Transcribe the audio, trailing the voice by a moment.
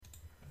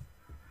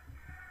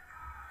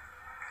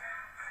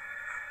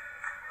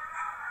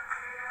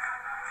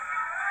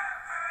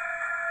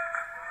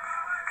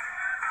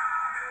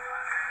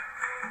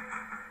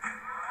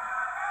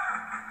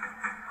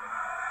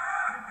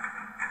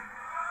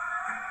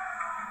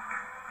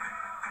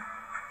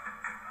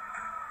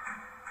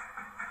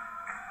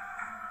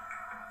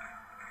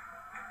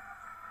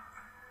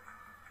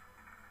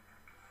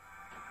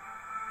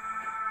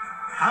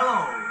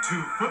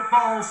to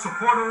football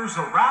supporters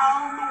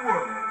around the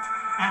world,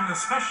 and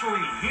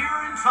especially here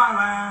in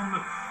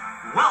Thailand,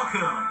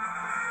 welcome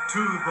to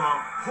the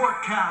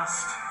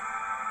Portcast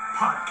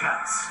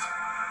podcast,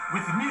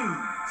 with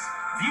news,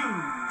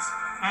 views,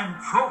 and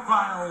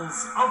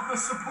profiles of the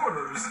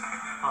supporters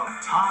of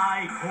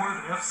Thai Port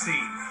FC,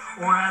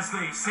 or as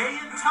they say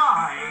in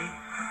Thai,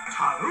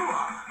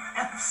 Tarua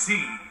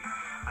FC.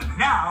 And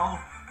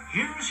now,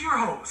 here's your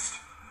host,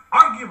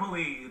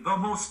 arguably the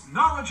most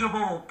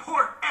knowledgeable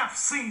Port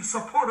FC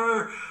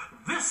supporter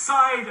this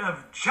side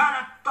of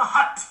Janet the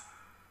Hutt.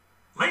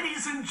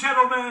 Ladies and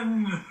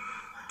gentlemen,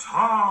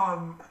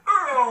 Tom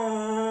Earl.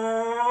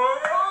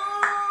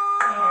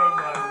 Oh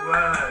my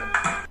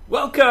word.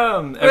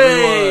 Welcome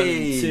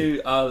everyone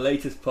to our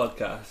latest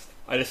podcast.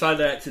 I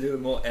decided I had to do a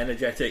more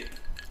energetic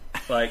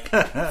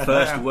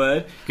first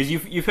word, because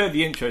you've heard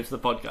the intro to the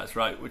podcast,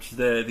 right? Which is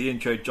the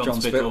intro John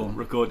Spittle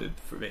recorded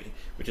for me,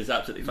 which is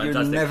absolutely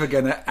fantastic. You're never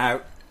going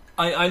to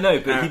I know,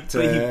 but he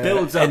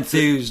builds up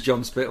enthuse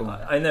John Spittle.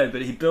 I know,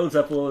 but he builds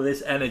up all of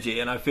this energy,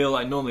 and I feel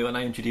like normally when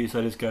I introduce,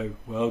 I just go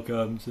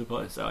 "Welcome to the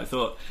podcast." So I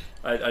thought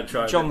I'd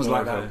try. John's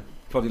like that.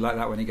 Probably like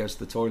that when he goes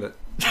to the toilet.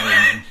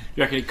 You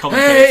reckon he commentates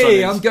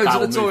Hey, on I'm going to the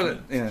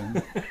movement. toilet.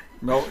 Yeah.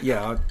 Well,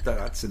 yeah,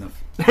 that's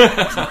enough.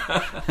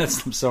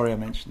 I'm sorry I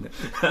mentioned it.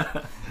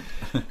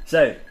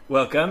 So,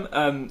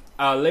 welcome.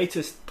 Our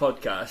latest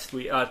podcast,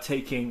 we are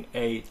taking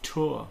a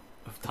tour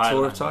of Thailand.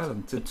 Tour of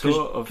Thailand.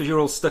 Because you're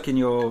all stuck in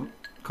your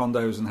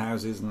condos and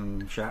houses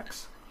and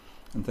shacks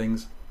and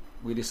things.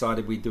 We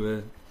decided we'd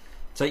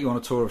take you on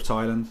a tour of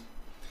Thailand.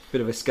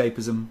 Bit of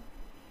escapism.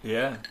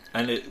 Yeah,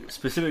 and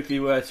specifically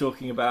we're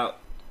talking about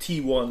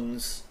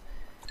T1's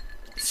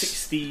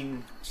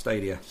 16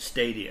 stadia.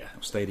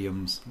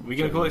 Stadiums. We're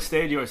going to call it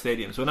stadia or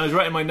stadiums. When I was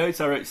writing my notes,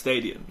 I wrote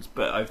stadiums,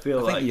 but I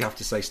think you have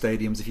to say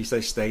stadiums. If you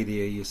say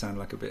stadia, you sound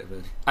like a bit of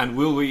a And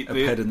will we?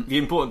 pedant. The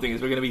important thing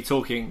is we're going to be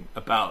talking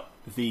about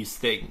these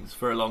things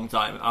for a long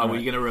time. Are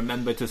we going to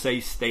remember to say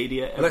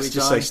stadia every Let's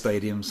just time? say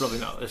stadiums. Probably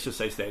not. Let's just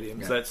say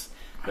stadiums. Yeah.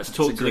 Let's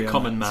talk to the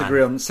common man. Let's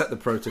agree on set the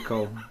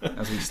protocol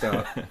as we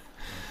start.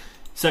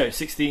 So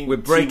 16. We're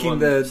breaking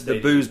the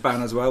stadiums. booze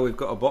ban as well. We've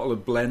got a bottle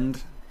of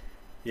blend.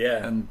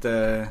 Yeah, and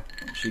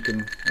she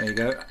can. There you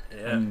go.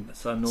 Yeah, and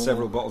that's our normal.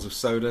 Several bottles of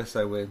soda,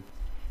 so we're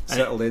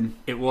settled in.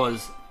 It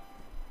was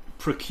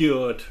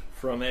procured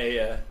from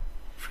a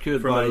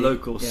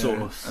local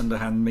source,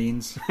 underhand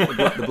means,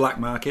 the black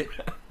market.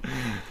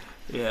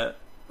 Yeah.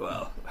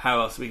 Well,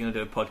 how else are we going to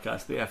do a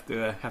podcast? We have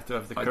to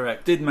have the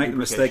correct. I did make the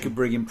mistake of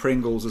bringing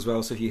Pringles as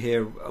well. So if you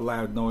hear a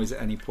loud noise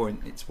at any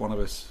point, it's one of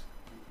us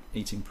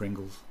eating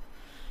Pringles.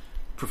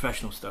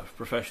 Professional stuff.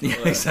 Professional.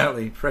 Yeah,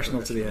 exactly.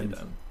 Professional to the end.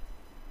 Done.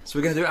 So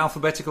we're going to do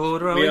alphabetical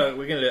order, are we?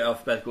 We're going to do it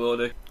alphabetical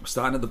order. We're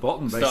starting at the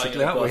bottom,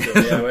 basically, aren't we?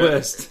 Yeah,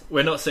 Worst.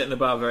 We're not setting the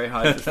bar very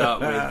high to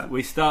start with.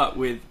 We start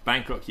with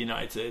Bangkok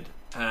United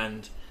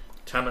and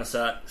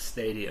Thammasat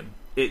Stadium.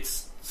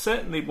 It's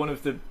certainly one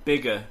of the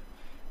bigger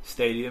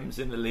stadiums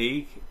in the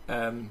league.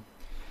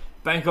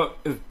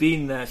 Bangkok have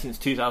been there since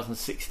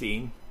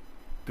 2016.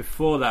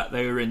 Before that,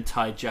 they were in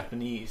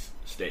Thai-Japanese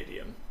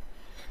Stadium.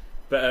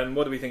 But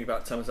what do we think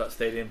about Thammasat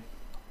Stadium?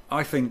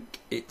 I think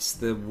it's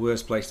the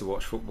worst place to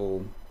watch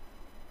football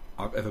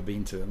I've ever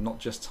been to, and not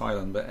just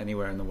Thailand, but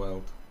anywhere in the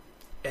world.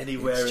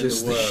 It's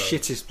just the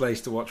shittest place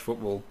to watch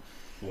football.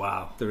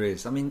 Wow, there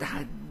is. I mean, there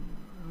are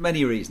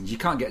many reasons. You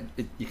can't get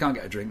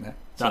a drink there.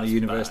 It's on a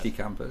university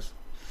campus.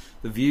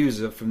 The views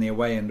from the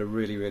away end are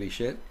really, really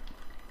shit.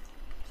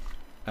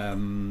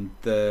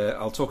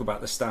 I'll talk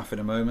about the staff in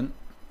a moment.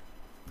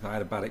 I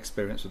had a bad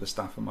experience with the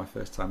staff on my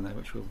first time there,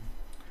 which we'll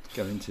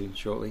go into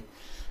shortly.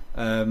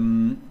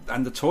 And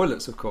the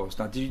toilets, of course.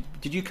 Now, did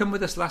you come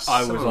with us last summer?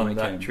 I was on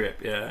that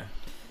trip, yeah.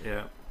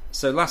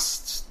 So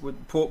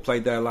Port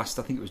played there last,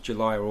 I think it was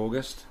July or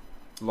August.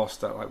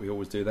 Lost that like we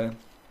always do there.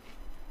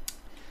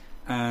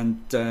 And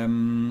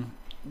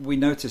we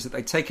noticed that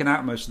they'd taken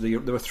out most of there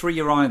were 3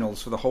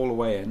 urinals for the whole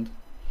away end,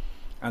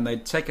 and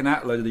they'd taken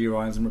out a load of the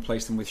urinals and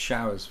replaced them with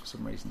showers for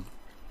some reason.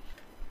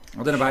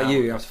 I don't know about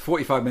you, after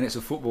 45 minutes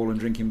of football and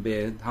drinking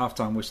beer,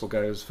 half-time whistle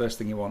goes, first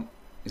thing you want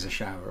is a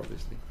shower,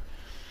 obviously.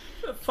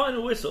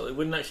 Final whistle, it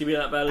wouldn't actually be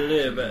that bad a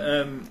idea,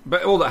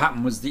 but all that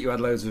happened was that you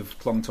had loads of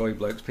Klong Toy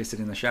blokes pissing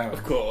in the shower.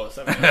 Of course,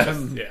 I mean,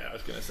 I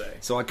was going to say.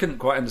 So I couldn't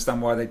quite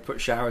understand why they'd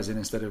put showers in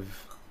instead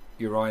of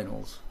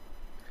urinals.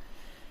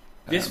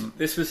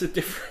 This was a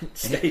different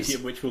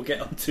stadium, which we'll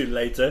get onto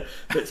later.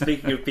 But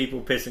speaking of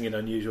people pissing in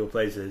unusual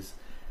places,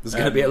 there's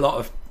going to be a lot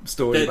of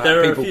stories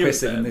about people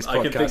pissing in this podcast.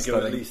 I can think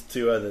of at least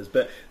 2 others,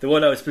 but the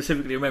one I was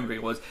specifically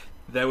remembering was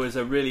there was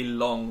a really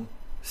long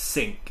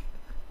sink,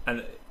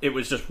 and it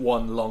was just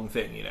one long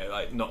thing,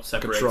 like not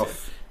separated. Like a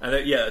trough. And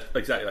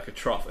exactly like a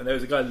trough. And there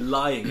was a guy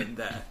lying in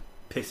there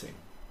pissing.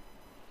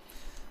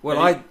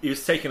 Well, he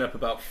was taking up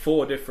about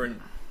 4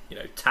 different,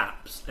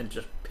 taps and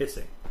just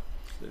pissing.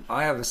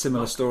 I have a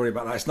similar story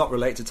about that. It's not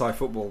related to Thai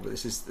football, but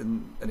this is,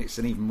 and it's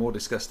an even more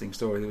disgusting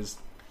story. I was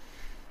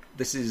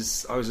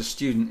a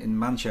student in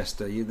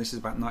Manchester. This is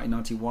about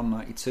 1991,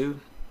 92,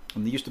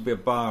 and there used to be a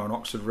bar on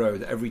Oxford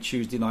Road that every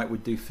Tuesday night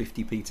would do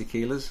 50p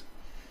tequilas.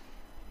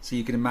 So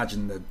you can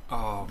imagine the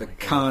Oh, my God.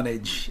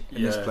 carnage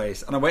in this Yeah.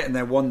 place. And I went in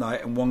there one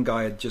night, and one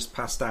guy had just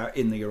passed out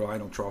in the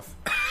urinal trough.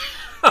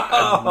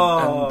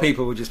 And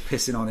people were just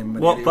pissing on him.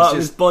 And What it was part of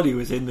just- his body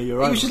was in the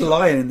urinal? He was just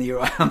lying in the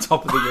on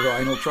top of the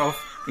urinal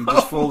trough. He'd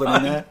just fallen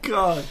in there.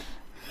 God.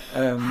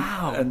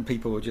 And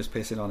people were just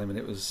pissing on him, and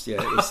it was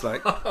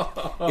like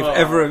if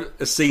ever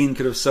a scene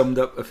could have summed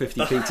up a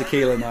 50p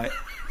tequila night,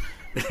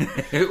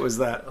 it was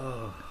that.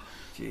 Oh,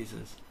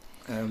 Jesus.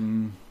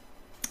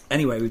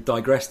 Anyway, we've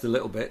digressed a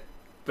little bit.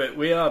 But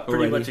we are pretty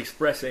Already. much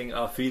expressing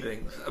our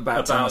feelings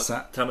About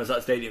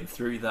Thammasat Stadium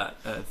through that.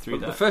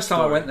 The first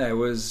time I went there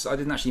was, I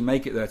didn't actually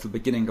make it there till the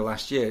beginning of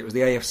last year. It was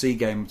the AFC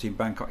game between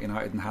Bangkok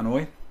United and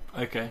Hanoi.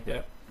 Okay,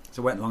 yeah.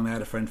 So I went along there,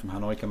 had a friend from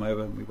Hanoi come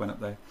over, and we went up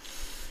there.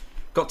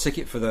 Got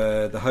ticket for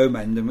the home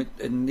end,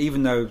 and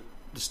even though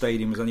the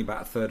stadium was only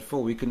about a third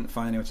full, we couldn't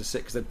find anywhere to sit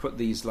because they'd put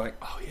these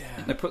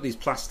they put these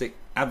plastic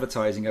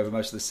advertising over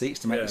most of the seats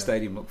to make the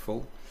stadium look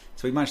full.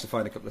 So we managed to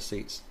find a couple of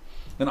seats.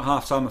 Then at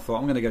half time I thought,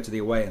 I'm going to go to the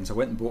away end, so I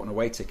went and bought an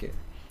away ticket.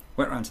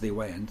 Went round to the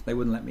away end. They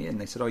wouldn't let me in.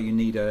 They said, "Oh, you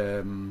need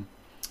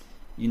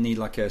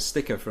like a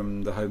sticker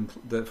from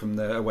from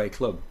the away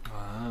club."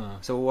 Ah.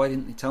 So why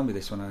didn't you tell me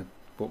this when I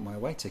bought my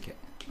away ticket?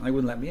 And they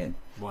wouldn't let me in.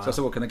 Wow. So I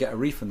said, "Well, can I get a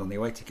refund on the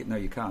away ticket?" No,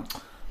 you can't.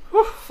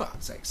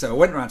 Fuck's sake. So I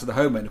went round to the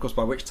home end, of course,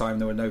 by which time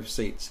there were no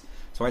seats.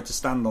 So I had to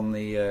stand on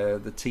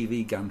the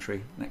TV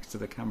gantry next to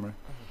the camera.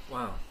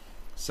 Wow.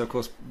 So of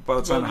course, by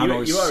the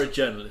time you are a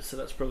journalist, so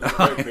that's probably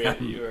appropriate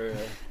that you were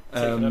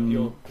taking up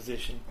your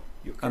position.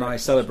 And I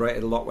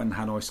celebrated a lot when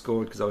Hanoi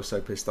scored because I was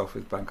so pissed off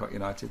with Bangkok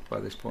United by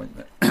this point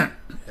that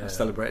I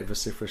celebrated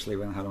vociferously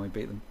when Hanoi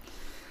beat them.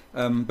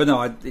 But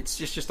no, it's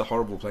just a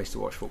horrible place to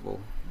watch football.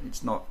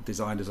 It's not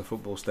designed as a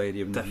football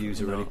stadium. The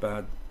views are really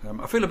bad.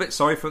 I feel a bit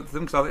sorry for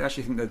them because I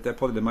actually think that they're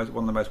probably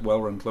one of the most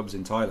well-run clubs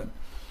in Thailand.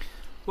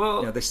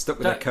 Well, they stuck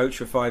with their coach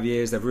for 5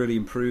 years. They've really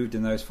improved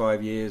in those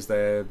 5 years.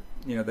 They've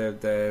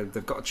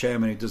got a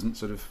chairman who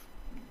doesn't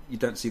you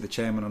don't see the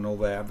chairman on all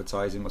their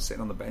advertising or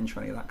sitting on the bench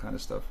or any of that kind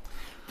of stuff.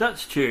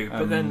 That's true,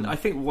 but then I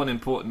think one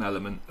important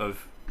element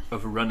of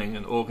running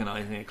and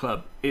organising a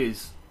club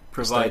is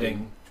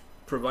providing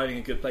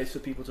a good place for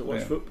people to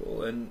watch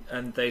football,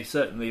 and they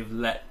certainly have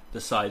let the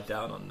side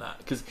down on that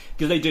because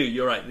they do.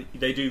 You're right.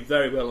 They do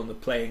very well on the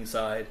playing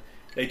side.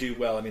 They do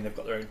well. I mean, they've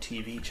got their own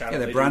TV channel. Yeah,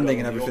 their branding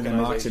and everything, their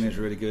marketing is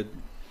really good.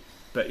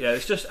 But yeah,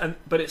 it's just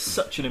but it's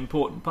such an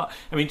important part.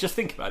 I mean, just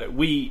think about it.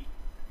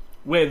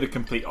 We're the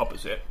complete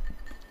opposite.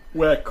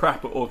 We're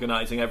crap at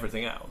organising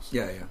everything else.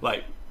 Yeah.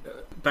 Like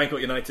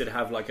Bangkok United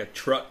have like a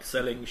truck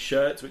selling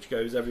shirts which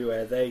goes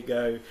everywhere they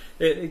go.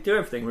 They do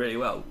everything really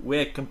well.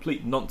 We're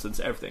complete nonsense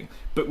at everything.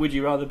 But would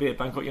you rather be a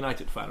Bangkok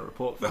United fan or a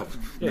Port fan?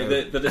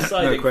 The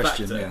deciding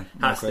factor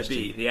has to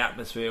be the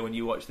atmosphere when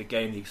you watch the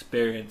game, the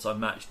experience on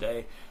match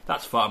day.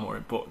 That's far more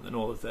important than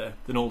all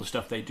the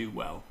stuff they do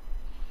well.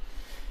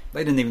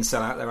 They didn't even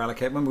sell out their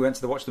allocation. When we went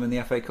to watch them in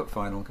the FA Cup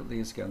final a couple of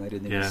years ago, and they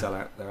didn't even sell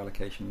out their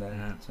allocation there.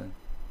 Yeah. So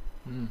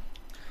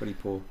pretty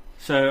poor.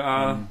 So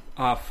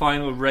our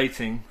final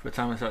rating for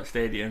Thammasat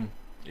Stadium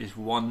is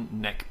 1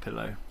 neck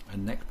pillow. A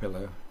neck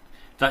pillow.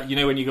 That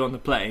when you go on the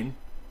plane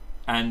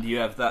and you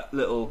have that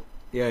little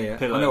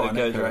pillow that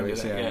goes around your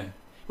neck.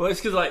 Well,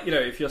 it's because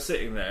if you're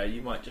sitting there,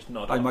 you might just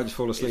nod. I might just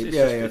fall asleep.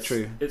 It's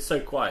True. It's so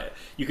quiet.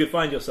 You could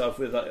find yourself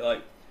with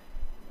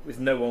with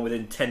no one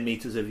within 10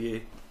 metres of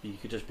you. You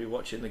could just be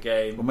watching the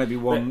game. Or maybe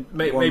one of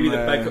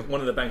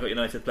the Bangkok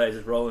United players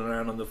is rolling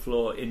around on the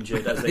floor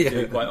injured, as they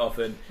do quite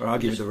often. Or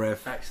argue with the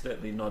ref.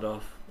 Accidentally nod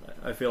off.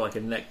 I feel like a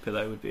neck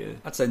pillow would be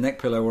I'd say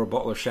neck pillow or a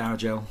bottle of shower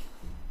gel.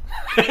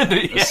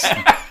 That's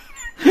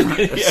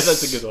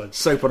a good one.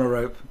 Soap on a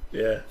rope.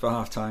 Yeah. For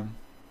half time.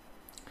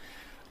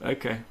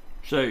 Okay.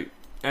 So,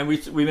 and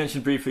we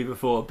mentioned briefly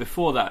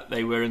before that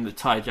they were in the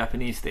Thai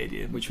Japanese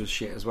stadium, which was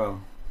shit as well.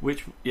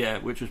 Which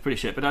was pretty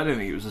shit, but I don't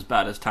think it was as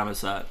bad as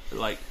Thammasat.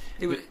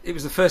 It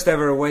was the first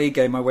ever away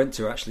game I went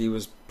to. Actually, it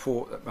was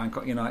Port at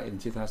Bangkok United in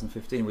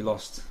 2015. We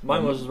lost.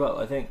 Mine was as well.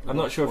 I think I'm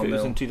not sure if it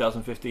was in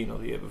 2015 or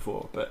the year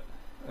before, but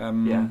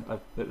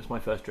it was my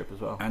first trip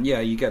as well. And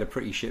you get a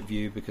pretty shit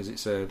view because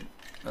it's a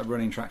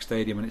running track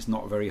stadium and it's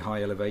not very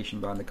high elevation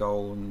behind the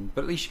goal.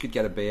 But at least you could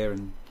get a beer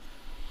and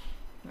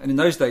in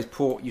those days,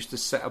 Port used to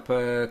set up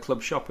a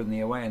club shop in the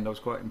away end. I was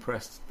quite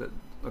impressed that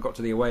I got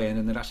to the away end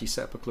and they'd actually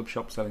set up a club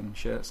shop selling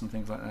shirts and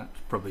things like that.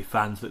 Probably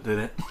fans that did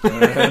it. But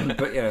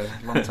a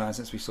long time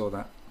since we saw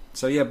that.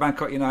 So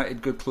Bangkok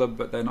United, good club,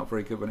 but they're not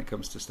very good when it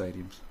comes to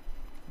stadiums.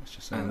 Let's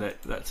just say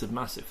that's a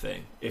massive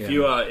thing. If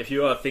you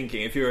are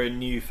thinking, if you're a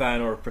new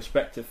fan or a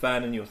prospective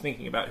fan and you're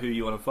thinking about who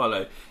you want to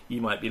follow,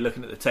 you might be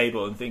looking at the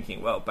table and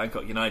thinking, well,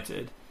 Bangkok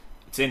United.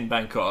 It's in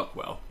Bangkok.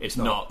 Well, it's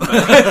not.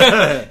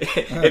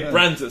 It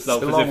brands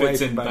itself as if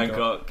it's in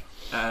Bangkok,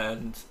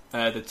 and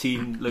the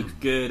team looks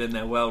good and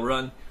they're well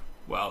run.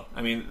 Well,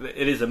 I mean,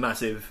 it is a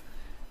massive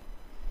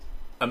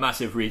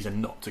reason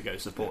not to go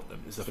support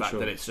them. Is the fact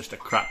that it's just a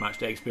crap match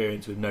day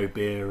experience with no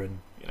beer and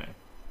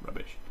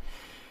rubbish.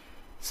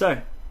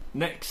 So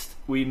next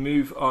we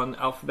move on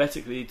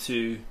alphabetically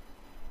to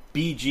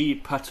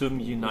BG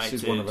Patum United.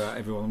 This is one of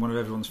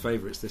everyone's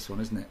favourites. This one,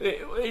 isn't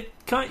it?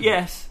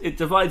 Yes, it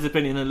divides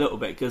opinion a little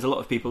bit because a lot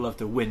of people love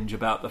to whinge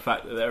about the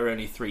fact that there are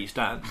only 3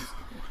 stands.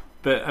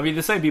 But I mean,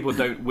 the same people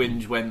don't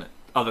whinge when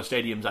other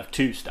stadiums have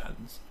 2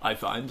 stands. I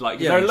find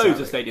there are loads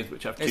of stadiums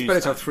which have 2 stands. It's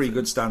better to have 3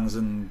 good stands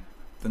than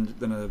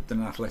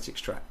an athletics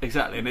track.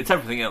 Exactly, and it's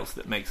everything else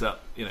that makes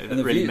up,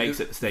 that really makes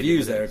it the stadium. The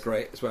views there are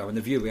great as well. And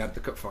the view we had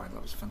the cup final,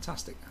 that was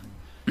fantastic.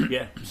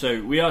 Yeah,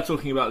 so we are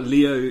talking about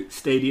Leo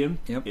Stadium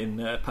in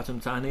Pathum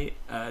Thani.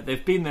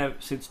 They've been there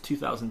since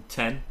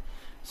 2010,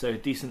 so a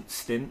decent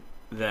stint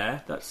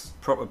there. That's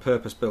proper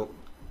purpose-built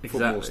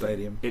football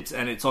stadium.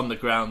 It's on the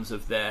grounds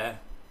of their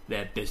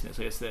business.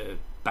 I guess the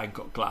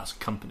Bangkok Glass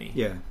Company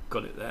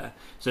got it there.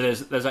 So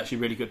there's actually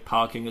really good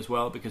parking as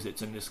well because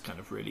it's in this kind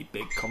of really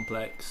big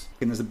complex.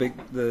 And there's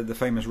the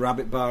famous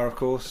Rabbit Bar, of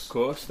course. Of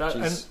course,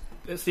 and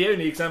it's the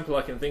only example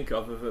I can think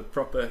of a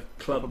proper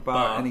club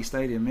bar at any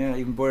stadium. Yeah,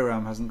 even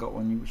Buriram hasn't got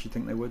one, which you'd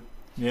think they would.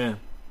 Yeah,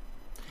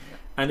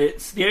 and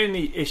it's the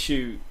only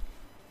issue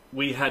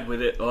we had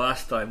with it the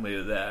last time we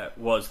were there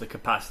was the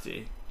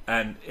capacity,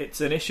 and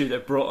it's an issue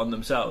they've brought on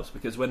themselves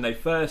because when they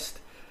first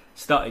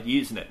started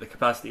using it, the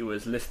capacity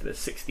was listed as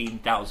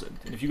 16,000,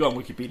 and if you go on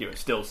Wikipedia, it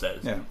still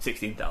says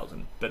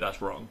 16,000, but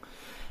that's wrong.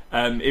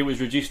 It was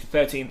reduced to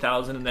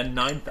 13,000 and then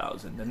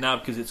 9,000, and now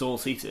because it's all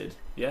seated,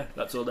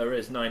 that's all there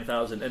is,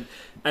 9,000,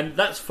 and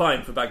that's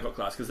fine for Bangkok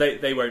Glass because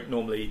they won't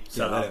normally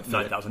sell out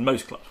 9,000.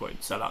 Most clubs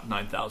won't sell out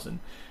 9,000,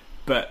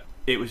 but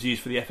it was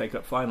used for the FA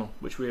Cup final,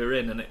 which we were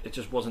in, and it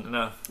just wasn't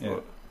enough.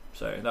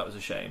 So that was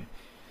a shame.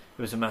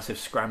 It was a massive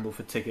scramble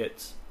for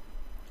tickets,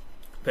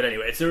 but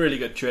anyway, it's a really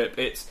good trip.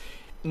 It's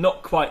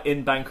not quite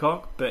in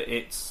Bangkok, but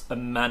it's a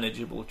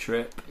manageable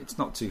trip. It's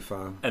not too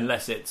far.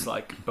 Unless it's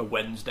like a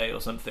Wednesday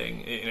or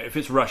something. If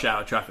it's rush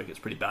hour traffic, it's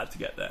pretty bad to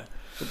get there.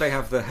 But they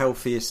have the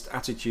healthiest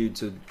attitude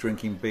to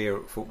drinking beer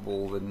at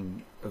football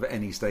than of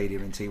any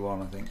stadium in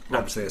T1, I think.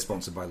 Obviously, they're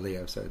sponsored by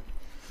Leo, so...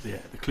 Yeah,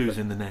 the clue's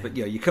in the name. But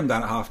you come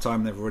down at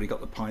half-time, they've already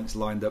got the pints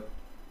lined up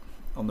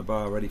on the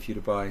bar ready for you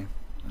to buy.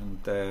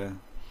 And...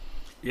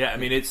 I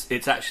mean, it's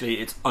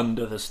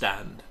under the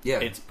stand. Yeah.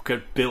 It's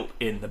built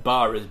in. The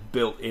bar is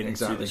built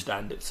into the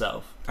stand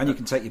itself. And you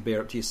can take your beer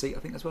up to your seat, I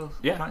think, as well.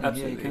 Yeah,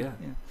 absolutely. Yeah,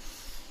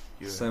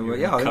 so,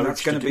 I think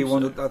that's going to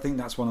be I think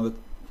that's one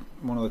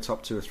of the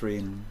top 2 or 3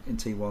 in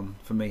T1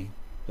 for me,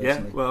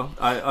 personally. Yeah, well,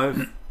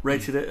 I've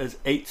rated it as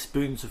 8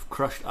 spoons of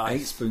crushed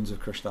ice. 8 spoons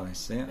of crushed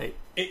ice, yeah.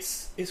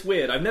 It's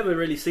weird. I've never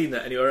really seen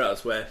that anywhere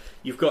else where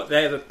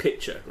they have a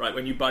picture, right?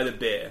 When you buy the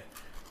beer,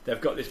 they've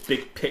got this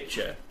big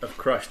picture of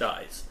crushed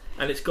ice.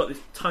 And it's got this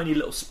tiny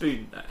little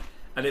spoon there,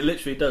 and it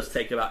literally does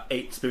take about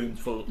 8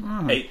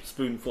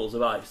 spoonfuls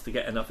of ice to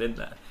get enough in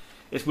there.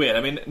 It's weird.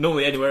 I mean,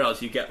 normally anywhere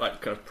else you get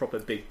like kind of proper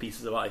big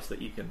pieces of ice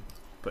that you can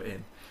put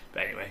in.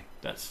 But anyway,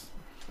 that's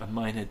a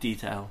minor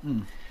detail.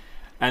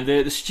 And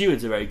the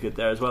stewards are very good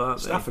there as well,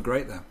 aren't they? Staff are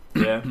great there.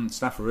 Yeah,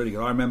 staff are really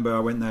good. I remember I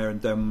went there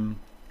and can't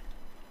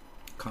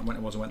remember when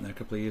it was. I went there a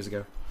couple of years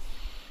ago.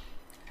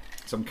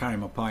 So I'm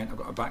carrying my pint. I've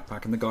got a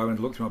backpack, and the guy went and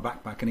looked through my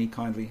backpack, and he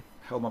kindly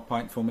held my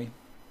pint for me.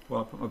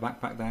 Well, I put my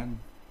backpack down.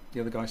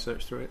 The other guy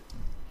searched through it.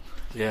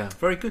 Yeah,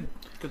 very good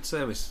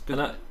service.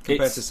 Good,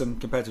 compared to some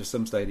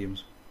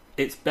stadiums.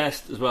 It's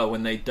best as well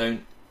when they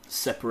don't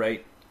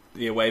separate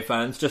the away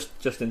fans,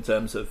 just in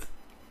terms of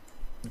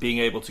being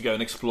able to go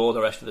and explore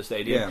the rest of the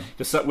stadium.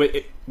 Because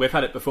we've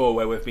had it before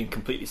where we've been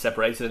completely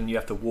separated and you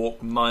have to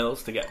walk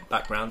miles to get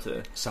back round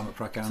to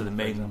the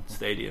main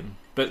stadium.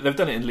 But they've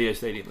done it in Leo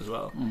Stadium as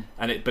well.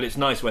 But it's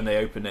nice when they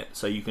open it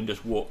so you can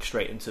just walk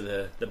straight into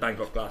the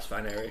Bangkok Glass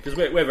fan area because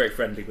we're very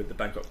friendly with the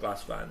Bangkok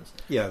Glass fans.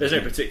 Yeah, there's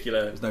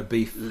no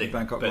beef link, with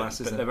Bangkok Glass,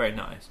 but they're very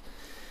nice.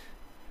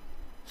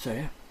 So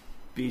yeah,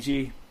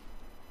 BG,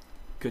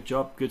 good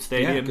job, good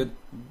stadium. Yeah, good.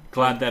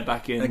 Glad they're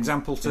back in. An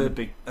example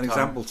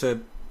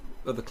to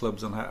other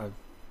clubs on how to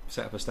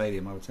set up a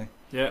stadium, I would say.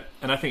 Yeah,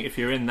 and I think if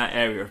you're in that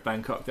area of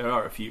Bangkok, there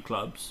are a few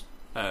clubs,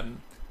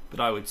 but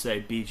I would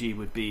say BG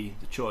would be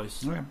the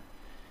choice. Oh, yeah.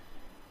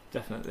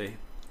 Definitely.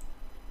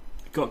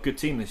 Got a good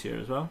team this year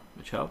as well,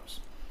 which helps.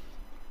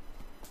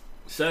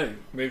 So,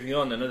 moving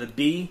on, another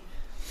B,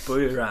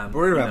 Buriram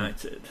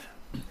United.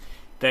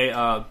 They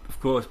are, of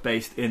course,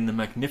 based in the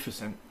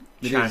magnificent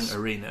Chang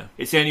Arena.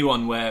 It's the only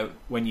one where,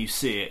 when you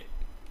see it,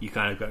 you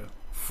kind of go,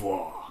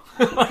 "Whoa!"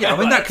 Yeah, I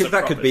mean that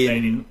could be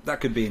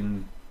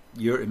in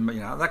Europe.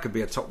 That could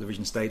be a top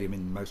division stadium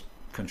in most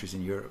countries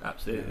in Europe.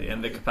 Absolutely,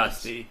 and the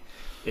capacity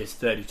is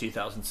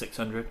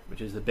 32,600, which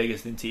is the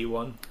biggest in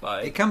T1.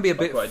 It can be a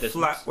bit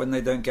flat when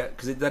they don't get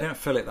because they don't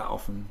fill it that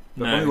often.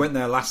 But when we went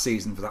there last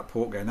season for that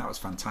Port game, that was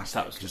fantastic.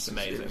 That was just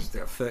amazing.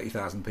 There were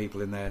 30,000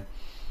 people in there,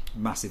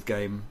 massive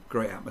game,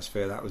 great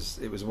atmosphere. That was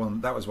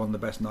one of the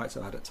best nights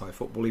I had at Thai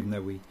football. Even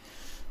though we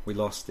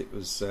lost, it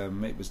was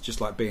just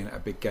like being at a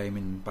big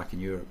game back in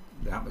Europe.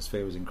 The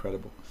atmosphere was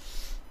incredible.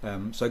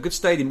 So a good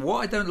stadium. What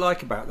I don't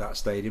like about that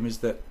stadium is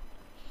that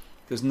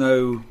there's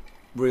no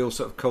real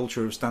sort of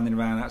culture of standing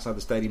around outside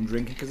the stadium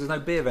drinking because there's no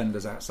beer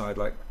vendors outside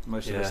like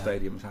most of the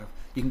stadiums have.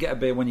 You can get a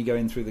beer when you go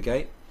in through the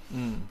gate,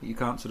 But you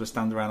can't sort of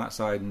stand around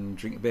outside and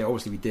drink a beer.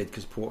 Obviously we did,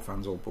 because Port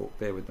fans all brought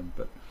beer with them,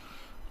 but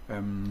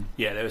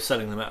yeah, they were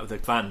selling them out of the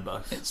fan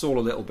bus. It's all a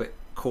little bit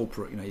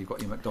corporate, you've got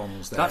your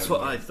McDonald's there. That's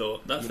what I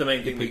thought. That's the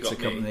main thing that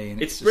got me.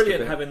 And it's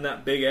brilliant having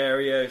that big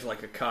area. It's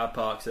like a car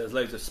park, so there's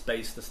loads of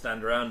space to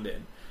stand around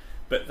in.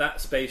 But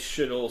that space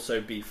should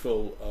also be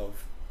full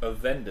of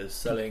vendors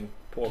selling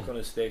pork on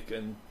a stick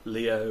and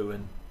Leo,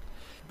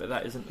 but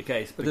that isn't the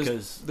case,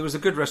 because there was a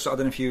good restaurant.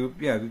 I don't know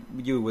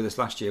if you were with us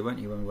last year, weren't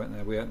you, when we went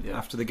there?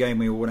 After the game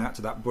we all went out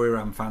to that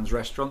Buriram fans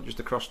restaurant just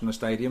across from the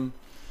stadium.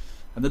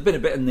 And there'd been a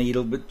bit of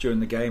needle, but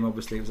during the game,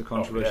 obviously, it was a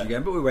controversial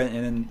game. But we went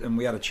in and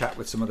we had a chat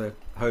with some of the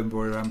home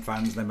Buriram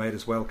fans, and they made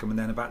us welcome. And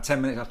then about 10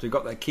 minutes after we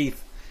got there,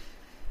 Keith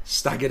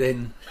staggered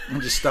in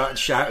and just started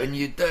shouting,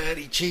 "You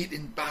dirty,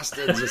 cheating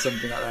bastards," or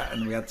something like that.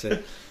 And we had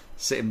to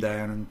sit him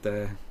down and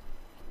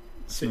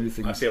smooth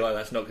things. I feel like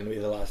that's not going to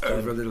be the last time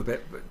over a little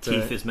bit. But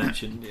Keith is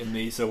mentioned in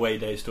these away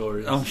day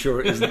stories. I'm sure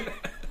it isn't.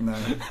 No,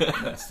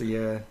 that's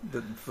for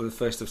the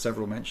first of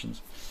several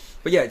mentions.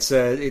 But yeah, it's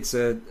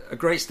a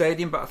great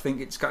stadium, but I think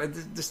it's got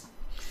just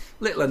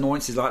little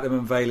annoyances like them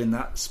unveiling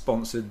that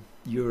sponsored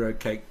Euro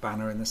cake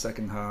banner in the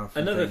second half.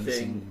 Another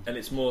thing, and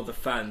it's more the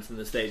fans than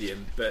the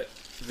stadium, but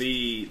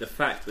the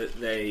fact that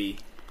they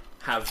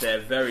have their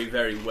very,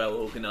 very well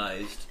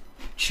organised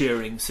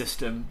cheering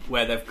system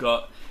where they've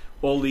got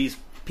all these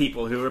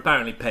people who are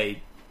apparently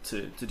paid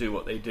to do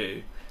what they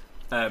do,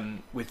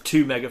 with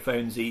 2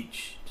 megaphones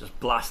each, just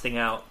blasting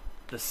out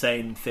the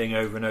same thing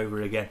over and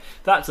over again.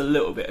 That's a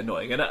little bit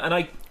annoying,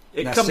 and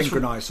it comes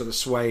synchronised sort of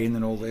swaying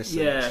and all this.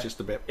 Yeah, and it's just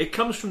a bit. It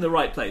comes from the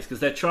right place,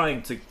 because they're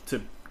trying to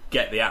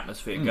get the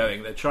atmosphere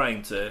going. They're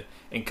trying to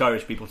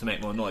encourage people to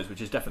make more noise, which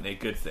is definitely a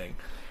good thing.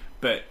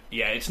 But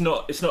yeah, it's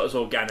not as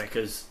organic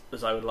as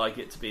I would like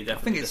it to be.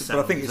 Definitely,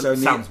 I think it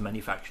sounds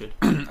manufactured.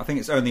 I think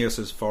it's only us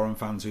as foreign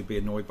fans who'd be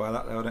annoyed by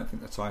that, though. I don't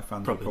think the Thai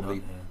fans would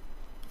probably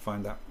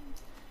find that.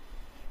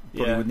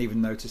 Probably wouldn't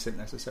even notice it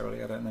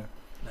necessarily. I don't know.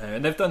 No,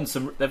 and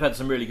they've had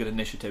some really good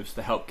initiatives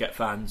to help get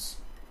fans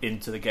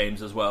into the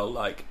games as well.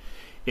 Like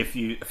a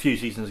few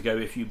seasons ago,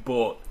 if you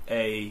bought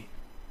a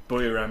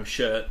Buriram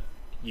shirt,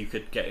 you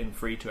could get in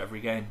free to every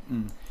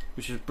game,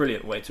 which is a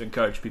brilliant way to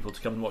encourage people to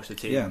come and watch the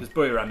team. Because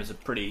Buriram is a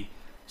pretty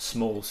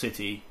small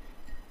city,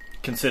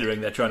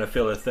 considering they're trying to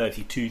fill a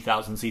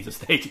 32,000 seater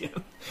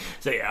stadium.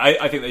 So yeah,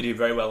 I think they do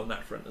very well on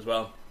that front as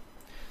well.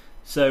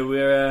 So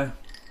we're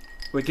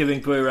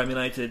giving Buriram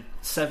United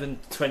 7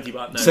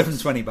 20-baht notes. 7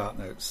 20-baht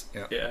notes.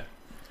 Yeah.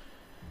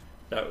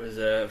 That was,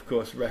 of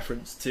course,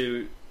 reference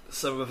to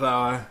some of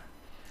our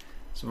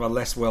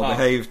less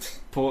well-behaved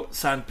Port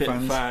Sandpit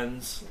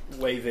fans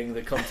waving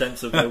the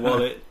contents of their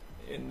wallet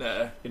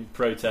in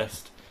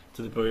protest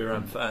to the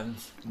Buriram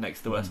fans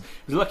next to us. It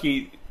was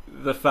lucky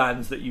the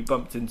fans that you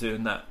bumped into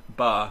in that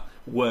bar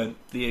weren't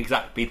the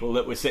exact people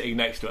that were sitting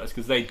next to us,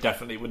 because they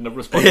definitely wouldn't have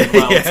responded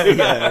well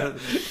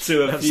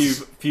to a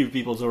few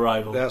people's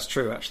arrival. That's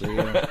true, actually.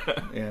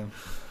 Yeah.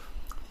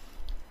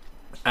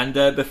 And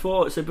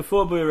before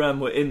Buriram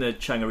were in the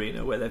Chang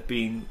Arena, where they've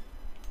been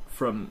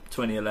from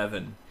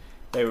 2011,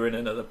 they were in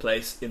another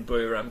place in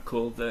Buriram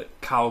called the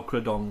Khao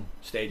Kradong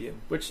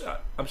Stadium, which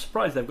I'm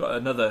surprised they've got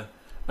another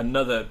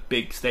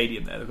big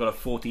stadium there. They've got a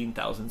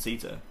 14,000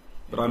 seater.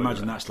 But I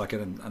imagine that's like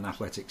an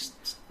athletics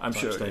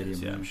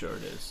stadium. Yeah, I'm sure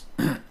it is.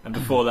 And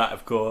before that,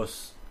 of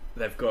course,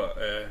 they've got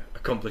a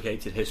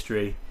complicated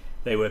history.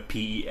 They were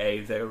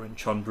PEA, they were in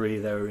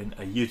Chonburi, they were in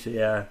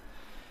Ayutthaya.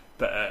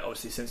 But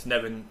obviously, since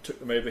Nevin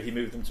took them over, he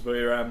moved them to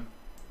Buriram.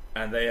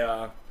 And they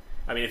are...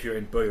 I mean, if you're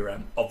in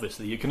Buriram,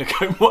 obviously you're going to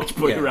go and watch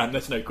Buriram,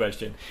 there's no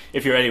question.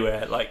 If you're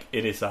anywhere like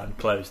Irisan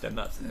close, then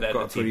they're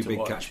got the a team pretty big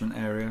watch. catchment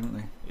area, haven't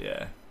they?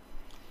 Yeah.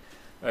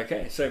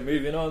 Okay, so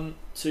moving on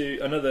to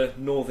another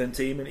northern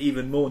team, an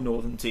even more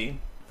northern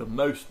team, the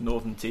most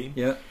northern team.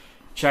 Yeah.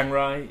 Chiang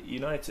Rai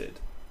United.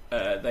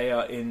 They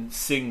are in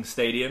Sing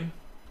Stadium.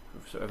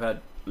 So we've had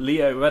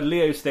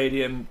Leo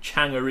Stadium,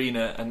 Chang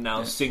Arena, and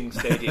now Sing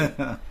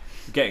Stadium.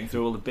 Getting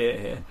through all the beer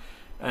here.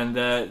 And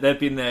they've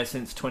been there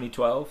since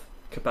 2012.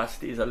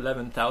 Capacity is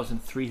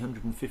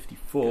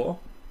 11,354.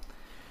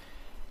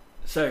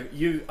 So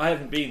I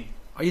haven't been.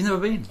 Oh, you've never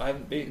been? I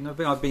haven't been.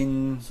 I've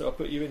been. So I'll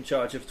put you in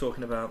charge of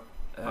talking about.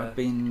 I've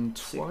been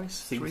twice,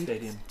 Sing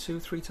Stadium.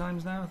 2-3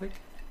 times now, I think.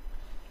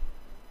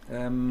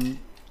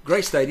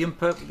 Great stadium,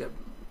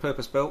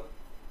 purpose built,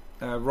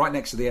 right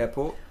next to the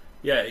airport.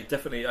 Yeah,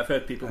 definitely. I've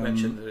heard people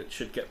mention that it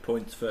should get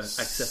points for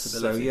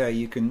accessibility. So yeah,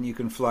 you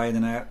can fly in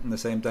and out in the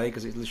same day,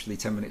 because it's literally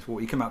 10 minutes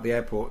walk. You come out the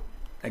airport,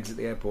 exit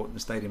the airport, and the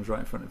stadium's right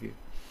in front of you.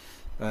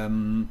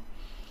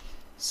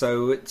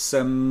 So it's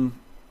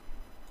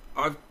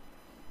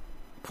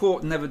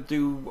Port never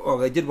do. Oh,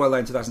 they did well there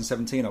in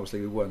 2017.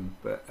 Obviously, we won,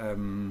 but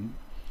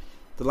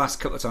the last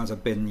couple of times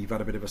I've been, you've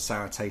had a bit of a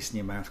sour taste in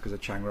your mouth because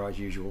of Chiang Rai's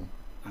usual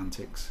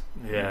antics.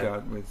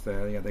 Yeah,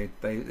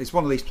 it's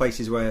one of these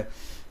places where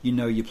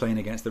you're playing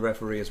against the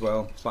referee as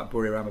well. It's like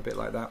Buriram, a bit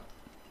like that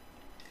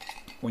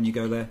when you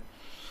go there.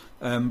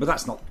 But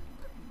that's not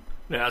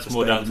Yeah, that's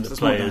more down to the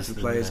players.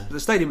 But the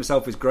stadium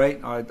itself is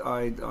great.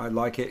 I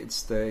like it.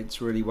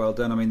 It's really well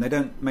done. I mean, they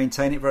don't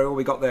maintain it very well.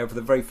 We got there for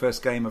the very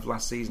first game of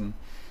last season,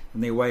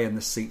 and the away end,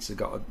 the seats have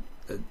got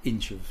an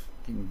inch of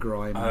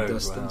grime and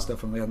dust and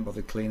stuff, and they haven't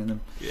bothered cleaning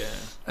them. Yeah.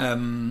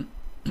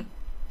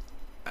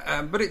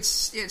 But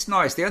it's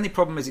nice. The only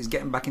problem is it's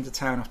getting back into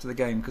town after the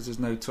game because there's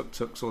no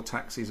tuk-tuks or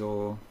taxis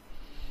or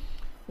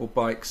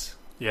bikes.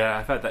 Yeah,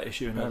 I've had that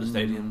issue in other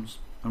stadiums.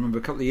 I remember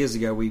a couple of years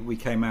ago we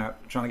came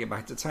out trying to get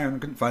back to town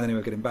and couldn't find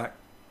anywhere getting back.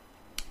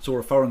 Saw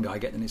a foreign guy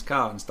getting in his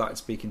car and started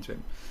speaking to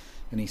him.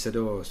 And he said,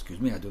 "Oh, excuse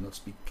me, I do not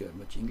speak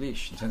much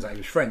English." And turns out he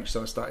was French,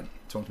 so I started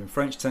talking to him in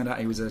French. Turned out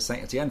he was a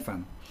Saint Etienne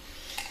fan.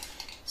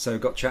 So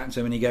got chatting to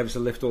him, and he gave us a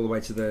lift all the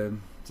way to the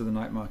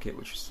night market,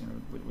 which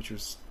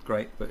was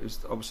great. But it was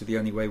obviously the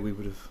only way we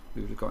would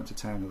have got into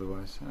town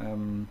otherwise.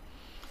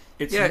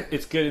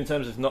 It's good in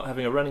terms of not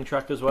having a running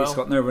track as well. It's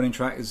got no running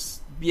track.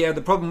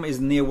 The problem is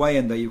in the away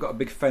end there, you've got a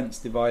big fence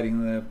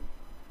dividing the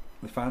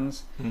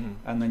fans,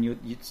 and then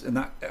and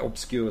that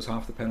obscures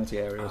half the penalty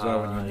area as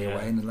well when you're in the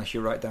away end, unless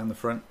you're right down the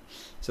front.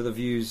 So the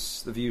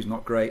view's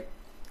not great.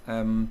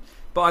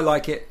 But I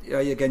like it.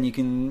 Again, you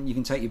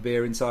can take your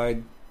beer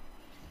inside.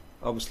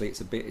 Obviously, it's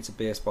a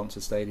beer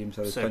sponsored stadium,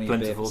 so there's plenty of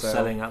beer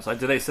selling outside.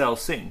 Do they sell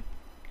Sing?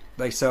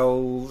 They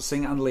sell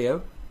Sing and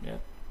Leo. Yeah.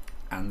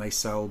 And they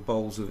sell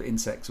bowls of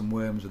insects and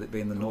worms, with it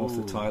being the north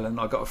of Thailand.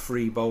 I got a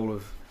free bowl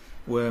of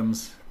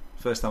worms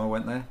first time I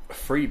went there. A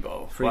free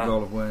bowl?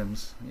 Bowl of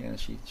worms. Yeah,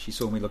 she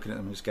saw me looking at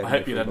them and just gave me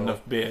a free bowl. I hope you had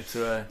enough beer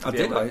to be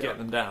able to get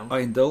them down. I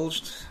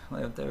indulged.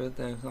 Did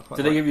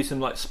they give you some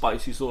like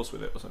spicy sauce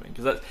with it or something?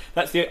 Because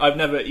that's I've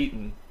never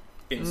eaten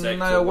insects.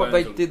 No, what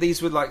they did,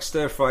 these were like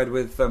stir fried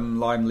with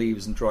lime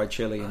leaves and dried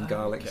chilli and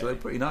garlic, so they're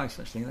pretty nice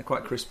actually. They're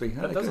quite crispy.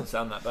 That doesn't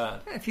sound that bad.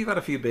 Yeah, if you've had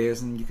a few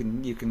beers and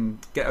you can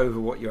get over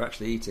what you're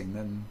actually eating,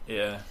 then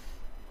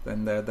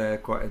they're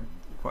quite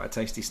a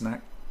tasty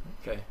snack.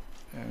 Okay.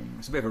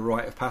 It's a bit of a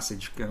rite of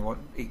passage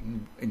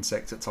eating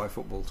insects at Thai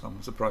football. So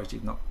I'm surprised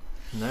you've not.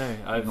 No,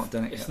 I've not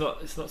done it. It's yet.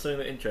 It's not something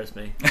that interests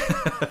me.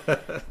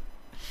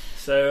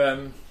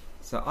 So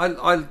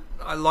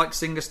I like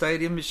Singer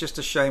Stadium. It's just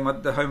a shame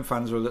the home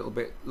fans are a little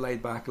bit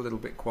laid back, a little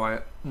bit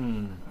quiet.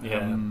 They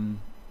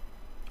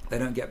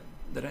don't get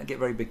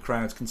very big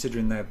crowds,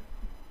 considering they've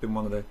been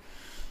one of the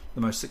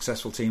most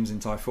successful teams in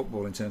Thai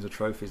football in terms of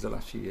trophies the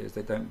last few years.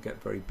 They don't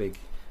get very big.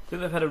 I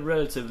think they've had a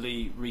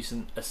relatively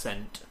recent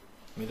ascent.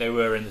 I mean, they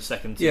were in the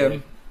second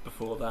tier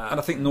before that, and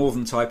I think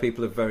northern Thai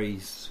people are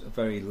very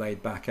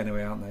laid back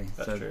anyway, aren't they?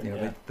 That's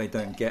true. They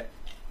don't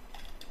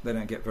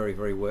get very,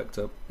 very worked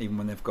up, even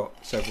when they've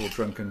got several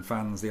drunken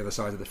fans the other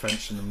side of the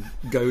fence and them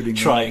goading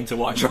trying to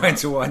wind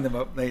them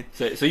up.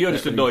 So you're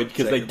just annoyed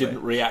because they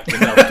didn't react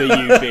enough to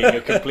you being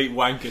a complete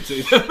wanker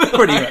to them.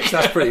 Pretty much.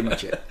 That's pretty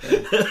much it.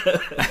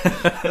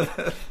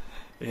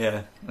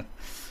 Yeah.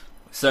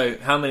 So,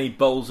 how many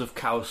bowls of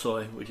cow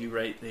soy would you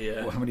rate the?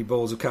 How many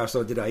bowls of cow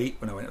soy did I eat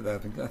when I went up there?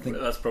 I think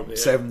that's probably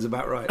 7's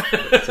about right.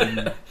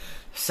 But,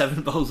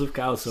 7 bowls of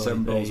cow soy.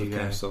 7 bowls of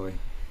cow soy.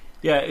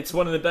 Yeah, it's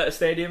one of the better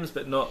stadiums,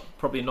 but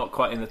probably not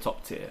quite in the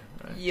top tier.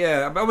 Right?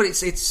 Yeah, but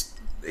it's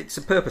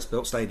a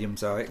purpose-built stadium,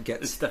 so it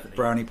gets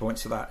brownie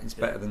points for that. It's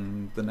better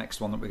than the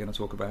next one that we're going to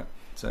talk about.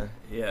 So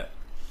yeah.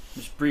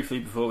 Just briefly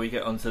before we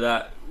get onto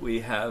that, we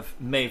have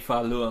Mei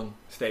Fa Luang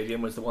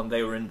Stadium was the one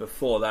they were in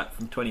before that,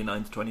 from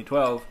 2009 to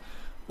 2012.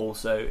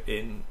 Also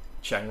in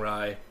Chiang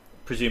Rai,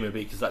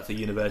 presumably because that's a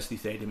university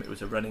stadium. It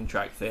was a running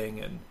track thing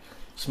and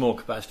small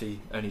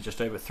capacity, only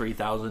just over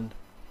 3,000.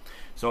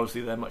 So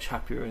obviously they're much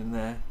happier in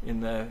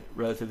their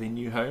relatively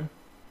new home.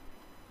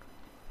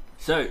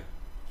 So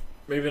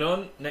moving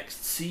on,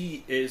 next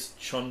C is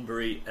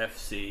Chonburi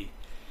FC,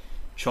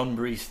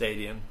 Chonburi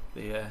Stadium,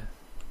 the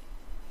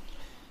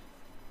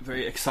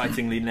very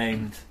excitingly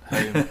named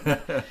home,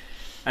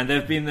 and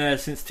they've been there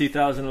since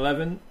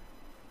 2011.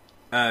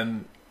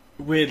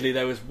 Weirdly,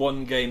 there was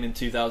one game in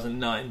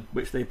 2009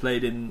 which they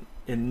played in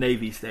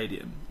Navy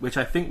Stadium, which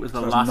I think was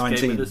the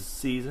last game of the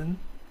season.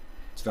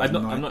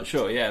 I'm not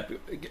sure. Yeah, but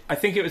I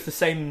think it was the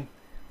same.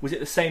 Was it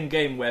the same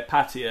game where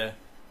Pattaya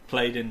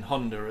played in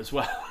Honda as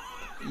well?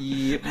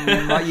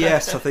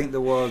 Yes, I think there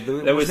was.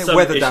 There was some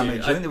weather issue.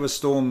 damage. I think there were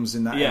storms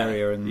in that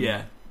area, and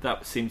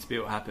that seemed to be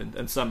what happened.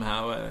 And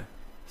somehow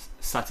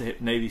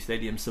Satahip Navy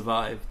Stadium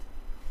survived,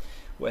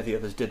 where the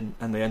others didn't,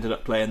 and they ended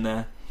up playing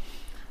there.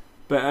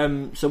 But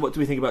so, what do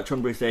we think about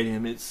Chonburi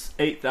Stadium? It's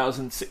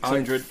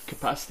 8,600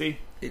 capacity.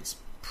 It's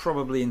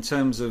probably, in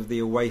terms of the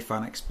away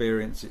fan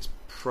experience, it's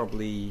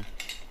probably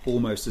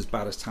almost as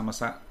bad as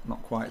Thammasat.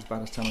 Not quite as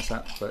bad as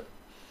Thammasat, but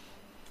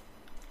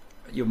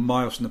you're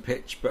miles from the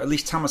pitch. But at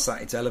least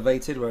Thammasat, it's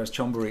elevated, whereas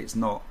Chonburi, it's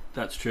not.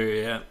 That's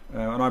true, yeah.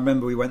 And I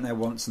remember we went there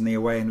once and the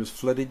away end was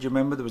flooded. Do you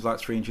remember? There was like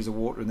 3 inches of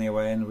water in the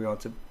away end. We had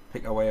to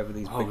pick our way over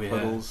these big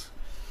puddles.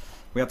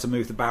 We had to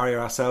move the barrier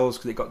ourselves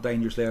because it got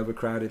dangerously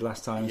overcrowded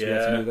last time. So we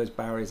had to move those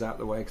barriers out of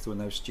the way because there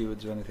were no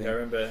stewards or anything. I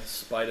remember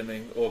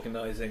Spider-Man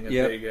organising a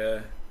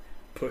big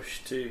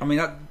push to... I mean,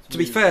 to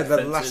be fair,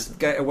 the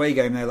last away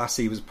game there last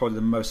season was probably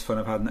the most fun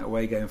I've had in that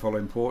away game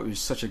following Port. It was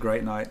such a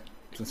great night.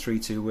 It was a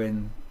 3-2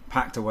 win.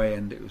 packed away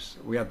end.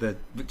 We had the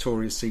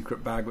Victoria's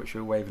Secret bag which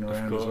we were waving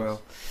around as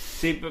well.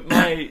 See, but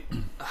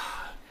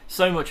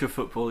so much of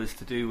football is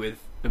to do with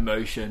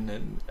emotion,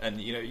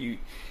 and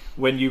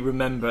when you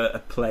remember a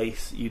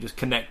place, you just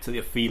connect to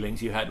the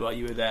feelings you had while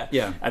you were there.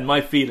 Yeah. And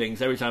my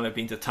feelings every time I've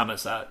been to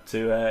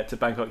Thammasat to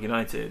Bangkok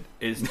United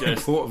is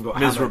just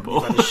miserable.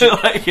 Had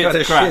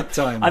a shit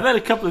time. I've had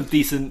a couple of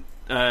decent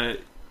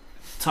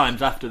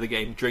times after the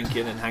game,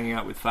 drinking and hanging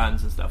out with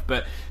fans and stuff.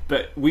 But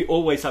we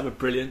always have a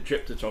brilliant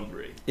trip to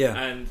Chonburi. Yeah.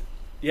 And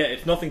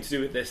it's nothing to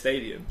do with their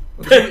stadium.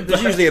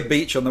 There's usually a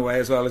beach on the way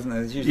as well, isn't there?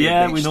 There's usually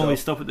a beach we normally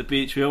stop at the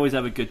beach. We always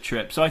have a good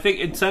trip. So I think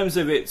in terms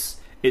of its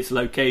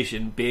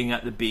location, being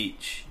at the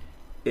beach,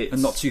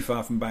 and not too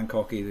far from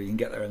Bangkok either. You can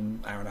get there in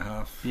an hour and a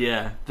half.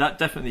 Yeah, that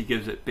definitely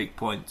gives it big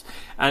points.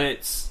 And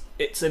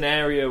it's an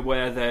area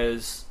where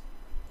there's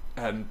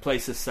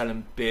places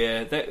selling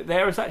beer.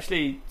 There is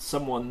actually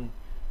some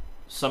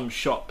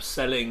shops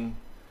selling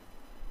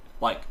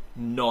like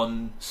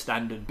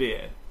non-standard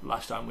beer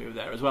last time we were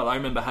there as well. I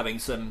remember having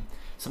some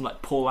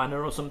like Paul Anna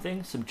or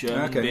something, some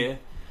German beer.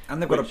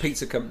 And they've got a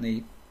pizza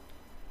company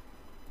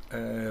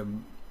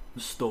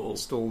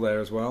stall there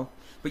as well.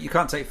 But you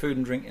can't take food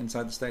and drink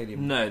inside the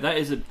stadium. No, that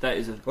is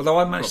a although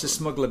I managed to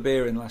smuggle a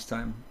beer in last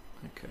time.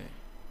 Okay.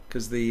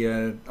 Because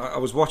I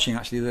was watching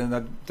actually. Then I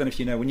don't know if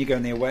you know, when you go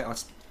in the away,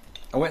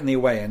 I went in the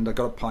away end. I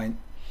got a pint,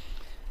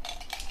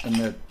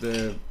 and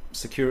the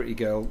security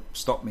girl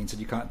stopped me and said,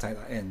 "You can't take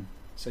that in."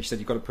 So she said,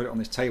 "You've got to put it on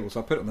this table."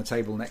 So I put it on the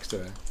table next to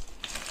her,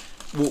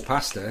 walked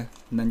past her,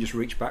 and then just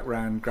reached back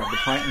round, grabbed the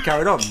pint, and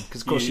carried on.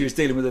 Because of course she was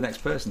dealing with the next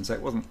person, so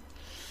it wasn't.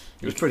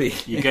 It was pretty.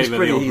 You gave her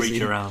the old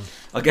reach around.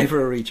 I gave her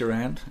a reach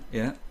around,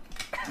 yeah.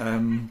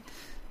 And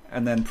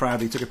then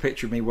proudly took a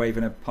picture of me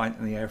waving a pint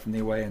in the air from the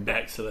away end.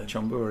 Excellent,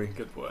 Chonburi.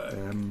 Good work.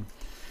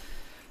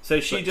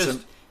 So she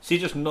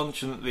just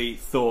nonchalantly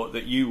thought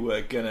that you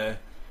were gonna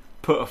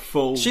put a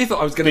full. She thought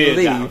I was going to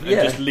leave, and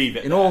just leave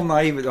it. In all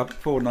naive,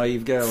 poor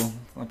naive girl.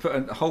 I put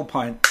a whole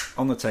pint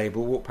on the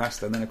table, walked past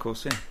her, and then of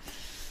course,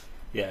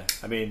 yeah.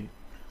 I mean,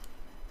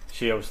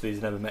 she obviously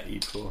has never met you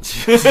before.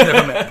 She's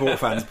never met Port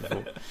fans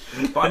before.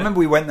 But I remember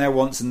we went there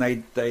once, and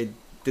they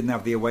didn't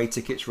have the away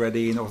tickets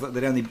ready, and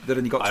they'd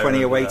only got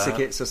 20 away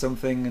tickets or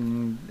something,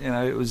 and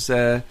it was.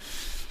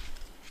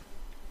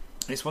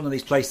 It's one of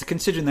these places.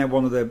 Considering they're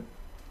one of the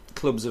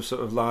clubs of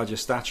sort of larger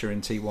stature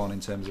in T1 in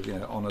terms of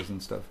honours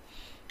and stuff,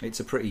 it's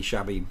a pretty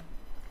shabby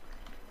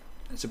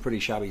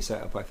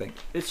setup, I think.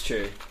 It's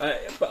true,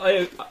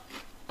 but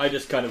I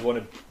just kind of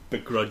want to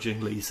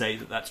begrudgingly say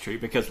that that's true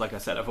because, like I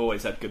said, I've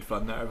always had good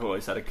fun there. I've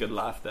always had a good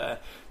laugh there.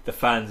 The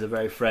fans are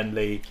very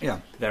friendly. Yeah,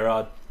 there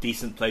are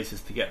decent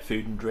places to get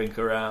food and drink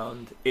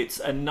around. It's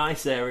a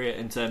nice area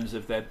in terms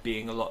of there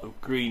being a lot of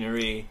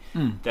greenery.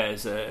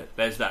 There's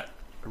that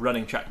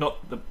running track.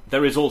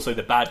 There is also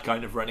the bad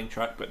kind of running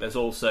track, but there's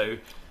also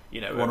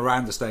one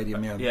around the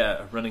stadium.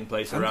 A running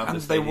place around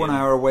the stadium. They won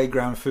our away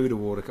ground food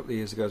award a couple of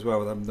years ago as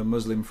well. The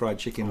Muslim fried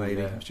chicken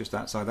lady was just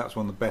outside. That's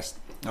one of the best.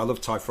 I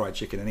love Thai fried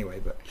chicken anyway,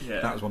 but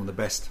that was one of the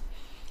best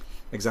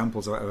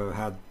examples I've ever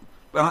had.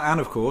 And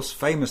of course,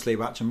 famously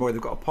about Chonburi,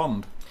 they've got a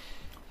pond.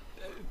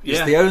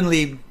 It's the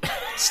only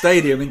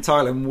stadium in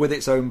Thailand with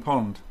its own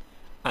pond,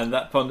 and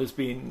that pond has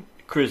been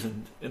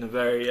christened in a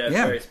very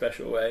very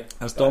special way,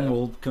 as Don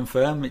will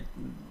confirm.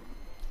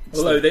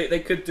 Although they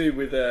could do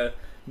with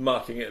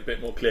marking it a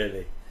bit more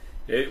clearly.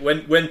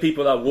 When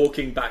people are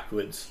walking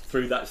backwards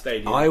through that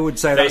stadium, I would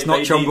say that's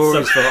not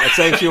Chonburi's fault. I'd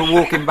say if you're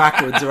walking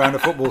backwards around a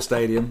football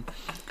stadium,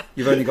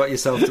 you've only got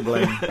yourself to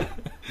blame.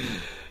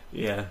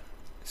 Yeah.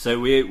 So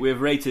we've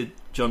rated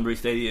Chonburi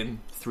Stadium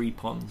 3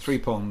 ponds. 3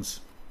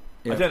 ponds.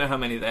 Yeah. I don't know how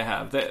many they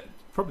have. They're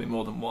probably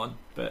more than one,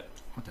 but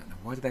I don't know.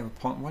 Why do they have a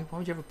pond? Why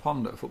would you have a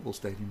pond at a football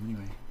stadium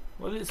anyway?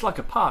 Well, it's like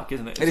a park,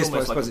 isn't it? I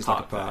suppose it's like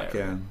a park.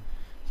 Yeah.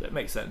 So it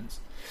makes sense.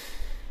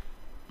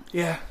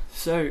 Yeah.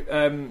 So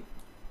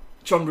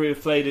Chonburi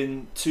have played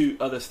in 2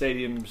 other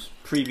stadiums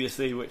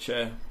previously, which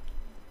are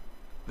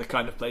the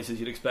kind of places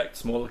you'd expect: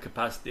 smaller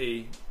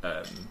capacity,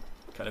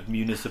 kind of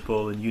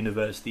municipal and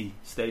university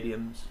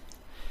stadiums.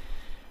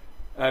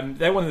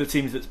 They're one of the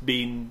teams that's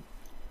been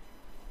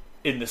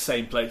in the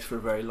same place for a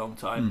very long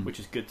time, which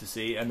is good to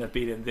see, and they've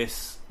been in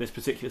this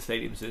particular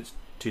stadium since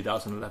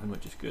 2011,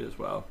 which is good as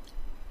well.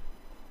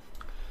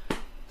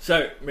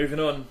 So,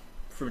 moving on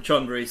from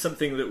Chonburi,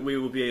 something that we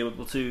will be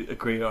able to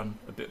agree on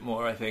a bit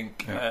more, I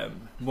think.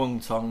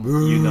 Muangthong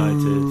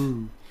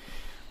United.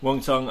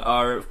 Muangthong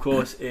are, of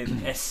course,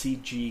 in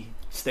SCG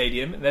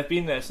Stadium, and they've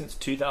been there since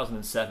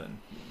 2007,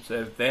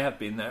 so they have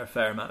been there a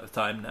fair amount of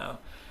time now.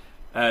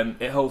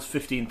 It holds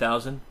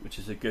 15,000, which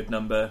is a good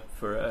number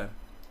for a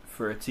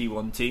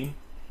T1 team,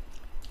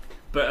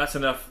 but that's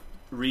enough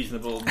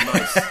reasonable,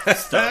 nice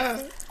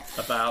stuff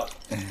about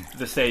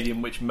the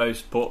stadium, which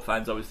most Port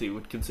fans obviously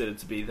would consider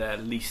to be their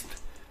least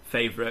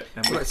favourite,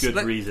 and with good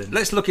reason.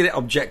 Let's look at it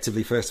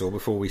objectively first of all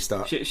before we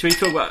start. Should we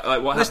talk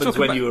about what happens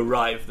when you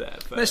arrive there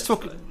first? Let's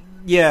talk.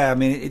 Yeah, I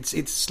mean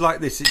it's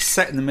like this. It's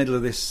set in the middle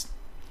of this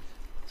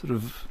sort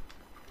of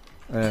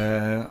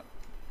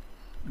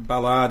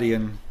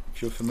Balladian,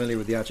 if you're familiar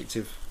with the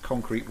adjective,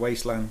 concrete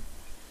wasteland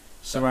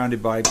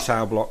surrounded by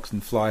tower blocks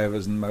and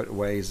flyovers and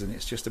motorways, and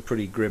it's just a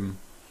pretty grim.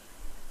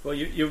 Well,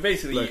 you're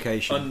basically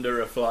location.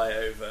 Under a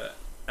flyover,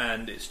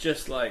 and it's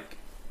just like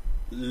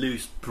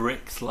loose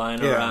bricks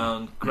lying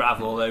around,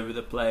 gravel all over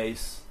the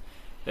place.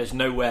 There's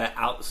nowhere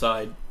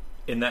outside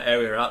in that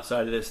area,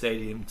 outside of the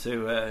stadium,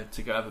 to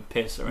go have a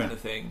piss or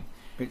anything.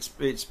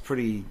 It's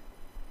pretty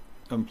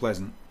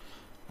unpleasant.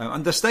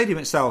 And the stadium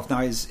itself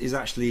now is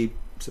actually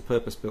it's a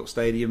purpose-built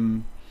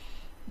stadium.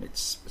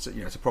 It's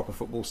a proper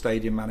football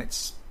stadium,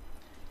 and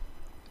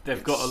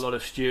they've got a lot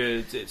of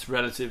stewards. It's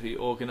relatively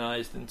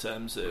organised in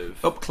terms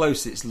of up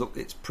close. It's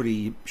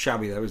pretty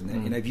shabby though, isn't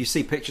it? If you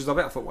see pictures of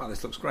it, I thought, wow,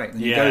 this looks great. And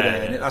then you go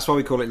there, and that's why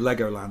we call it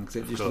Legoland, because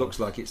it just looks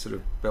like it's sort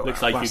of built out of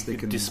plastic. You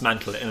could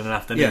dismantle it in an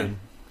afternoon.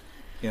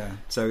 Yeah.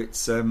 So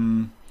it's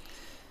of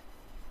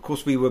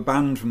course we were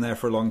banned from there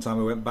for a long time.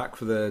 We went back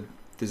for the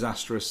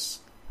disastrous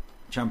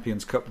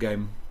Champions Cup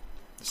game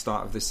at the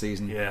start of this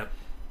season. Yeah.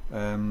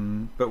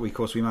 But of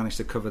course we managed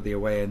to cover the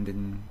away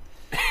end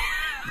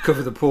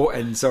cover the port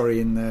end,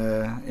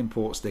 in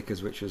port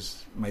stickers, which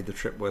has made the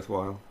trip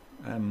worthwhile.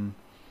 But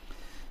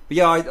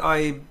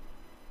yeah,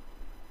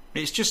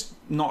 it's just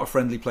not a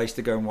friendly place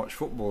to go and watch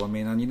football. I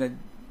mean, and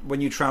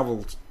when you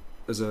travel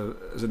as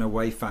an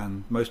away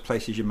fan, most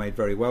places you're made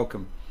very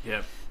welcome.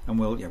 Yeah. And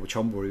which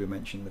Chonburi we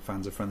mentioned, the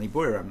fans are friendly.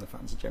 Buriram, the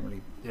fans are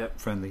generally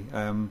friendly.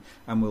 And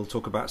we'll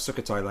talk about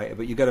Sukhothai later.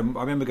 But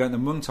I remember going to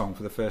Mungtong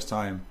for the first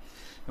time,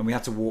 and we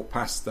had to walk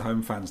past the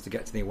home fans to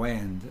get to the away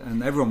end,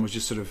 and everyone was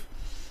just sort of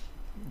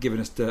giving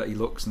us dirty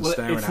looks and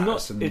staring at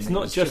us. And it's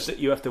not just that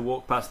you have to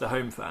walk past the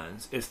home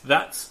fans.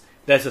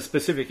 There's a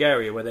specific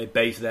area where they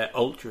base their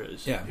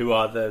ultras, who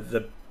are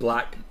the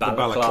black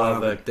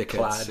balaclava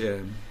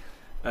clad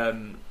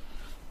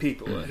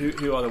people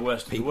who are the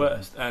worst of the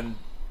worst. And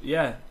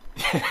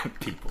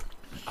people.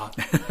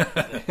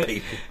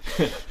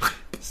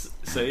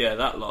 So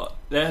that lot,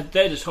 they're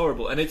just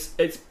horrible, and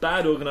it's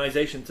bad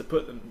organisation to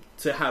put them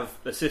to have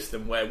a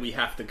system where we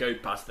have to go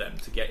past them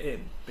to get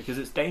in, because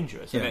it's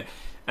dangerous,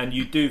 and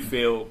you do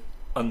feel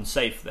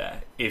unsafe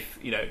there. If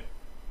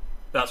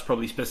that's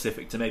probably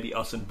specific to maybe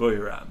us and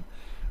Buriram,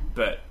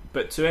 but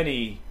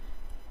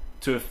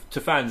to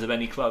fans of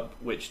any club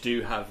which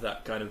do have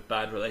that kind of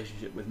bad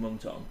relationship with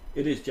Mungtong,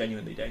 it is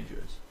genuinely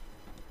dangerous.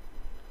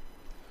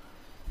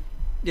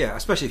 Yeah,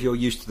 especially if you're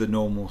used to the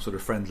normal sort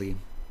of friendly,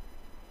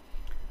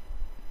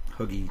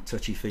 huggy,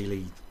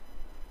 touchy-feely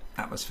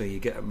atmosphere you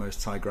get at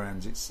most Thai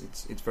grounds.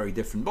 It's very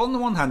different. But on the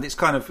one hand, it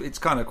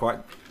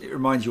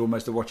reminds you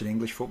almost of watching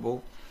English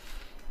football.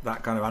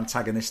 That kind of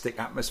antagonistic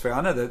atmosphere. I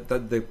know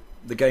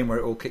the game where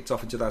it all kicked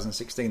off in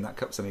 2016, that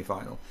cup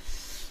semi-final.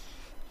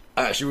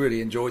 I actually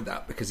really enjoyed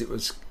that because it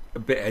was a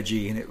bit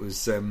edgy, and it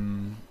was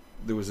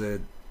there was a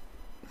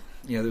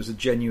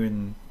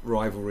genuine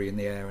rivalry in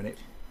the air, and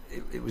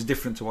it was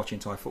different to watching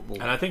Thai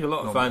football. And I think a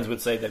lot of fans would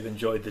say they've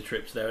enjoyed the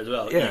trips there as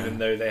well, even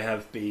though they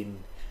have been.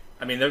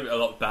 I mean, a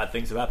lot of bad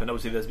things have happened.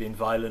 Obviously, there's been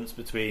violence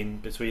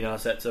between our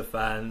sets of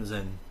fans,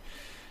 and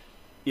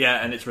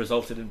it's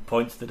resulted in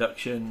points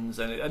deductions,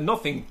 and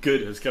nothing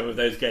good has come of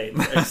those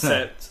games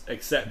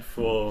except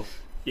for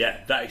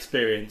that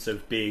experience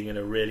of being in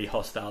a really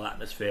hostile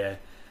atmosphere,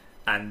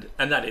 and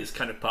that is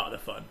kind of part of the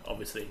fun,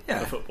 obviously,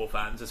 for football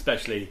fans,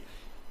 especially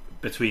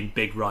between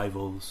big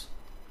rivals.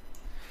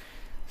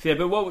 So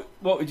but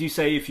what would you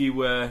say if you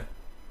were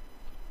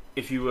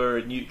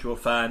a neutral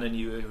fan and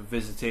you were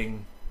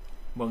visiting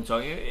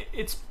Mungtong?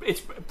 It's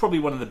probably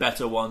one of the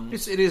better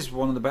ones. It is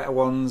one of the better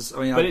ones.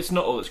 I mean, but it's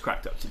not all it's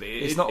cracked up to be.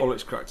 It's not all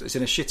it's cracked up. It's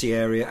in a shitty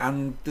area,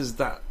 and there's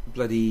that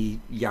bloody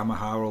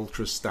Yamaha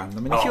Ultra stand. I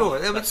mean,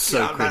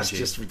 that's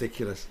just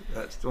ridiculous.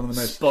 That's one of the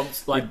most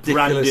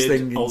ridiculous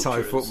things in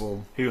Thai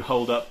football. Who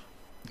hold up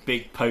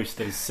big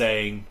posters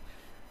saying,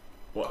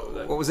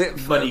 what was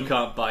it? Money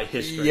can't buy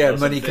history. Yeah,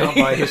 money can't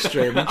buy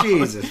history. I mean,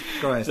 Jesus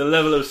Christ! The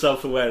level of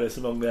self-awareness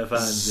among their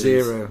fans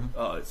zero.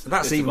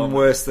 That's even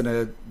worse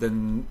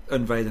than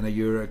unveiling a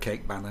Euro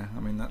cake banner. I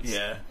mean, that's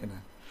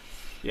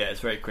it's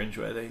very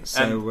cringeworthy.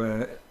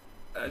 So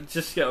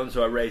just to get on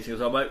to our ratings.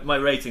 My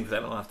rating for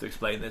them, I'll have to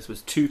explain this,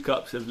 was 2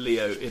 cups of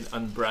Leo in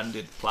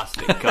unbranded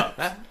plastic cups.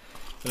 And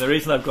the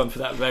reason I've gone for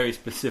that very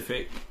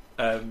specific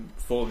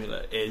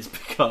formula is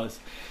because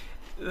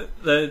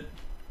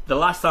the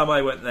last time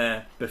I went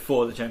there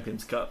before the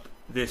Champions Cup,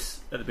 at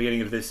the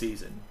beginning of this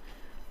season,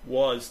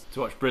 was to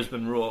watch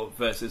Brisbane Roar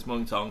versus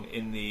Mungtong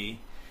in the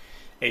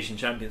Asian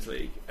Champions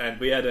League, and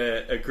we had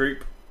a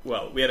group.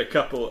 Well, we had a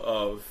couple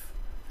of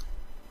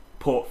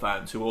Port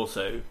fans who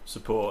also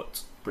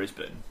support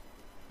Brisbane,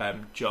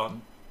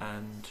 John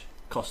and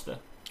Costa,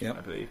 I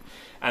believe,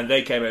 and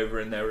they came over,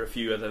 and there were a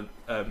few other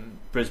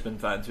Brisbane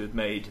fans who had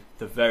made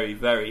the very,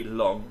 very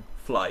long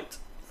flight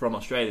from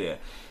Australia.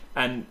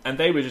 And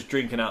they were just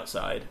drinking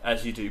outside,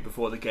 as you do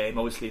before the game.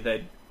 Obviously,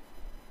 they'd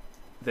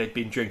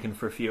been drinking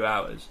for a few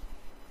hours,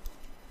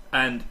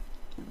 and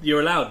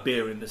you're allowed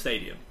beer in the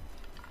stadium,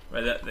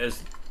 right?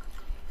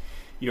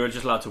 You're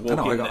just allowed to walk in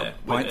there. I got a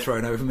pint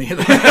thrown over me.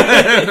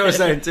 I was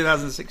there in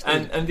 2016,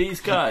 and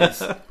these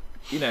guys,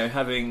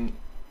 having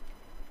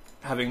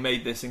having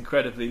made this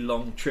incredibly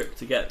long trip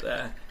to get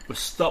there, were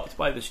stopped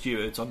by the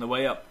stewards on the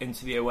way up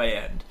into the away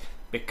end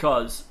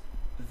because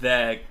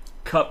their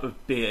cup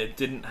of beer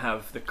didn't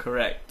have the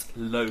correct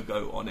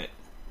logo on it.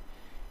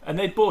 And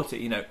they'd bought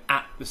it,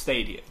 at the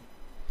stadium.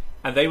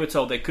 And they were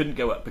told they couldn't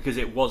go up because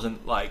it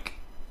wasn't like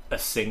a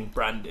Sing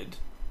branded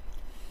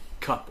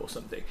cup or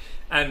something.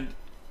 And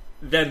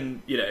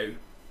then,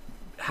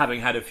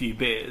 having had a few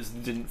beers,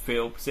 didn't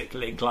feel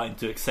particularly inclined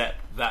to accept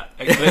that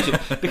explanation.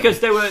 Because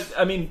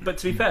but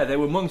to be fair, there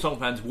were Muangthong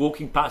fans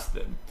walking past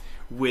them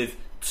with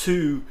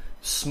two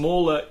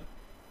smaller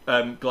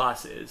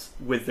glasses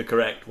with the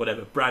correct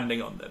whatever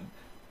branding on them.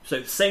 So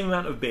the same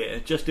amount of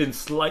beer, just in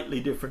slightly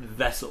different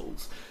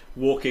vessels,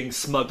 walking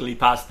smugly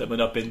past them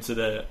and up into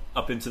the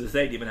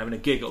stadium and having a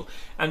giggle.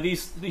 And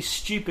these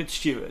stupid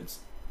stewards,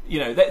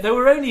 there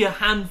were only a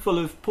handful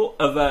of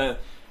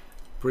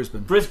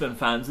Brisbane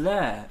fans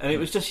there, and it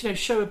was just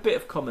show a bit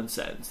of common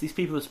sense. These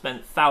people have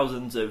spent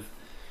thousands of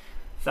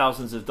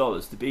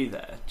dollars to be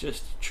there.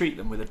 Just treat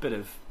them with a bit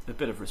of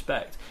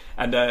respect.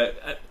 And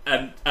at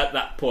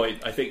that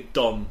point, I think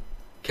Dom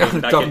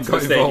came back into the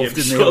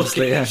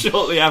stadium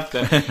shortly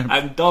after,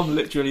 and Dom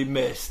literally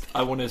missed,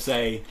 I want to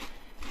say,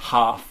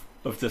 half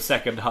of the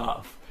second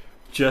half,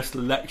 just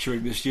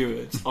lecturing the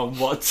stewards on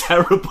what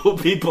terrible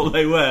people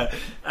they were,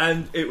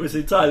 and it was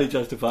entirely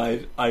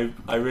justified. I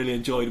really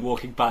enjoyed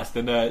walking past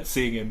and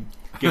seeing him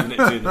giving it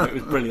to them. It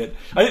was brilliant.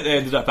 I think they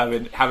ended up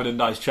having a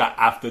nice chat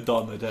after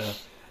Don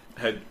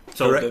had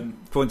told them,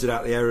 pointed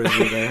out the errors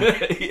were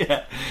there.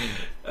 Yeah,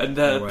 and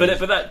but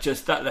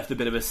that left a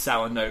bit of a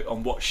sour note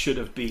on what should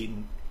have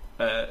been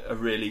a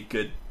really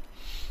good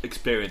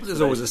experience.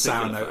 There's always a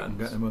sour note in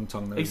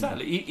Muangthong, though.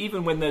 Exactly.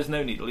 Even when there's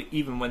no need,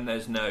 even when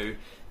there's no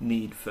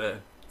need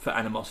for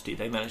animosity,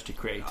 they managed to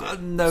create it.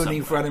 No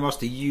need for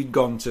animosity. You'd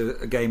gone to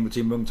a game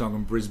between Muangthong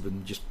and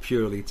Brisbane just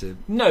purely to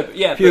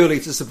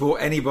to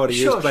support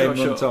anybody who's playing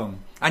Muangthong.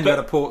 And you had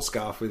a port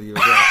scarf with you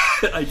as well.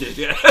 I did,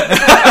 yeah.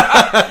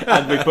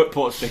 And we put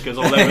port stickers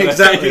all over.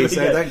 Exactly.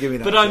 So don't give me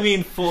that. But I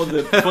mean, for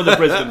the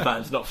Brisbane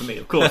fans, not for me.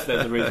 Of course,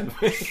 there's a reason.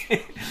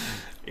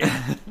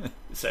 Yeah.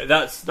 So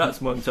that's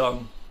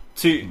Muangthong.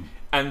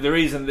 And the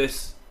reason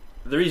it's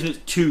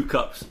 2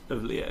 cups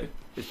of Leo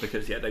is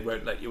because they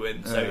won't let you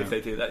in. So if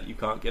they do that, you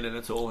can't get in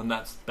at all, and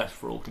that's best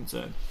for all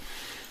concerned.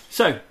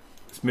 So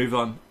let's move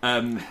on.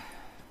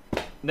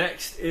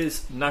 Next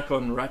is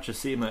Nakhon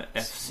Ratchasima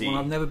FC. Well,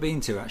 I've never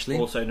been to, actually.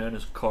 Also known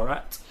as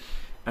Korat,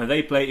 and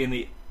they play in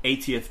the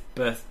 80th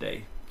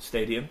birthday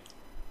stadium,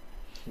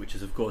 which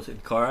is of course in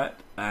Korat,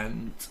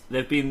 and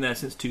they've been there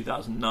since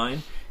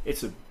 2009.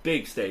 It's a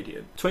big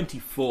stadium,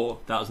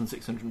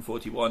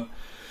 24,641.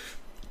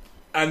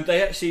 And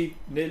they actually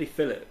nearly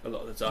fill it a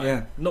lot of the time.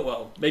 Yeah.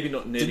 Maybe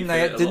not nearly.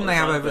 Didn't they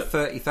have over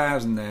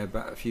 30,000 there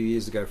about a few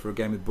years ago for a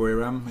game with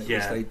Buriram?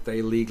 They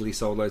illegally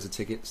sold loads of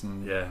tickets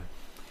and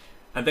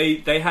and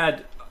they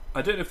had,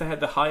 I don't know if they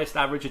had the highest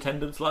average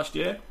attendance last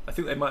year. I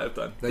think they might have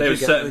done. They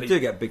do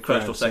get big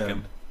crowds, first or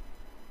second.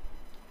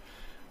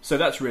 So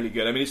that's really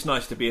good. I mean, it's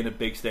nice to be in a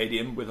big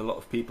stadium with a lot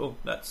of people.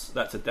 That's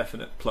a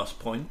definite plus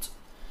point.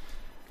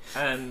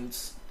 And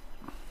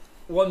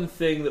one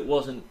thing that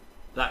wasn't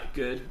that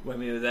good when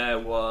we were there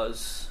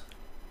was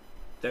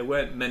there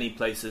weren't many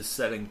places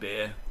selling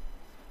beer.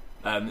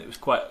 It was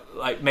quite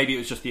maybe it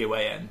was just the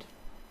away end,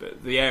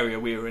 but the area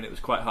we were in, it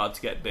was quite hard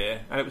to get beer,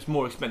 and it was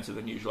more expensive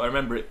than usual. I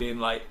remember it being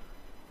like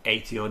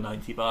 80 or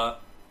 90 baht,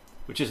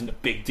 which isn't a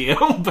big deal,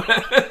 but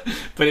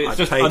it's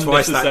just pay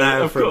twice that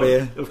now for a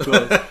beer, of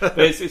course. But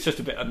it's just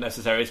a bit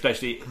unnecessary,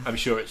 especially I'm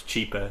sure it's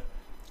cheaper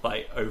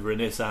over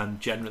in Isan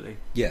generally.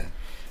 Yeah.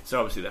 So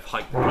obviously they've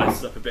hiked the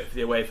prices up a bit for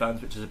the away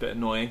fans, which is a bit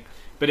annoying.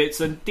 But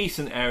it's a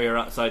decent area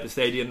outside the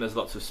stadium. There's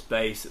lots of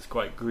space. It's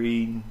quite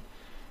green.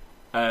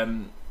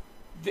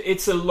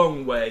 It's a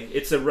long way.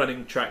 It's a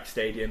running track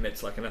stadium.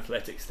 It's like an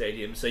athletic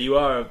stadium. So you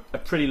are a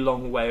pretty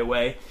long way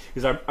away.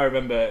 Because I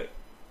remember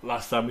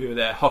last time we were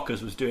there,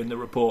 Hockers was doing the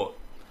report.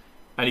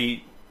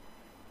 And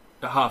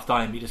at half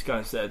time, he just kind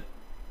of said,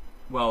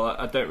 well,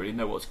 I don't really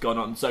know what's gone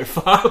on so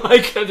far.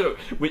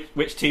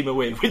 Which team are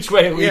we? Which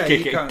way are we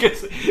kicking?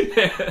 Because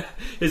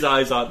his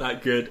eyes aren't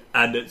that good,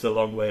 and it's a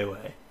long way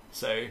away.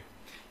 So,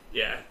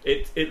 yeah,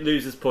 it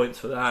loses points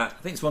for that. I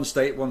think it's one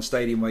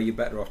stadium where you're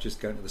better off just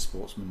going to the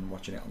Sportsman and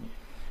watching it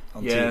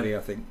on TV,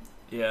 I think.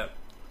 Yeah.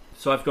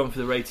 So I've gone for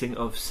the rating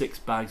of 6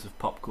 bags of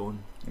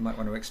popcorn. You might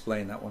want to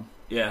explain that one.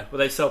 Yeah, well,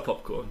 they sell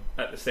popcorn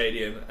at the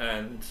stadium,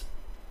 and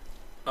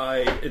I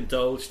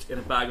indulged in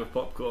a bag of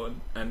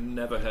popcorn and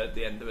never heard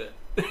the end of it.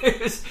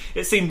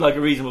 It seemed like a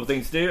reasonable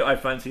thing to do. I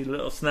fancied a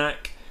little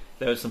snack.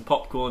 There was some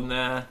popcorn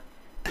there.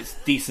 It's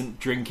decent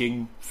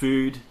drinking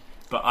food,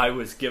 but I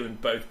was given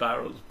both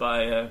barrels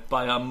by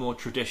our more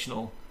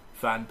traditional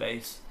fan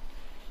base,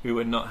 who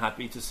were not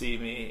happy to see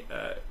me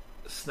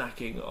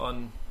snacking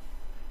on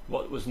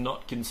what was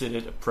not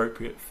considered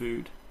appropriate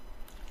food.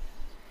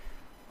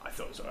 I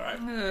thought it was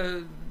alright.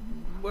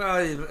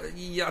 I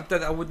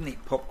wouldn't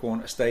eat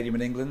popcorn at a stadium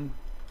in England,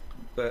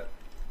 but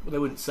Well, they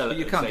wouldn't sell it. But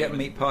you at can't the get same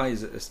meat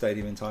pies at a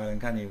stadium in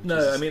Thailand, can you? No,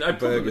 Just I mean, I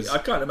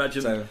can't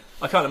imagine. So-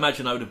 I can't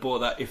imagine I would have bought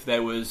that if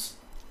there was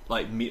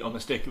like meat on a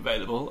stick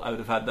available. I would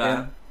have had that.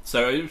 Yeah.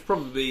 So it was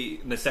probably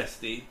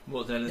necessity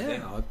more than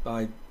anything.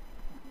 Yeah,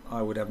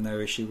 I would have no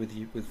issue with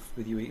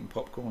you eating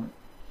popcorn.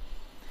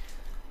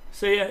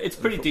 So yeah, it's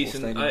pretty football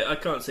decent. stadium. I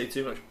can't say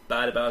too much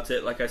bad about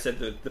it. Like I said,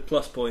 the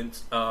plus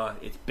points are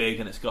it's big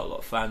and it's got a lot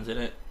of fans in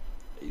it.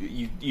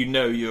 You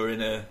know you're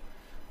in a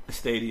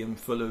stadium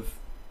full of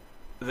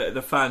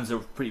the fans are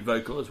pretty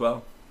vocal as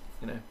well.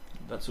 You know,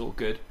 that's all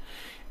good.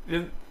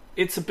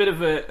 It's a bit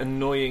of an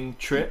annoying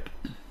trip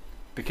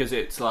because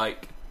it's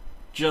like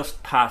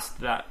just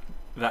past that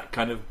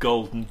kind of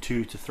golden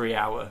 2 to 3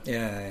 hour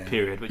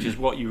period, which is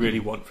what you really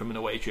want from an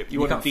away trip.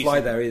 You can't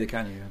fly there either,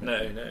 can you?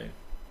 No.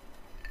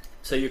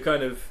 So you're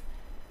kind of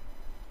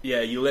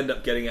you'll end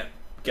up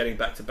getting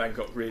back to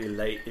Bangkok really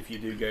late if you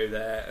do go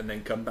there, and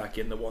then come back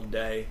in the one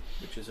day,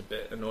 which is a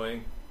bit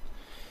annoying.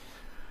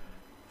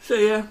 So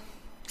yeah,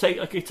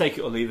 I could take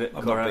it or leave it.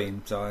 I've not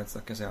been, so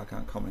like I say, I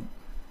can't comment.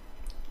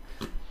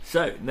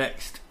 So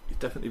next, you've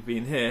definitely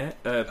been here.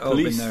 I've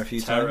Police been there a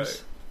few Taro,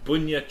 times.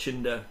 Bunya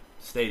Chinda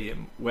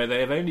Stadium, where they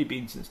have only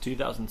been since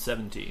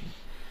 2017,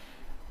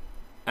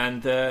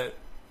 and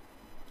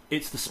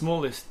it's the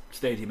smallest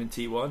stadium in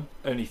T1,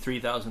 only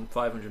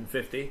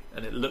 3,550,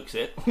 and it looks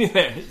it.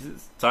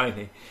 It's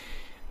tiny.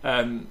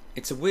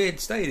 It's a weird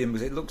stadium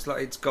because it looks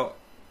like it's got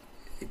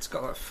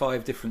like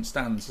 5 different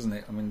stands, doesn't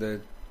it? I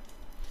mean,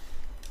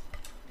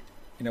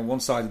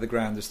 one side of the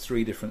ground there's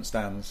 3 different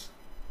stands.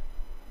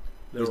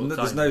 There's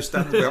no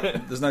stands.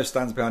 There's no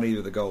stands behind either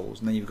of the goals,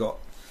 and then you've got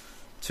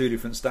 2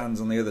 different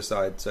stands on the other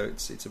side. So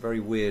it's a very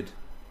weird.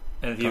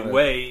 And the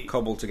away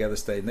cobbled together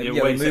stadium. The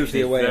away moved the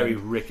away. Very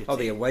rickety. Oh,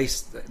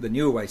 the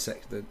new away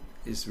section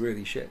is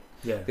really shit.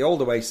 Yeah. The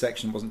old away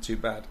section wasn't too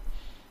bad.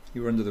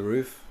 You were under the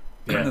roof,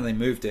 and then they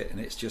moved it, and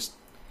it's just.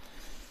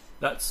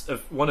 That's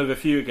one of a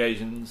few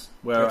occasions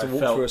where I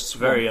felt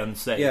very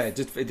unsafe. Yeah, it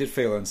did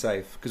feel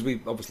unsafe because we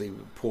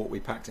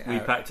packed it out. We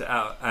packed it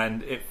out,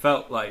 and it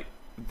felt like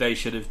they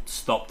should have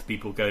stopped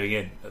people going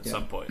in at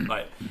some point.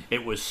 Like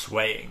it was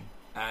swaying,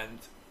 and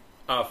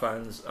our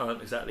fans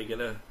aren't exactly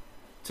gonna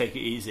take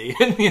it easy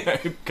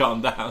and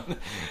calm down.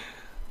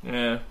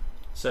 Yeah,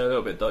 so a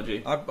little bit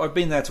dodgy. I've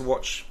been there to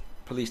watch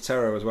Police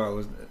Terror as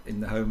well in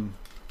the home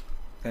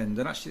end,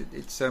 and actually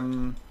it's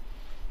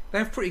they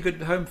have pretty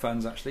good home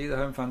fans. Actually, the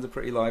home fans are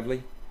pretty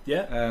lively.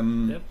 Yeah, I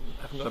haven't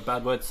got a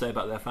bad word to say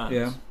about their fans.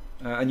 Yeah,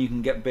 and you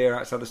can get beer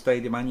outside the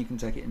stadium, and you can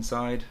take it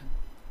inside.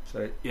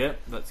 So yeah,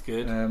 that's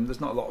good.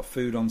 There's not a lot of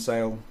food on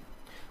sale.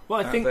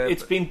 Well, I think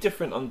it's been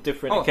different on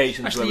different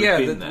occasions. Actually, where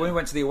we've been there. When we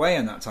went to the away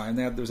end that time,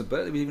 there was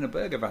even a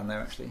burger van there.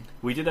 Actually,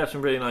 we did have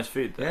some really nice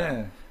food there.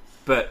 Yeah,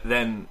 but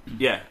then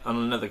on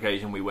another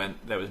occasion we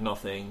went, there was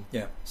nothing.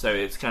 Yeah, so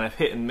it's kind of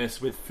hit and miss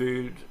with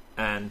food,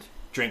 and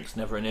drinks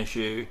never an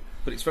issue.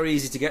 But it's very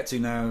easy to get to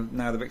now.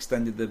 Now they've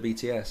extended the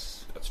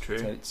BTS. That's true.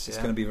 So it's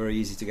going to be very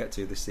easy to get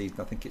to this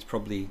season. I think it's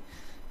probably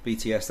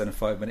BTS then a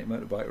 5-minute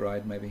motorbike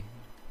ride, maybe.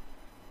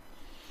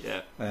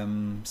 Yeah.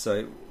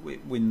 So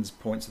it wins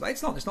points.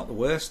 It's not the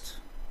worst.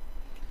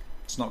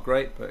 It's not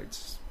great, but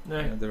it's no.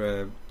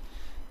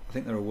 I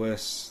think there are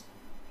worse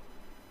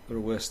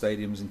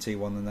stadiums in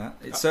T1 than that.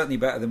 It's certainly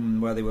better than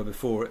where they were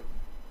before at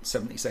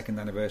 72nd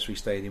Anniversary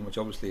Stadium, which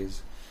obviously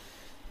is.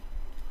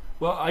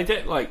 Well,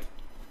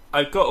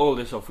 I've got all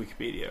this off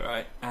Wikipedia,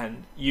 right?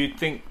 And you'd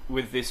think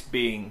with this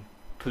being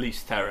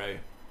Police Terror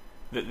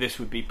that this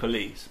would be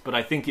police, but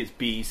I think it's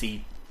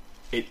BEC.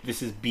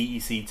 This is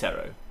BEC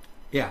Terror.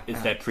 Yeah,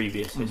 it's their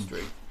previous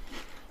history.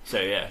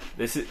 So yeah,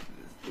 this is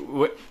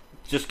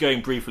just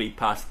going briefly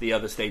past the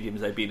other stadiums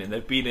they've been in.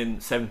 They've been in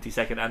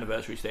 72nd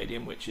Anniversary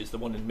Stadium, which is the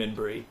one in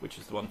Minbury, which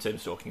is the one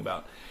Tim's talking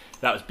about.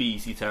 That was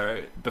BEC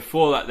Terror.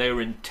 Before that, they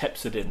were in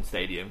Tepsidin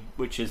Stadium,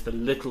 which is the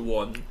little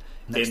one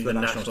next in to the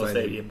National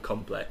Stadium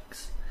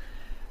complex.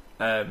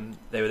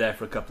 They were there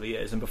for a couple of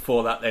years, and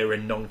before that, they were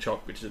in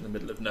Nongchok, which is in the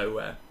middle of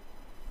nowhere.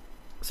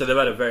 So they've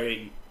had a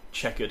very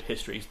checkered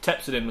history.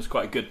 Tepsidin was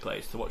quite a good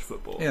place to watch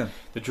football. Yeah.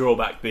 The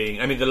drawback being,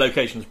 the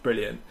location was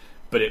brilliant,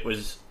 but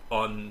it's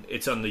on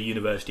the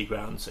university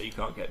grounds, so you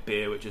can't get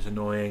beer, which is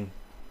annoying.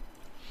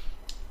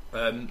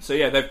 So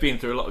yeah, they've been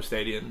through a lot of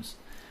stadiums.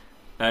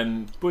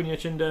 Bunya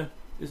Chinda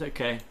is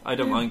okay. I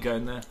don't mind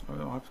going there.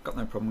 I've got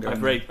no problem going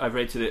there. I've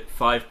rated it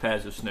 5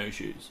 pairs of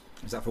snowshoes.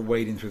 Is that for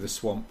wading through the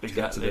swamp?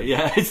 Exactly.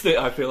 I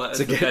feel like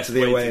that's the best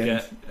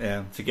way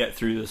to get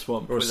through the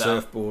swamp or a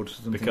surfboard,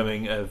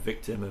 becoming a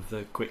victim of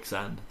the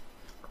quicksand.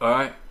 All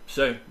right,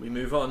 so we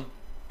move on.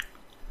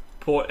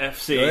 Port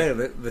FC. Oh,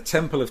 yeah, the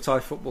temple of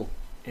Thai football.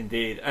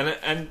 Indeed,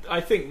 and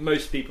I think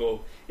most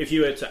people, if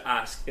you were to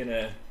ask in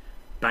a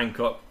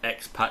Bangkok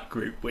expat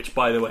group, which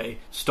by the way,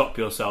 stop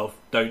yourself,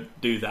 don't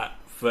do that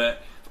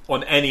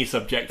on any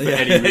subject for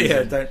any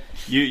reason. Don't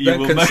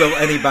will consult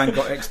any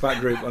Bangkok expat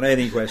group on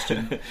any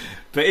question.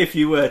 But if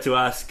you were to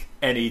ask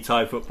any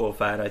Thai football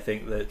fan, I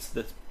think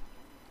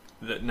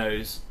that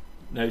knows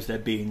their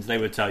beans, they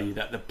would tell you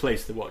that the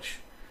place to watch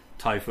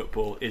Thai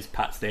football is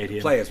Pat Stadium.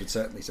 The players would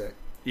certainly say it.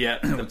 Yeah,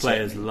 the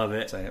players love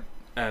it. Say it.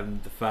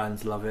 The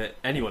fans love it.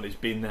 Anyone who's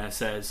been there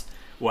says,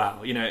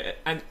 "Wow!"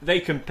 And they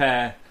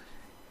compare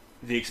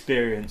the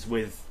experience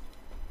with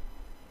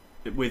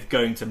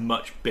going to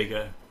much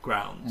bigger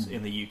grounds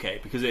in the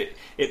UK, because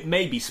it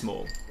may be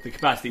small. The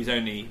capacity is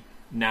only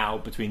now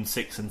between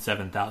 6,000 and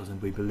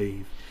 7,000, we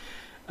believe,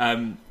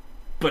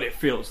 but it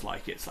feels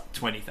like it's like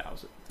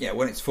 20,000. Yeah,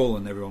 when it's full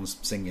and everyone's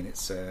singing,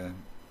 it's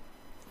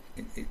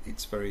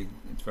very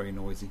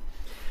noisy,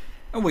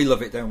 and we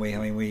love it, don't we?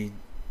 I mean,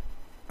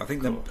 I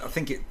think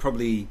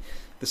the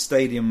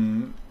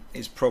stadium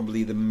is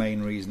probably the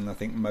main reason I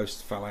think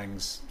most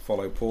Phalangs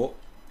follow Port.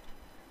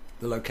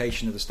 The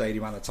location of the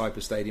stadium and the type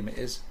of stadium it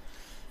is.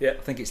 Yeah,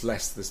 I think it's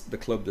less the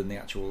club than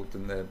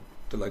the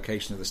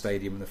location of the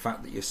stadium, and the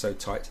fact that you're so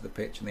tight to the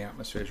pitch and the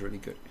atmosphere is really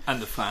good.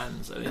 And the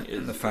fans, I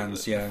think, the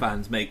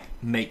fans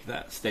make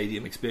that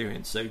stadium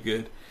experience so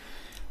good.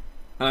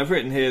 And I've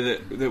written here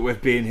that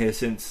we've been here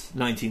since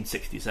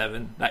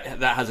 1967.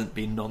 That hasn't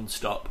been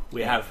non-stop.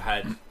 We have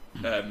had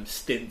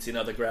stints in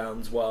other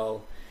grounds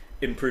while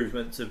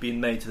improvements have been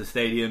made to the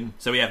stadium,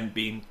 so we haven't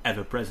been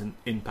ever present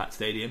in Pat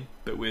Stadium,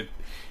 but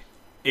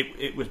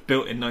it was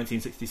built in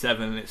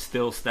 1967 and it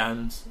still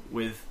stands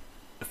with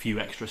a few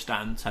extra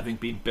stands having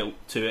been built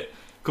to it.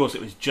 Of course,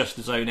 it was just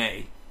Zone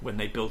A when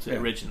they built it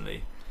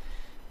originally,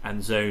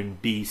 and Zone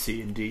B, C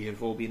and D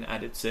have all been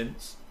added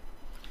since.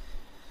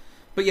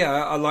 But yeah,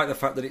 I like the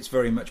fact that it's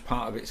very much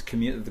part of its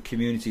the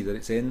community that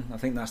it's in. I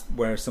think that's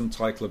where some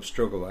Thai clubs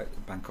struggle,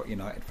 like Bangkok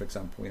United, for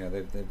example.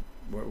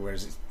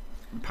 Whereas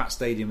Pat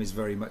Stadium is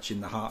very much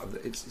in the heart of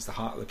it's the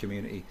heart of the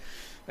community,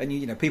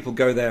 and people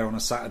go there on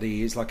a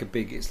Saturday. It's like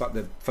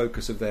the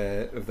focus of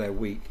their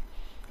week.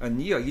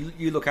 And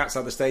you look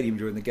outside the stadium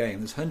during the game.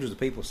 There's hundreds of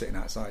people sitting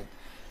outside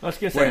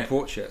wearing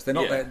Port shirts. They're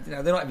not there.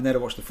 They're not even there to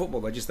watch the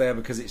football. They're just there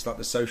because it's like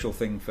the social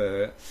thing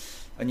for.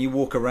 And you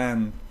walk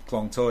around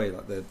Klong Toi,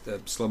 like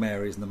the slum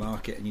areas and the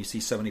market, and you see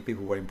so many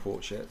people wearing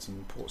Port shirts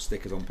and Port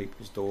stickers on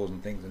people's doors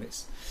and things, and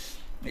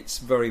it's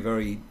very,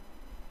 very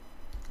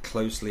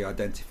closely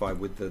identified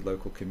with the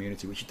local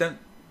community, which you don't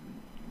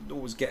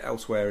always get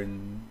elsewhere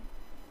in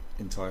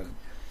Thailand.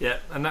 Yeah,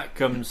 and that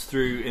comes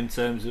through in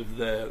terms of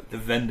the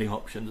vending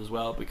options as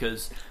well,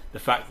 because the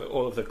fact that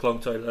all of the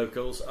Klong Toi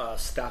locals are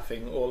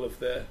staffing all of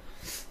the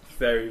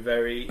very,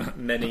 very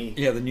many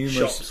the numerous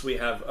shops we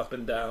have up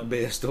and down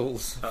beer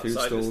stalls, outside food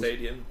stalls. the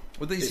stadium.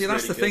 Well, you see,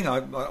 that's really the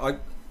thing.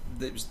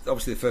 It was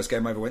obviously the first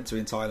game I ever went to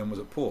in Thailand was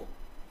at Port.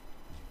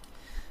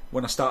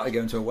 When I started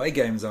going to away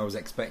games, I was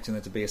expecting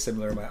there to be a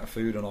similar amount of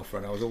food on offer,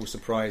 and I was always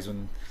surprised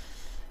when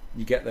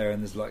you get there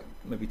and there's like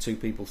maybe two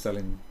people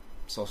selling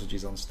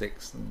sausages on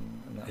sticks,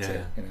 and that's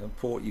it.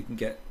 Port, you can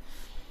get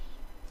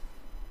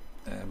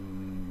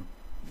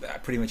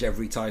pretty much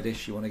every Thai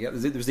dish you want to get.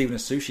 There was even a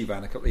sushi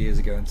van a couple of years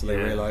ago until they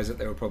realised that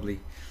they were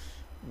probably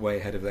way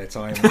ahead of their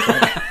time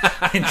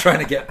in trying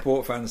to get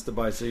Port fans to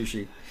buy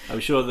sushi. I'm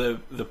sure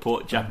the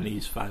Port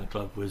Japanese fan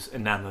club was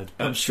enamoured.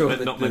 I'm sure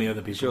but not many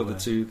other people. I'm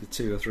sure the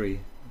two or three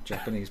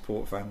Japanese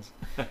Port fans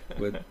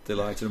were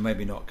delighted, or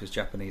maybe not, because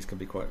Japanese can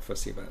be quite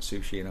fussy about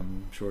sushi, and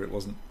I'm sure it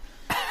wasn't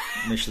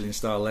Michelin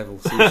star level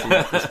sushi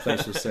that this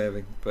place was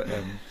serving. But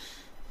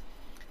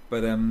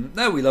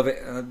no, we love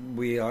it.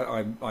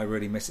 I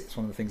really miss it. It's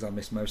one of the things I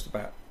miss most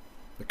about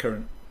the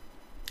current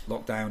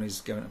lockdown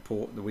is going to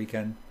Port the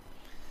weekend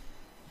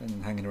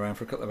and hanging around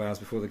for a couple of hours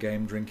before the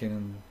game, drinking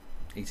and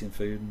eating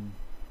food and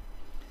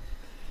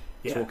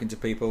talking to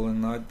people.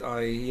 And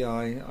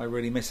I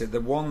really miss it.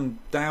 The one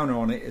downer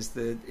on it is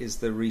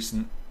the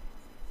recent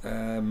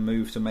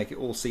move to make it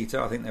all seater.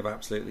 I think they've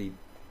absolutely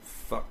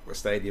fucked the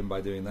stadium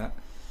by doing that.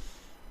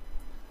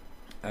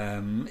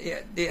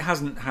 It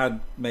hasn't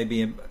had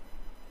maybe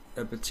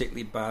a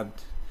particularly bad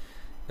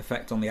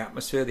effect on the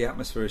atmosphere. The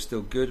atmosphere is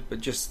still good, but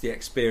just the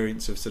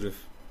experience of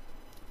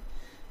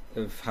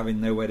of having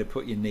nowhere to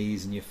put your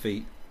knees and your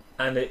feet,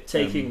 and it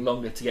taking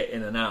longer to get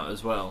in and out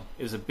as well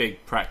is a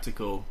big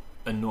practical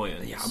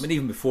annoyance. Yeah, I mean,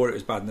 even before it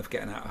was bad enough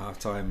getting out at half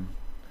time,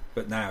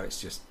 but now it's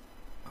just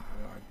I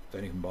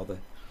don't even bother.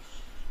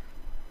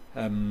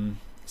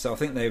 So I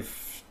think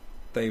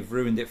they've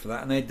ruined it for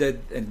that, and they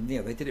did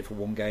it for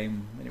one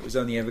game, and it was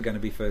only ever going to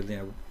be for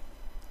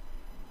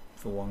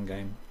one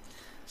game.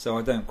 So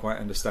I don't quite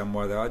understand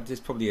why it's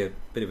probably a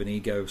bit of an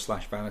ego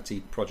 /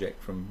 vanity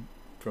project from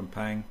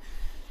Pang,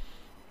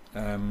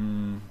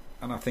 and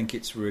I think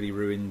it's really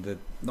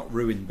not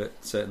ruined, but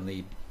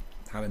certainly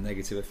had a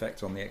negative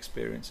effect on the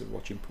experience of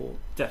watching Port.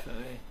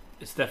 Definitely,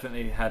 it's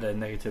definitely had a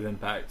negative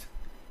impact.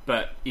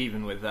 But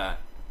even with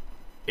that,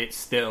 it's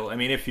still. I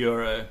mean, if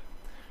you're a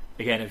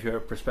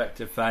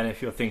prospective fan,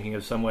 if you're thinking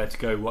of somewhere to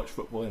go watch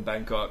football in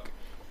Bangkok,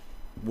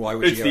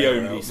 it's the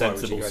only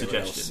sensible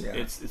suggestion.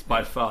 Yeah. It's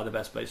by far the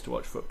best place to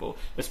watch football,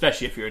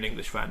 especially if you're an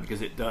English fan,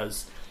 because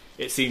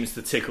it seems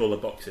to tick all the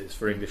boxes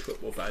for English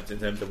football fans in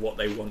terms of what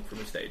they want from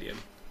a stadium.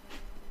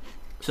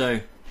 So,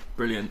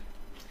 brilliant.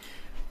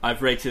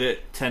 I've rated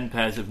it 10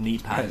 pairs of knee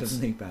pads.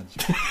 10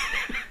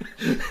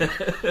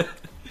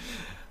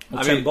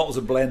 bottles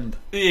of blend.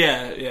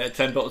 Yeah,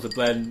 10 bottles of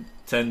blend,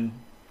 10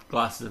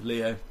 glasses of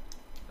Leo.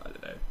 I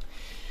don't know.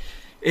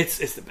 It's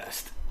the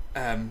best.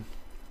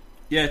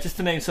 Yeah, just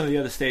to name some of the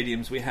other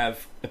stadiums we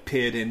have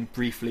appeared in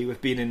briefly. We've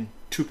been in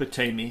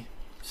Tupatemi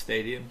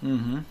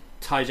Stadium,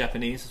 Thai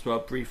Japanese as well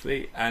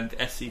briefly, and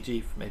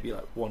SCG for maybe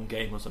like one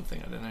game or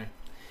something, I don't know.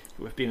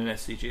 But we've been in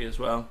SCG as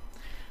well.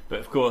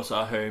 But of course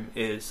our home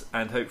is,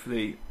 and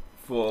hopefully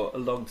for a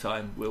long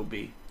time will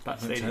be,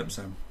 that stadium. Let's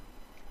hope so.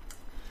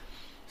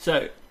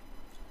 So,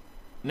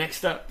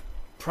 next up,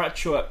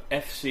 Prachuap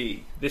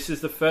FC. This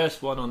is the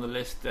first one on the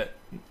list that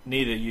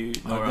neither you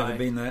nor I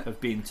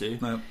have been to.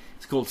 No.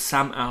 It's called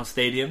Sam Ao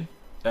Stadium,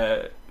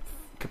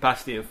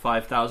 capacity of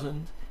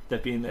 5,000.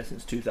 They've been there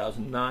since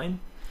 2009.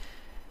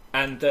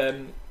 And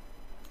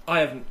I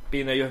haven't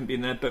been there, you haven't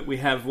been there, but we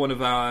have one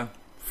of our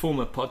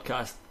former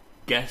podcast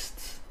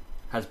guests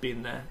has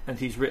been there, and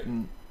he's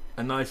written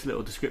a nice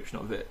little description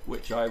of it,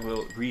 which I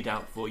will read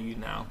out for you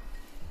now.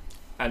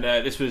 And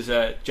this was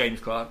James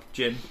Clark,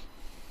 Jim.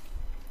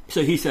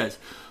 So he says,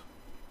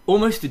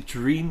 almost a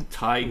dream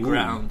Thai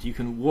ground. You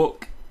can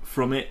walk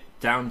from it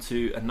down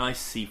to a nice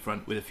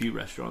seafront with a few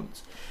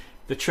restaurants.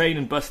 The train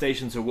and bus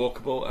stations are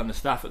walkable, and the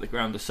staff at the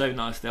ground are so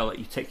nice they'll let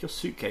you take your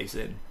suitcase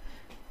in.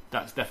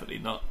 That's definitely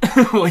not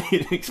what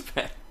you'd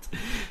expect.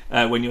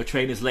 When your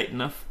train is late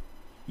enough,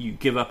 you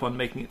give up on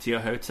making it to your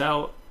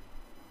hotel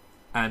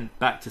and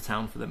back to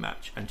town for the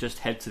match, and just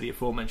head to the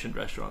aforementioned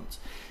restaurants.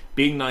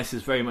 Being nice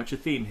is very much a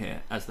theme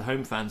here, as the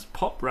home fans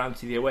pop round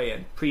to the away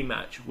end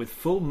pre-match with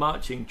full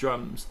marching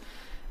drums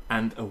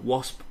and a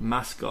wasp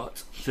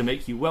mascot to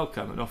make you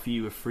welcome and offer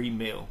you a free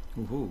meal.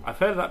 Ooh. I've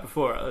heard of that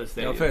before at other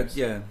stadiums. Yeah, I've heard,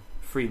 yeah.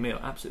 Free meal,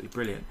 absolutely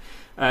brilliant.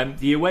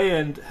 The away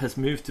end has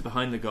moved to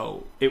behind the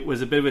goal. It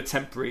was a bit of a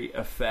temporary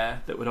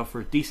affair that would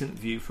offer a decent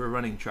view for a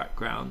running track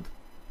ground,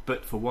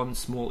 but for one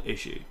small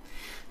issue.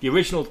 The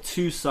original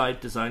two-side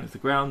design of the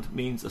ground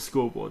means a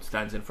scoreboard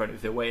stands in front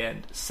of the away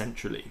end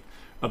centrally,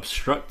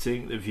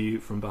 obstructing the view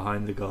from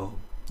behind the goal.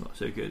 Not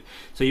so good.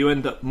 So you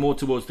end up more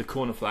towards the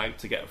corner flag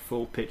to get a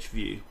full pitch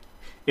view.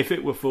 If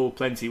it were full,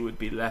 plenty would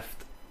be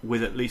left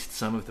with at least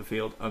some of the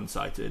field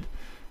unsighted.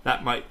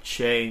 That might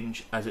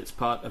change as it's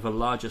part of a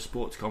larger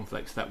sports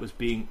complex that was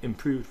being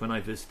improved when I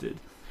visited,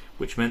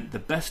 which meant the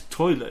best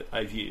toilet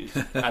I've used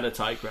at a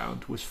Thai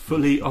ground was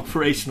fully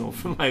operational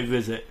for my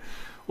visit.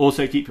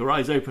 Also keep your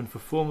eyes open for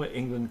former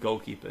England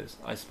goalkeepers.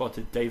 I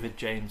spotted David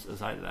James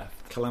as I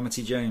left.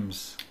 Calamity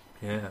James.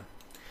 Yeah.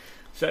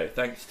 So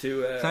thanks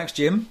to thanks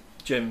Jim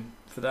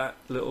for that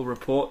little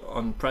report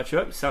on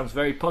Prachuap. Sounds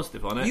very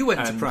positive on it. You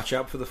went to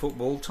Prachuap for the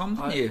football, Tom,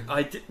 didn't you?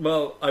 I did.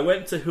 Well, I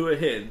went to Hua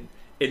Hin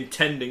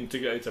intending to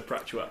go to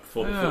Prachuap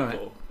for the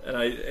football, and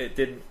it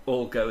didn't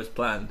all go as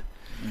planned.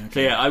 Okay. So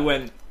yeah, I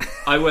went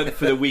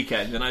for the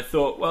weekend, and I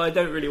thought, well, I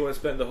don't really want to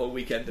spend the whole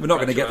weekend. We're not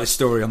going to get this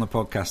story on the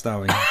podcast, are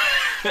we?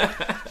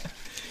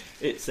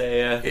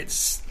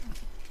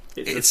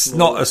 It's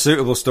not a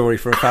suitable story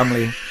for a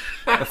family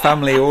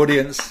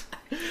audience.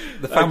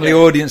 The family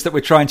audience that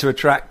we're trying to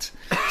attract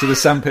to the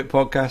Sandpit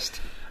podcast.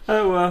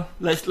 Oh well,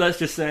 let's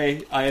just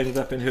say I ended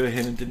up in Hua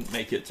Hin and didn't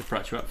make it to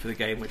Prachuap for the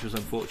game, which was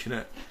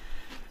unfortunate.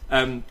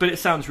 But it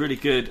sounds really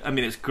good. I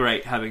mean, it's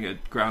great having a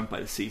ground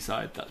by the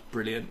seaside. That's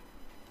brilliant.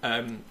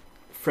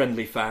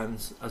 Friendly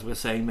fans, as we're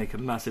saying, make a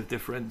massive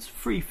difference.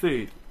 Free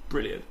food,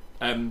 brilliant.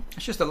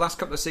 It's just the last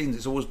couple of seasons,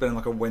 it's always been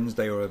like a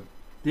Wednesday or a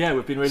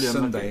we've been really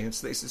Sunday. It's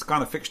the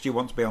kind of fixture you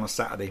want to be on a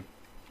Saturday.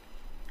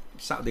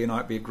 Saturday night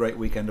would be a great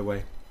weekend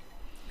away.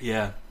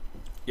 Yeah,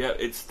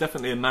 it's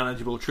definitely a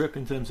manageable trip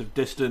in terms of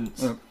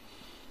distance. Yeah.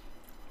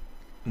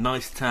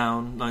 Nice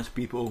town, nice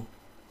people,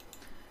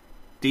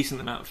 decent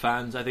amount of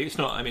fans. I think it's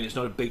not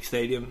a big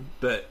stadium,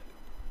 but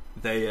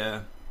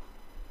they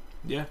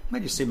they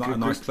just seem like a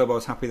nice club. I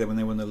was happy there when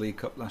they won the League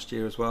Cup last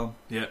year as well.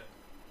 Yeah.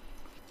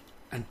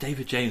 And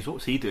David James, what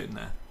was he doing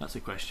there? That's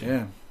a question.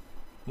 Yeah.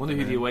 Wonder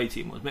who the away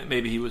team was.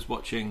 Maybe he was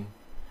watching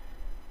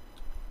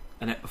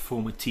a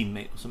former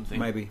teammate or something.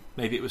 Maybe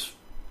it was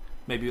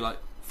like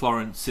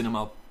Florence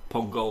Cinema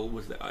Pongol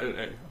was there. I don't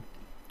know.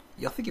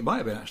 Yeah, I think it might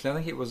have been actually.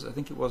 I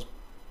think it was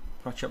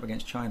Prachuap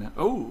against China.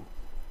 Oh.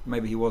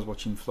 Maybe he was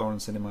watching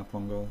Florence Cinema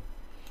Pongol.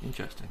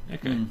 Interesting.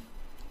 Okay.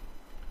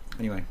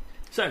 Anyway.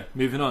 So,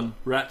 moving on.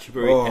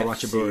 Ratchaburi FC.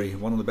 Ratchaburi,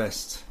 one of the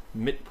best.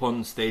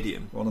 Mitpon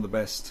Stadium. One of the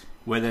best.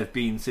 Where they've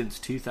been since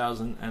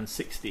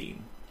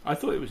 2016. I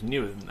thought it was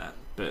newer than that,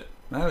 but...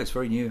 No, it's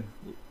very new.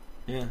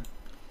 Yeah.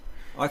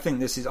 I think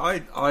this is...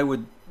 I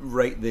would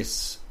rate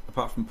this,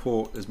 apart from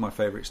Port, as my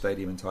favourite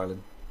stadium in Thailand.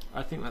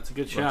 I think that's a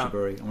good shout.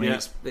 Ratchaburi. I mean,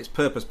 it's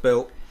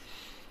purpose-built.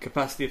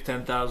 Capacity of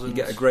 10,000. You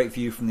get a great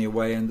view from the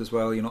away end as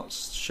well. You're not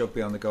shoved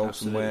behind the goal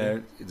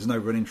somewhere. There's no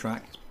running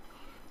track.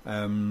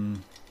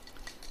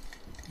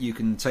 You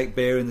can take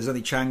beer in. There's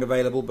only Chang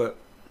available, but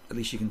at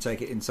least you can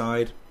take it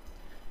inside.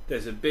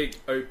 There's a big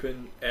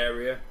open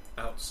area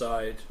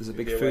outside. There's a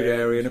big food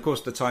area, and of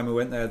course, the time we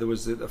went there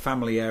was a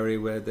family area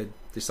where they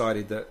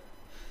decided that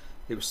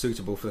it was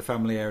suitable for the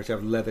family area to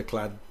have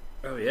leather-clad.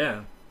 Oh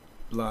yeah,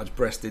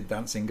 large-breasted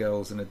dancing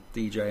girls and a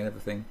DJ and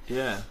everything.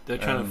 Yeah, they're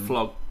trying to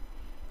flog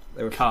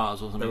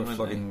cars or something. They were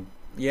flogging.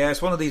 Yeah,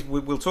 it's one of these.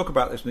 We'll talk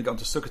about this when we get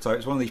onto Sukhothai.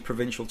 It's one of these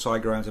provincial Thai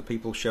grounds where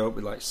people show up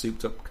with like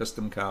souped-up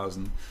custom cars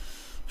and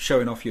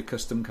showing off your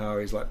custom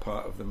car is like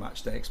part of the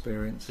match day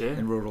experience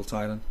in rural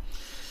Thailand,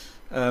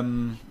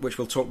 which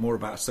we'll talk more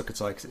about at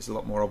Sukhothai because it's a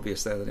lot more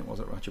obvious there than it was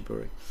at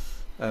Ratchaburi.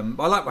 I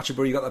like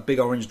Ratchaburi. You got that big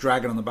orange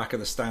dragon on the back of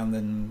the stand,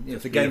 and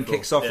if the game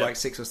kicks off like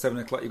 6 or 7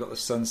 o'clock, you've got the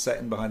sun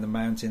setting behind the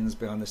mountains,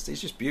 behind the.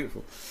 It's just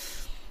beautiful.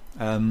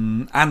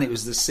 And it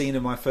was the scene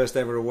of my first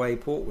ever away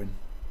Port win.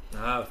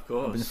 Of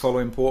course. I've been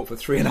following Port for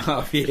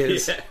 3.5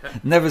 years.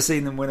 Never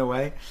seen them win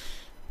away.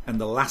 And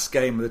the last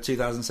game of the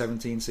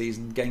 2017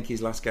 season,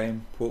 Genki's last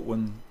game, Port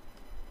won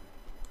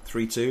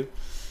 3-2. And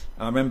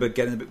I remember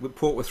getting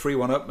Port were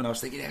 3-1 up, and I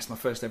was thinking, yes, my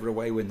first ever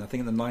away win. I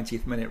think in the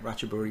 90th minute,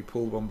 Ratchaburi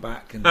pulled one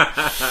back, and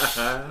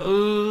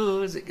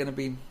is it going to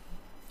be?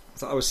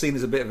 So I was seen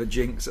as a bit of a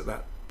jinx at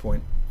that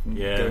point,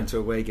 going to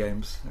away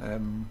games.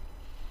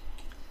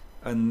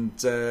 And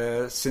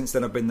since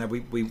then, I've been there.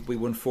 We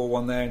won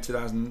 4-1 there in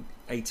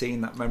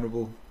 2018. That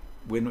memorable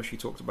win, which we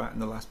talked about in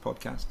the last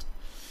podcast.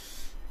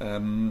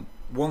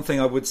 One thing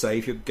I would say,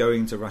 if you're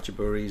going to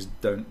Ratchaburi, is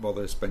don't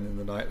bother spending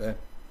the night there.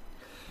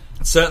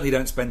 Certainly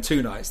don't spend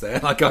 2 nights there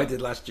like I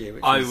did last year.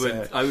 Which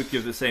I would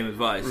give the same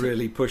advice.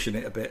 Really pushing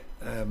it a bit.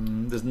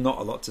 There's not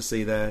a lot to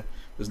see there.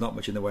 There's not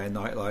much in the way of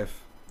nightlife.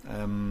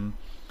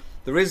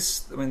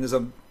 There's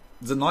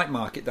a night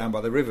market down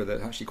by the river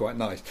that's actually quite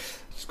nice.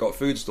 It's got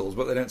food stalls,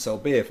 but they don't sell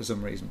beer for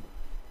some reason.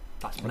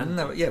 That's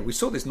we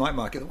saw this night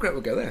market. Great,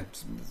 we'll go there.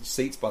 Some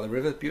seats by the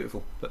river,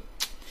 beautiful, but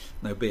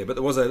no beer. But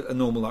there was a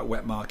normal like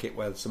wet market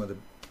where some of the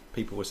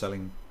people were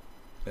selling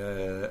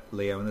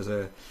Leo,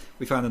 and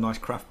we found a nice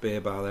craft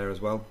beer bar there as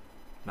well.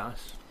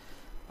 Nice.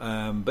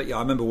 But yeah,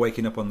 I remember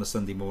waking up on the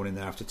Sunday morning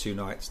there after 2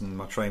 nights, and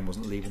my train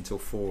wasn't leaving till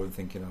 4, and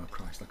thinking, oh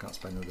Christ, I can't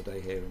spend another day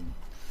here.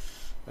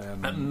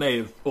 And that may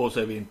have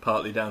also been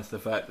partly down to the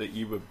fact that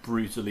you were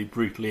brutally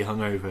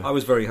hungover. I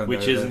was very hungover,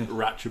 which isn't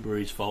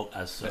Ratchaburi's fault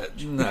as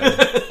such. No.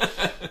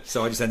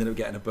 So I just ended up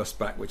getting a bus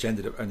back, which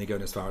ended up only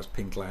going as far as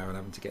Pinklao and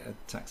having to get a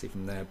taxi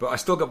from there. But I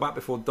still got back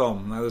before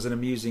Dom. There was an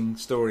amusing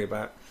story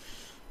about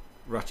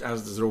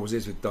as there always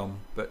is with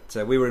Dom. But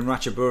we were in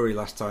Ratchaburi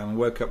last time and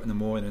woke up in the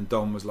morning, and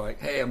Dom was like,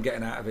 "Hey, I'm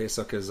getting out of here,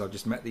 suckers. I've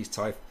just met this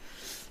Thai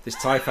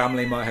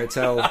family in my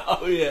hotel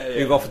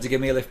who've offered to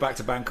give me a lift back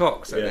to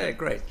Bangkok." So yeah,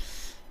 great.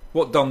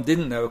 What Dom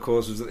didn't know, of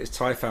course, was that this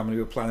Thai family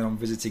were planning on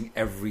visiting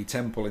every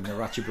temple in the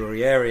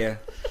Ratchaburi area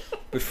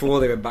before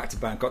they went back to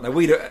Bangkok. Now,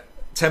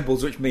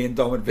 temples which me and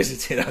Dom had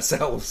visited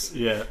ourselves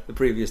the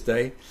previous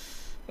day.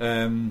 So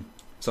I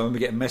remember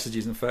getting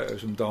messages and photos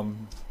from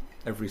Dom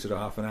every sort of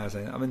half an hour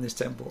saying, I'm in this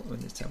temple.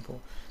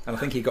 And I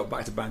think he got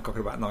back to Bangkok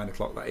at about 9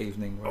 o'clock that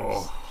evening.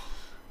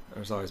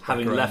 Whereas I was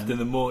having left in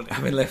the morning.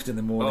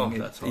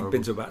 He'd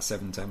been to about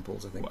 7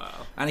 temples, I think. Wow.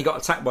 And he got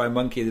attacked by a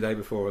monkey the day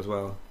before as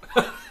well.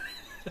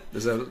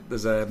 There's a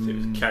so he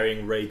was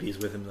carrying rabies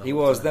with him.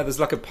 There's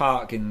like a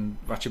park in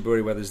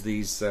Ratchaburi where there's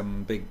these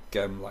big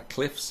like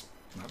cliffs,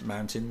 like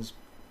mountains,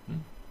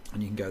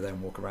 and you can go there and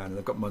walk around. And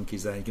they've got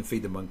monkeys there. You can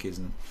feed the monkeys.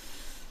 And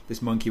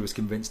this monkey was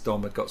convinced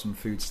Dom had got some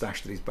food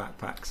stashed in his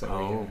backpack.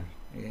 So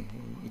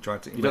he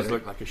tried to. He does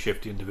look like a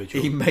shifty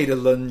individual. He made a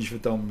lunge for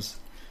Dom's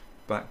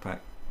backpack,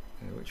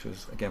 which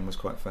was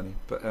quite funny.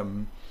 But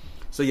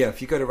so yeah,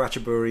 if you go to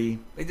Ratchaburi,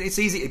 it's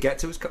easy to get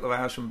to. It's a couple of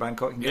hours from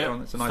Bangkok. You can get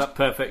on. It's a nice,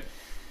 perfect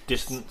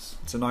distance.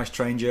 It's a nice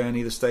train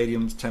journey. The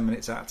stadium's 10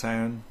 minutes out of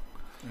town,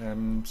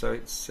 so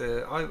it's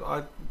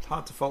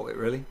hard to fault it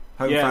really.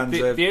 Home fans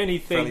are the only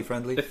thing, fairly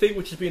friendly. The thing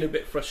which has been a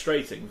bit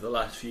frustrating for the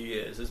last few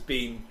years has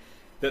been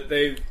that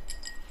they've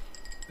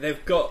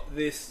got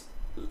this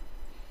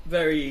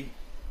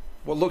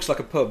what looks like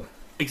a pub.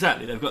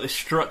 Exactly, they've got this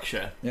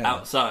structure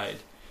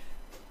outside,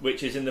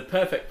 which is in the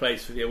perfect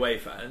place for the away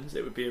fans.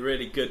 It would be a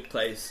really good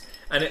place,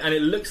 and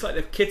it looks like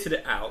they've kitted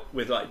it out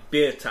with like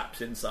beer taps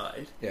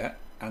inside. Yeah.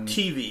 And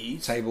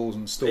TVs, tables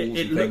and stalls.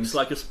 It looks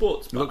like a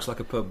sports bar. It looks like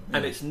a pub,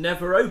 and it's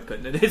never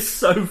open, and it's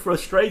so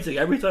frustrating.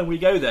 Every time we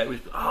go there,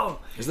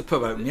 is the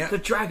pub open yet? The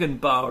Dragon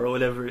Bar or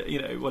whatever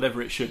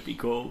whatever it should be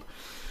called.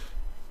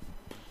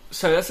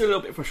 So that's a little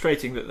bit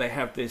frustrating that they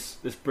have this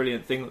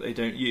brilliant thing that they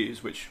don't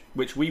use,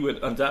 which we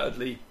would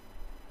undoubtedly.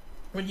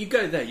 When you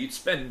go there, you'd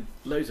spend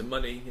loads of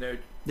money.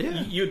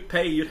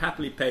 You'd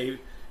happily pay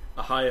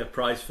a higher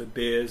price for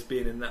beers,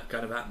 being in that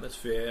kind of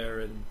atmosphere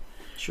and.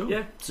 Sure.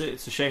 Yeah, so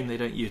it's a shame they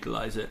don't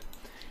utilise it.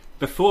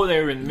 Before they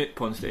were in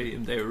Mitpon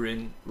Stadium, they were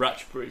in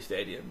Ratchaburi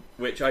Stadium,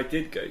 which I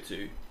did go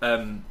to.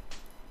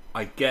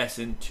 I guess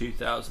in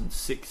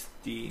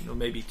 2016 or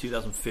maybe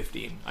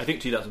 2015. I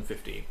think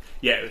 2015.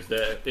 Yeah,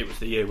 it was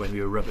the year when we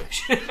were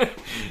rubbish.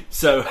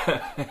 So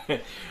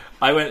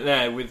I went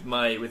there with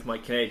my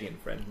Canadian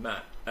friend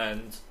Matt,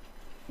 and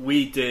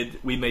we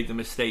made the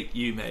mistake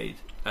you made.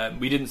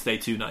 We didn't stay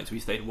 2 nights. We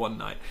stayed 1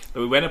 night, but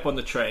we went up on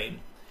the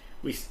train.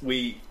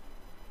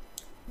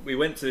 We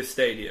went to this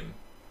stadium,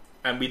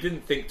 and we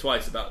didn't think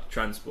twice about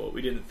transport.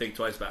 We didn't think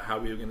twice about how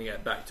we were going to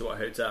get back to our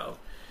hotel,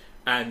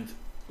 and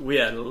we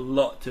had a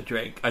lot to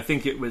drink. I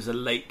think it was a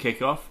late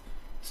kickoff,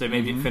 so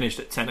maybe it finished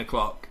at 10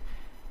 o'clock,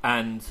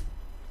 and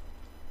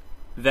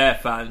their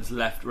fans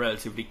left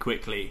relatively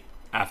quickly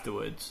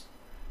afterwards.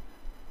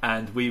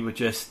 and we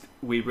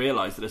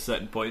realised at a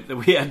certain point that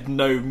we had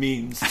no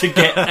means to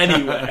get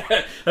anywhere.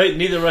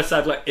 Neither of us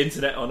had like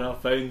internet on our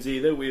phones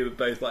either. We were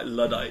both like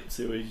Luddites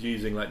who were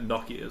using like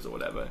Nokias or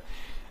whatever.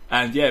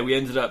 And yeah, we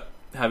ended up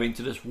having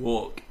to just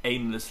walk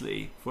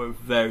aimlessly for a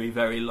very,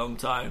 very long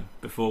time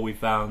before we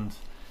found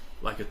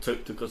like a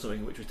tuk-tuk or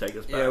something which would take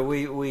us back. Yeah,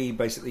 we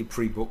basically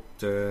pre-booked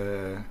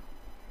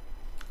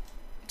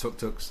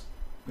tuk-tuks.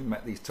 We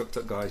met these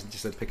tuk-tuk guys and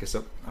just said pick us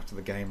up after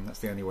the game. That's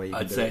the only way you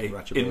can I'd do say it in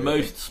Ratchaburi. in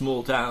most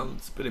small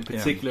towns, but in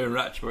particular in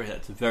Ratchaburi,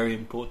 that's a very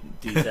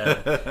important detail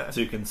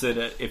to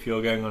consider if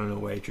you're going on an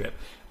away trip.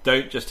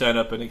 Don't just turn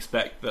up and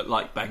expect that,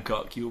 like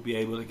Bangkok, you'll be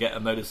able to get a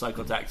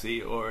motorcycle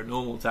taxi or a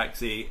normal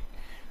taxi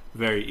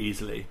very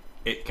easily.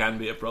 It can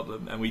be a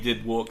problem, and we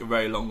did walk a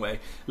very long way.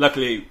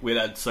 Luckily, we'd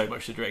had so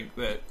much to drink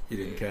that you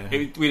didn't care.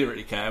 We didn't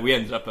really care. We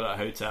ended up at our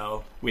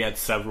hotel. We had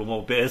several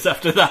more beers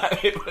after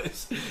that.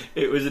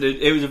 It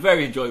was a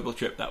very enjoyable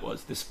trip. That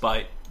was,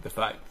 despite the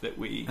fact that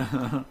we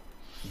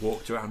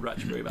walked around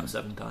Ratchaburi about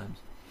 7 times.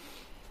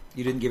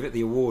 You didn't give it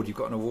the award. You've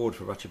got an award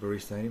for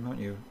Ratchaburi Stadium,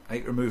 haven't you?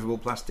 8 removable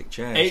plastic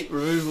chairs. 8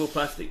 removable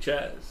plastic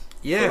chairs.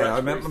 Yeah, I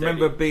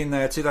remember being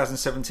there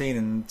 2017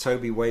 and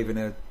Toby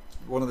waving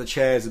one of the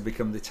chairs had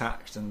become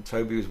detached and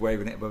Toby was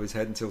waving it above his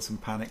head until some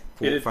panicked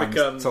Port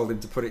fans told him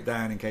to put it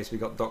down in case we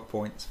got dock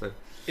points for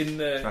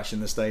trashing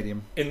the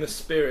stadium. In the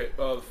spirit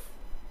of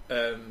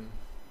the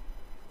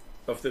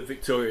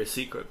Victoria's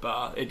Secret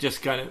bar, it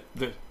just kind of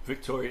the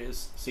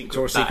Victoria's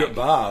Secret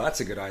bar. That's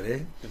a good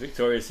idea. The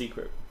Victoria's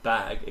Secret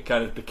bag. It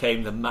kind of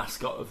became the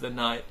mascot of the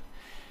night,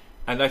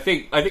 and I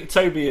think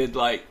Toby had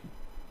like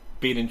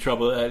been in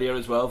trouble earlier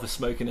as well for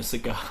smoking a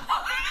cigar.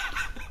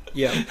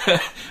 Yeah,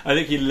 I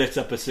think he lit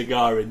up a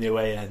cigar in the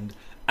away end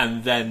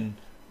and then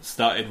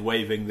started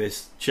waving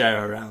this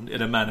chair around in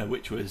a manner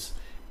which was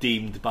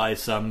deemed by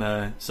some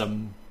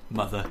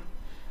mother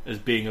as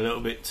being a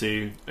little bit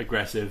too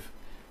aggressive.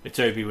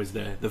 Toby was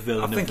the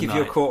villain. I think of the if night.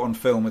 You're caught on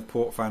film with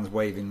Port fans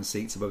waving the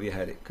seats above your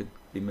head, it could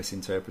be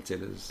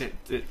misinterpreted as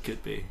it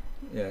could be.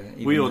 Yeah,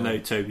 we all know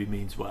Toby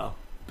means well,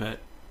 but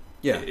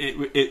yeah,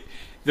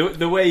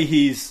 the way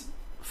he's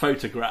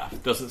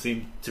photograph doesn't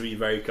seem to be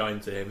very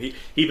kind to him.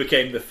 He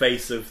became the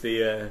face of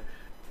the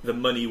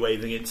money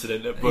waving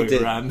incident at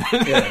Boomerang,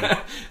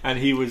 and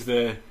he was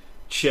the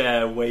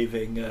chair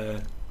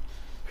waving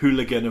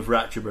hooligan of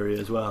Ratchaburi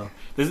as well.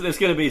 There's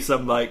going to be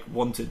some like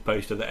wanted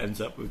poster that ends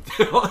up with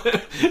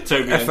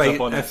Toby ends up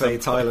on FA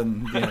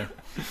Thailand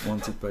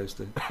wanted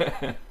poster.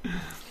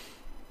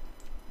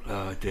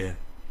 Oh dear.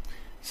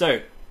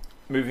 So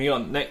moving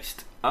on,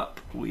 next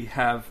up we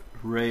have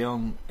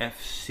Rayong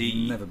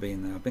FC. Never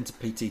been there. I've been to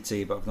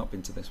PTT, but I've not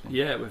been to this one.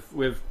 Yeah,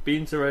 we've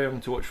been to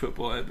Rayong to watch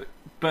football,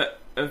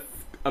 but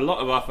a lot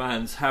of our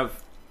fans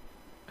have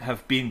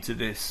been to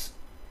this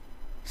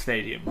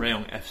stadium,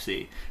 Rayong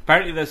FC.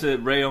 Apparently, there's a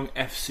Rayong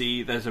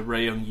FC, there's a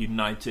Rayong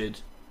United,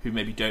 who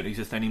maybe don't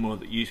exist anymore,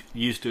 that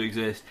used to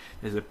exist.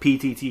 There's a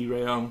PTT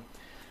Rayong,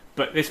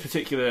 but this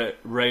particular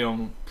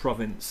Rayong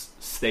Province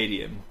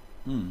Stadium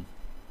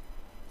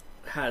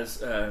has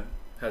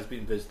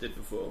been visited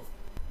before.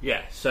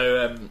 Yeah,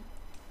 so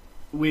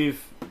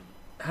we've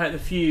had a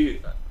few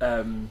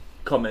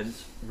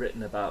comments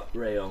written about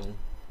Rayong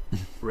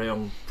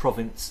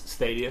Province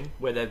Stadium,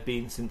 where they've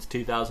been since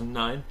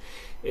 2009.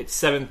 It's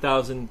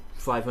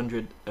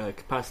 7,500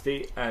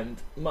 capacity,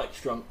 and Mike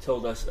Strunk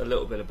told us a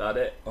little bit about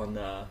it on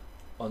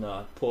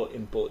our Port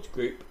Imports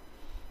group.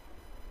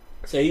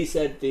 So he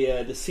said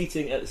the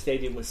seating at the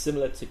stadium was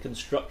similar to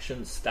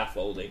construction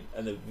scaffolding,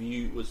 and the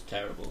view was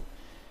terrible.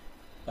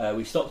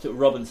 We stopped at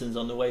Robinson's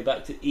on the way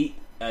back to eat,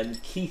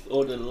 and Keith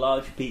ordered a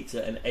large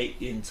pizza and ate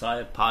the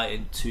entire pie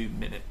in 2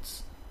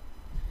 minutes.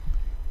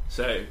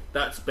 So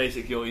that's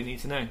basically all you need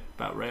to know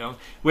about Rayong.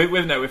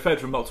 We've heard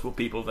from multiple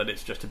people that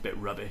it's just a bit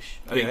rubbish.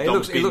 I think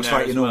it looks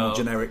like your normal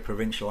generic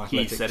provincial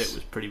athletics. He said it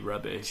was pretty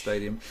rubbish.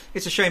 Stadium.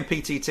 It's a shame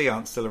PTT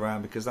aren't still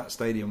around, because that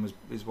stadium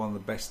is one of the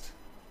best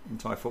in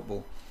Thai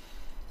football.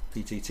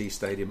 PTT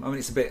Stadium. I mean,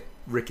 it's a bit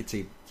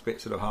rickety. It's a bit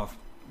sort of half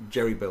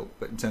jerry built,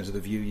 but in terms of the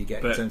view you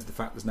get, in terms of the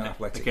fact there's no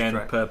athletics again,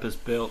 track. purpose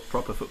built,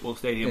 proper football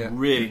stadium,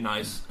 really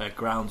nice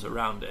grounds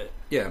around it.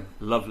 Yeah,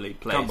 lovely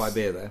place. Can't buy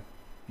beer there.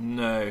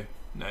 No.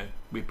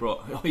 We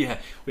brought. We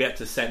had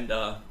to send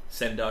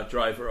our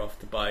driver off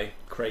to buy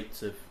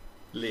crates of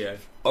Leo.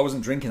 I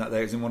wasn't drinking that day.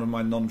 It was in one of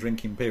my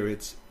non-drinking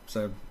periods,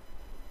 so.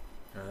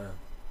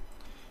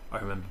 I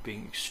remember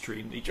being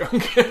extremely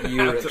drunk.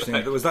 You were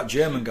extremely. There was that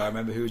German guy, I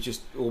remember, who was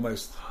just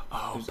almost.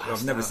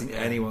 I've never seen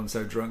anyone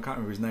so drunk. I can't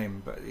remember his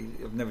name, but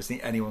I've never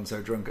seen anyone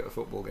so drunk at a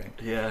football game.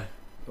 Yeah,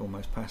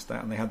 almost passed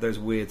out, and they had those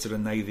weird sort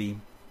of navy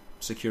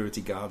security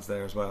guards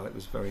there as well. It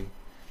was very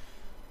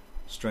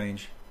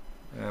strange.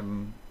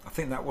 I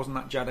think that wasn't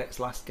that Jadet's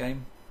last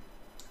game.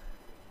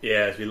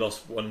 Yeah, as we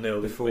lost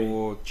 1-0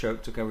 before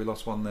Choke took over. We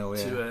lost 1-0.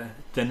 Yeah, to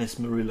Dennis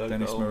Murillo.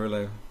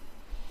 Murillo.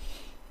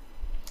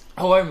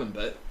 Oh, I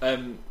remember.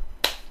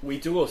 We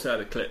do also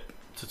have a clip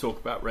to talk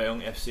about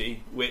Rayong FC,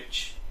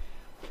 which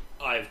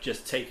I've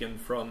just taken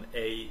from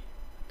a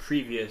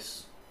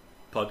previous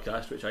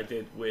podcast, which I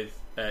did with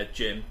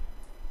Jim,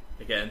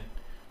 again,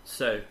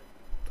 So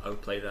I will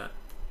play that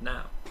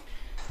now.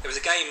 There was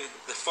a game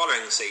the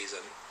following season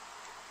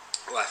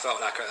where I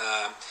felt like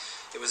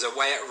it was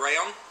away at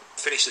Rayon,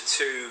 finished a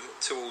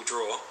 2-2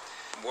 draw.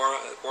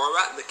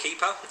 Warat, the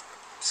keeper,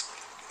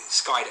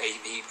 skied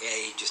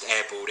he just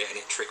airballed it and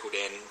it trickled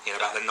in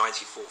about the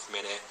 94th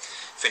minute,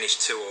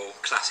 finished 2-2,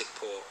 classic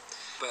Port.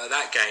 But at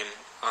that game,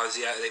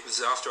 it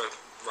was after a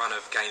run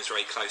of games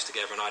very close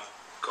together, and I'd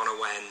gone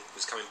away and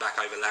was coming back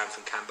over land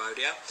from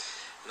Cambodia,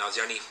 and I was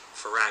the only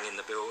Farang in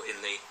the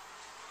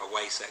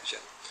away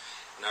section.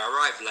 And I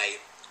arrived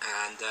late,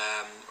 and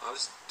I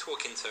was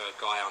talking to a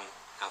guy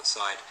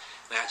outside.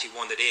 They actually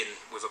wandered in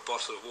with a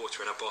bottle of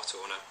water and a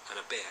bottle and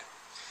a beer,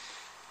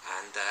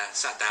 and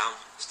sat down,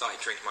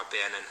 started drinking my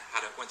beer, and then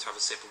went to have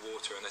a sip of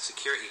water, and a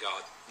security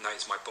guard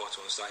noticed my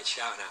bottle and started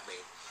shouting at me.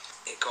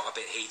 It got a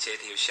bit heated.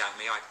 He was shouting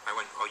at me. I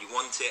went, "Oh, you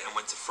want it?" and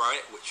went to throw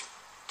it, which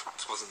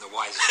perhaps wasn't the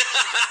wisest.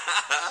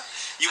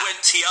 You went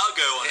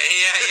Tiago on it.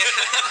 Yeah.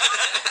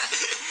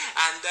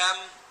 And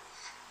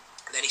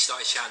then he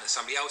started shouting at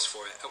somebody else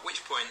for it, at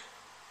which point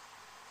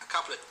a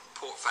couple of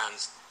Port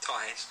fans,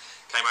 Thais,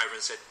 came over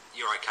and said,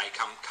 "You're okay,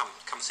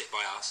 come sit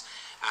by us."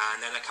 And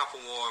then a couple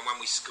more, and when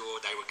we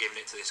scored, they were giving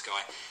it to this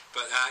guy.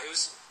 But it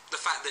was the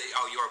fact that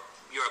you're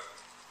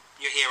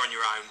here on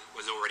your own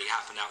was already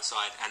happened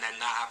outside, and then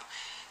that happened.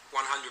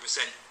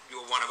 100%,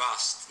 you're one of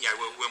us. Yeah,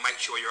 we'll make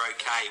sure you're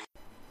okay.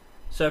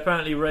 So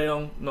apparently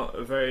Rayon, not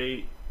a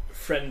very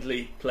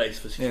friendly place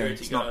for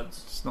security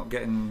guards. It's not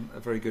getting a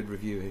very good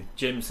review here.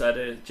 Jim's had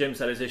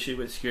his issue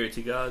with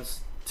security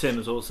guards. Tim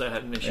has also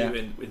had an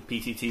issue with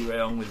PTT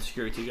Rayon with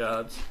security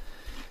guards.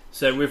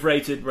 So we've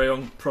rated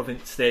Rayon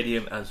Province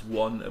Stadium as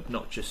one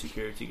obnoxious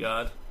security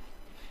guard.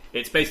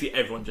 It's basically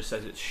everyone just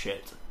says it's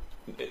shit.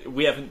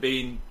 We haven't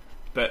been,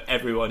 but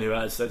everyone who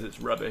has says it's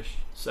rubbish.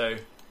 So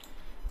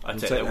I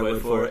take their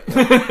word for it.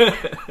 Yeah.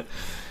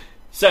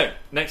 So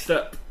next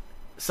up,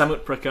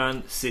 Samut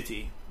Prakan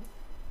City.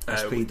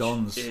 SP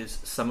Dons is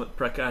Samut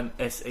Prakan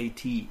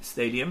SAT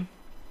Stadium,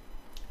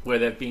 where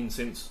they've been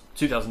since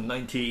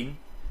 2019,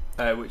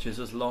 which is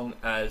as long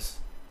as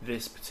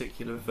this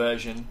particular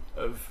version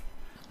of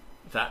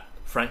that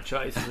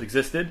franchise has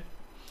existed.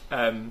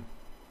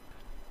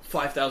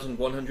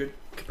 5,100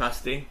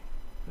 capacity,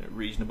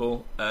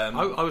 reasonable.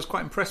 I was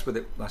quite impressed with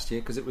it last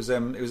year because it was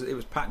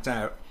packed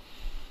out,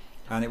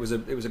 and it was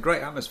a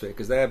great atmosphere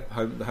because the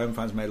home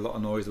fans made a lot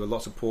of noise. There were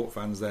lots of Port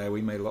fans there.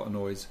 We made a lot of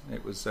noise.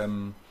 It was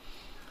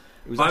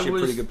actually a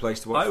pretty good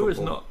place to watch football. I was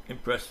not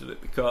impressed with it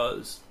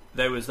because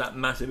there was that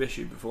massive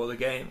issue before the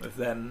game of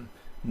them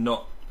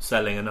not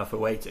selling enough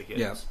away tickets.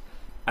 Yeah.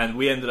 And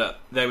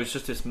there was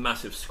just this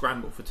massive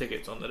scramble for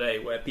tickets on the day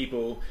where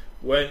people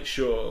weren't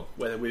sure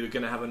whether we were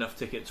going to have enough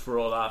tickets for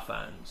all our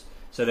fans.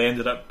 So they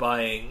ended up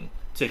buying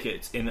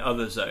tickets in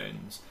other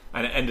zones,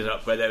 and it ended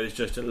up where there was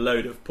just a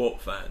load of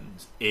Port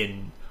fans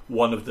in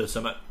one of the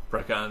Samut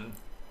Prakan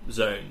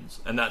zones,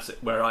 and that's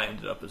where I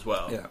ended up as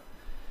well. Yeah.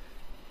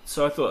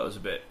 So I thought it was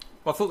a bit...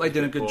 Well, I thought they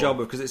did a good job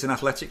because it's an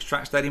athletics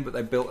track stadium, but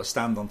they built a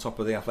stand on top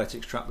of the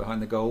athletics track behind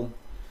the goal,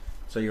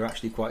 so you're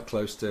actually quite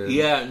close to...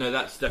 Yeah, no,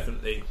 that's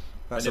definitely...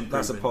 That's a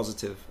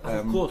positive.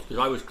 Of course, because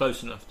I was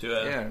close enough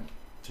to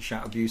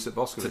shout abuse at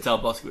Boskowicz. To tell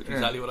Boskowicz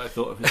exactly what I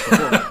thought of his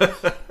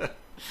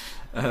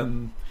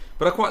performance.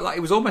 But I quite like.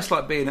 It was almost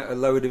like being at a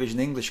lower division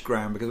English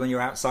ground because when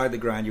you're outside the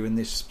ground, you're in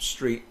this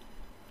street,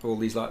 all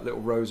these like little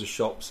rows of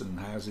shops and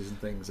houses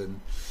and things, and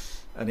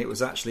it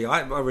was actually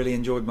I really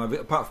enjoyed my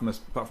apart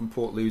from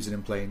Port losing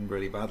and playing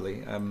really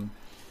badly.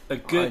 A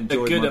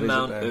good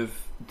amount of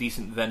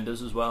decent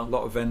vendors as well. A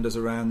lot of vendors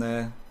around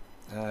there.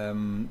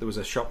 There was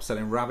a shop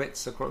selling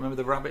rabbits. I can't remember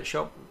the rabbit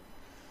shop.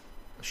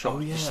 A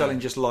shop selling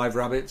just live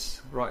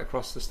rabbits right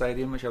across the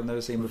stadium, which I've never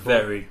seen before.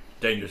 Very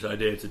dangerous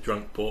idea to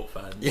drunk Port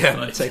fans. Yeah,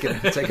 like.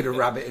 taking a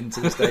rabbit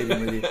into the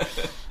stadium with you.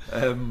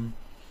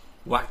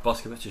 Whack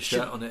Boskowicz's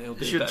shirt on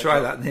it. Should try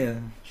that. Yeah,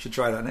 should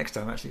try that next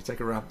time. Actually,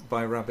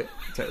 buy a rabbit.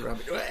 Take the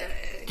rabbit.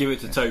 Give it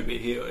to Toby.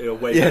 He'll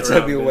wave it around. Yeah,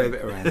 Toby will wave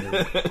it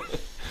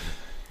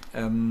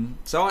around.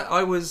 So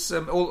I was,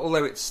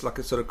 although it's like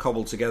a sort of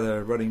cobbled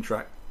together running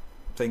track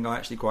thing, I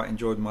actually quite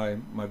enjoyed my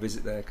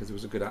visit there because there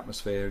was a good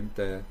atmosphere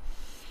and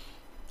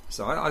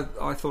so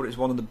I thought it was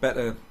one of the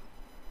better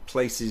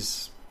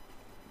places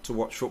to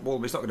watch football.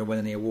 But it's not going to win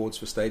any awards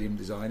for stadium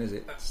design, is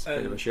it? It's a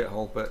bit of a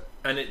shithole,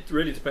 and it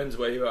really depends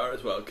where you are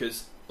as well.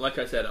 Because, like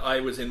I said,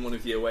 I was in one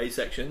of the away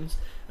sections,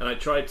 and I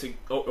tried to,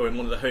 or in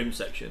one of the home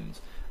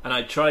sections, and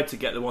I tried to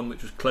get the one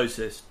which was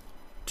closest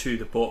to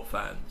the Port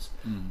fans,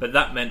 but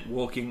that meant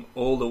walking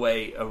all the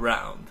way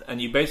around,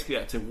 and you basically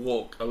had to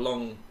walk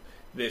along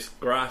this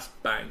grass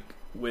bank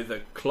with a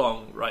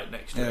clong right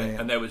next to it,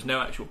 and there was no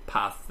actual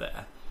path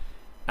there,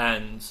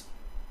 and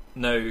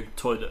no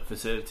toilet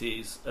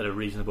facilities at a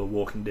reasonable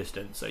walking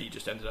distance, so you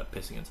just ended up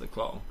pissing into the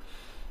clong.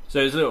 So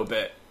it was a little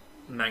bit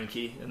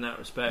manky in that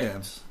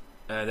respect.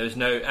 There was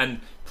no,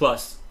 and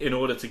plus, in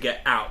order to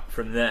get out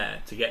from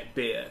there to get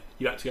beer,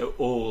 you had to go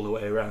all the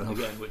way around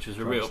again, which was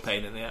a real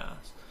pain in the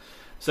ass.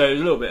 So it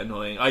was a little bit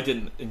annoying. I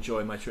didn't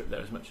enjoy my trip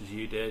there as much as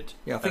you did.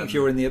 Yeah, I think if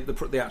you're in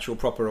the actual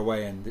proper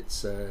away end,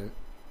 it's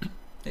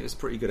it was a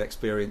pretty good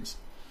experience.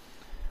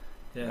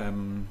 Yeah.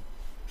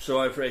 So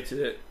I've rated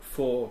it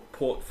 4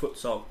 Port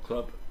Futsal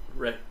Club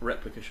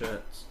replica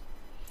shirts.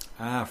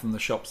 From the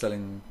shop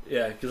selling.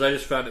 Yeah, because I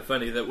just found it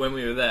funny that when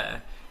we were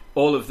there,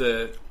 all of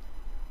the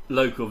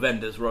local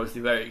vendors were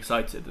obviously very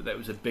excited that there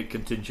was a big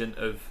contingent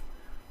of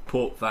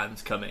Port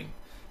fans coming.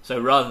 So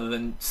rather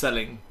than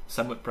selling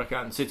Samut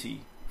Prakan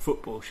City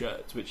football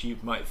shirts, which you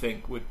might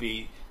think would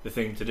be the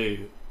thing to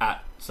do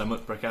at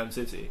Samut Prakan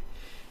City,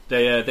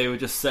 they were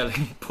just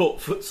selling Port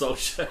futsal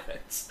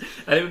shirts,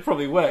 and it would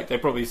probably work. They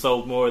probably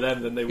sold more of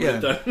them than they would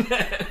have done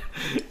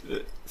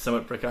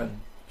Samut Prakan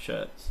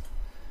shirts.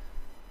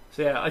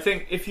 So yeah, I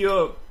think if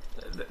you're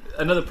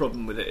another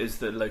problem with it is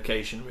the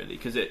location, really,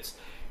 because it's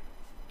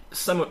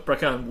Samut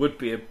Prakan would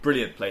be a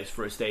brilliant place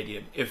for a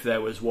stadium if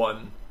there was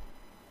one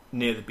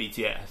near the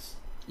BTS.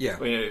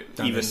 Yeah, even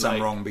the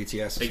Samrong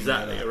BTS.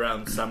 Exactly, like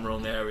around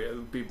Samrong area. It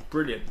would be a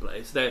brilliant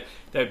place.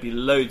 There'd be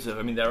loads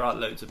of, there are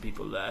loads of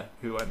people there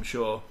who I'm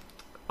sure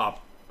are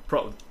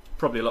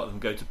probably a lot of them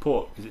go to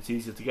Port because it's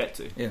easier to get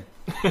to. Yeah.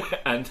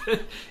 And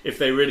if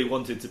they really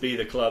wanted to be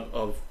the club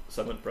of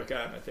Samut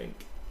Prakan, I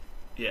think,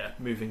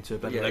 moving to a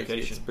better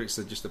location. It's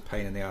just a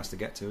pain in the ass to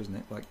get to, isn't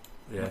it? Like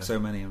so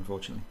many,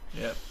 unfortunately.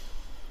 Yeah.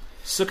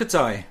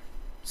 Sukhothai.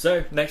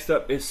 So, next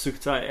up is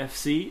Sukhothai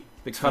FC.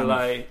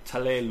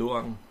 Talay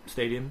Luang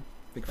Stadium.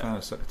 Big fan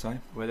of Sukhothai.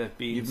 Where they've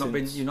been you've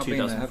since not 2014.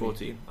 Been there,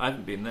 have you? I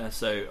haven't been there,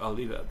 so I'll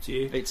leave it up to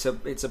you.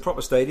 It's a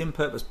proper stadium,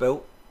 purpose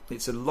built.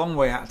 It's a long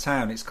way out of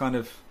town. It's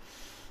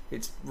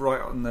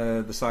right on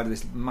the side of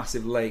this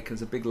massive lake.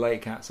 There's a big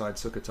lake outside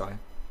Sukhothai,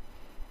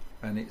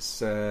 and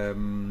it's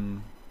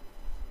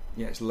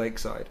it's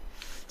lakeside.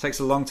 It takes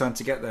a long time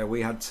to get there.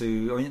 We had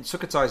to.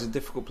 Sukhothai is a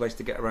difficult place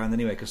to get around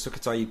anyway, because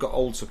Sukhothai, you've got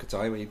old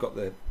Sukhothai where you've got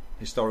the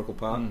historical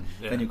part.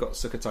 Then you've got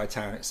Sukhothai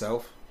town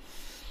itself,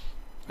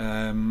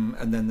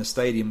 and then the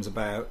stadium's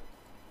about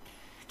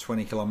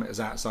 20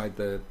 kilometres outside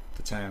the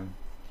town.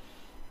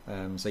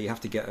 So you have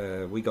to get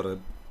there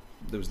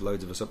was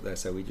loads of us up there,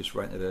 so we just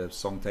rented a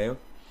Songteo.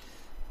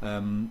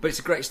 But it's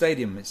a great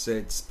stadium.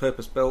 It's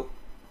purpose built.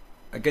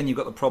 Again, you've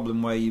got the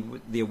problem where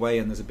the away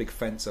end, there's a big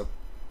fence up.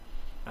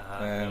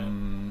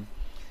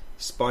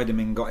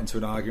 Spiderman got into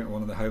an argument with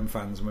one of the home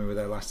fans when we were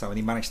there last time, and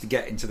he managed to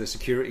get into the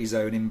security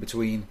zone in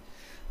between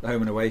the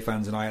home and away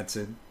fans, and I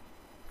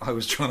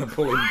was trying to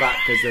pull him back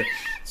because the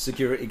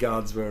security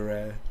guards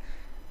were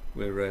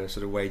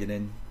sort of wading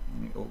in.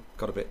 It all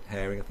got a bit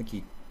hairy. I think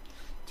he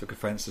took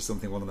offence to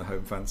something one of the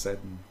home fans said.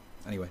 And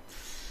anyway,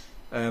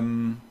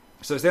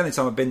 so it's the only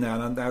time I've been there,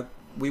 and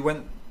we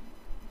went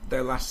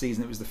there last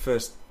season. It was the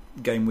first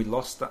game we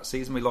lost that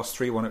season. We lost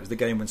 3-1. It was the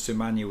game when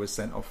Sumanya was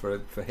sent off for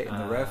hitting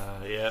the ref.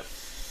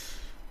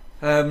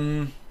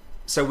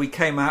 So we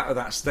came out of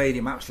that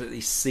stadium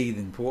absolutely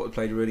seething. Port had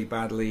played really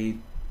badly.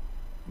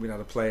 We'd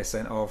had a player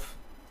sent off,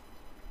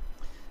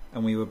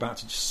 and we were about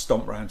to just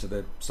stomp round to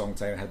the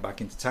Songteo and head back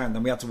into town.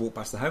 Then we had to walk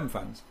past the home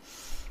fans,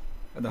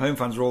 and the home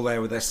fans were all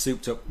there with their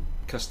souped up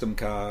custom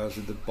cars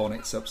with the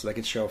bonnets up so they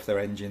could show off their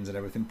engines and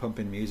everything,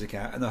 pumping music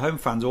out. And the home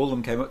fans, all of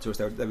them came up to us.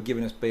 They were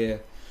giving us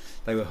beer,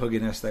 they were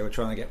hugging us, they were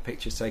trying to get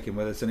pictures taken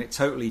with us, and it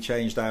totally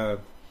changed our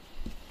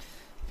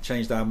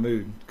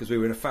mood, because we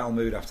were in a foul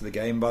mood after the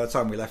game. By the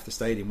time we left the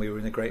stadium, we were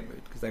in a great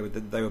mood, because they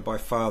were by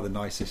far the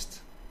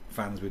nicest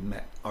fans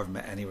I've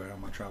met anywhere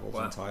on my travels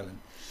in Thailand.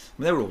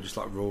 They were all just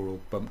like rural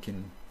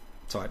bumpkin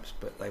types,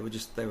 but they were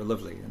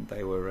lovely, and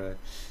they were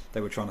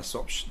trying to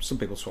swap. Some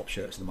people swapped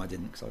shirts with them. I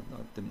didn't, because I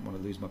didn't want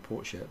to lose my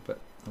Port shirt, but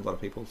a lot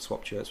of people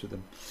swapped shirts with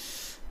them.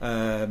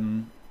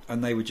 And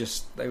they were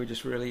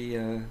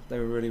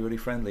really really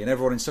friendly, and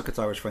everyone in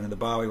Sukhothai was friendly. The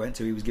bar we went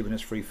to, he was giving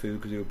us free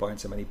food because we were buying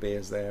so many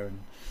beers there,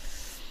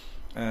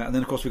 and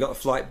then of course we got the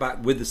flight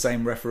back with the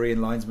same referee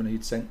and linesman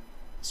who'd sent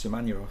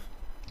Sumanya off.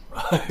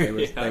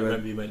 I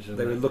remember you mentioned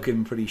they were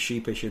looking pretty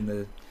sheepish in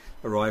the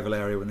arrival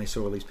area when they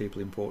saw all these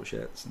people in Port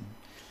shirts.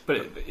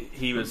 But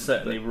he was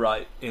certainly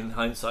right in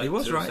hindsight. He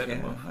was right,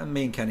 yeah. And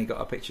me and Kenny got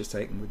our pictures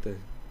taken with the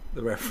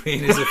referee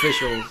and his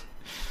officials.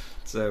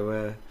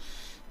 So,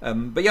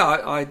 but yeah,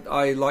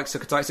 I like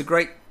Sukhothai. It's a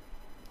great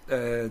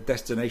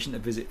destination to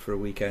visit for a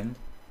weekend.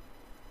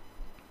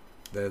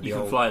 You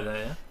can fly there,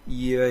 yeah?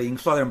 Yeah, you can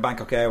fly there on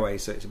Bangkok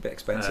Airways, so it's a bit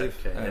expensive.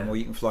 Okay, or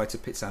you can fly to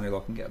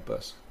Pitsanulok and get a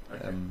bus.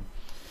 Okay.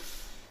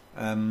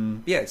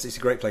 It's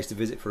a great place to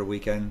visit for a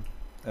weekend.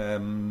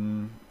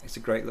 It's a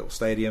great little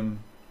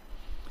stadium,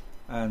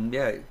 and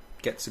it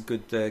gets a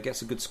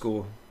good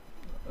score,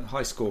 a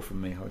high score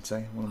from me, I would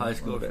say. High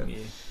score from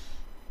you.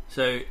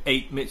 So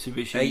 8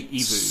 Mitsubishi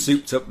Evos,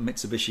 souped up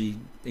Mitsubishi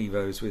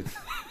Evos with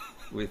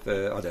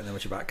I don't know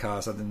much about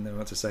cars. I didn't know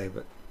what to say,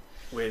 but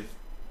with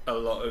a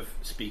lot of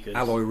speakers,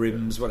 alloy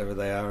rims, whatever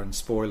they are, and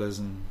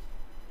spoilers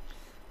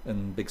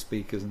and big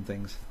speakers and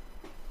things.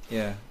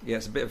 Yeah, it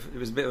was a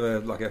bit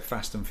of a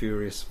Fast and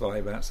Furious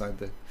vibe outside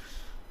the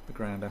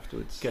ground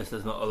afterwards. Guess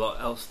there's not a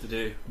lot else to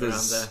do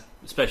around there,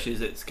 especially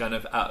as it's kind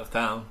of out of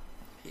town.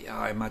 Yeah,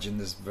 I imagine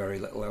there's very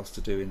little else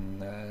to do in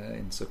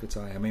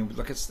Sukhothai. I mean,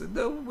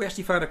 we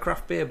actually found a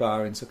craft beer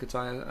bar in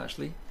Sukhothai.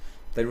 Actually,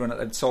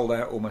 They'd sold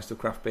out almost of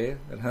craft beer,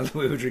 and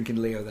we were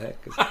drinking Leo there.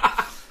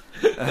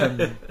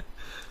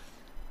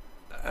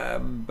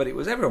 But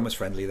everyone was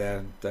friendly there,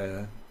 and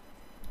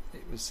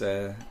it was.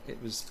 They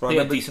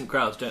have decent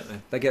crowds, don't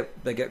they?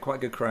 They get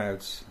quite good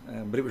crowds,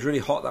 but it was really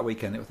hot that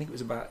weekend. I think it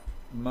was about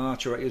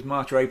March or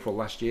April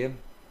last year,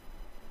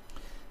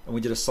 and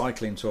we did a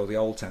cycling tour of the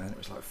Old Town. It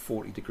was like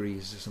 40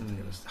 degrees or something.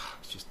 It was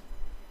just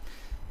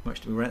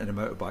much. We rented a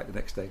motorbike the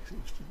next day because it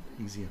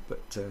was easier.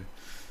 But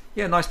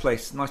nice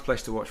place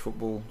to watch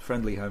football.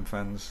 Friendly home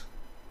fans.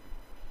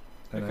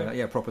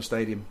 And, proper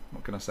stadium.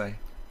 What can I say?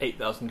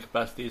 8,000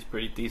 capacity is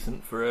pretty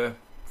decent for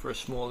a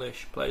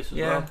smallish place as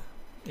well.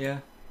 Yeah.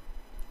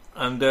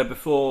 And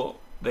before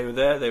they were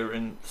there, they were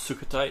in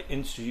Sukhothai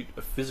Institute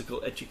of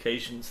Physical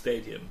Education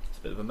Stadium. It's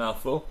a bit of a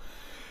mouthful.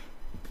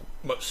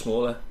 Much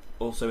smaller,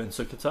 also in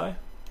Sukhothai.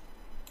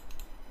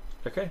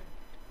 Okay,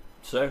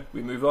 so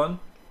we move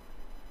on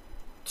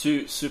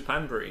to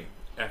Suphanburi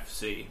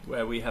FC,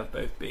 where we have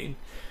both been,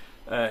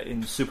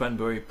 in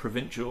Suphanburi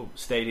Provincial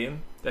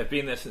Stadium. They've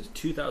been there since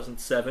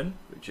 2007,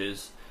 which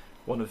is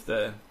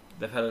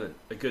they've had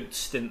a good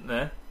stint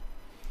there.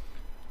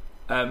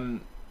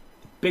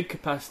 Big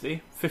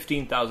capacity,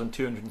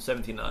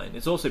 15,279.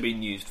 It's also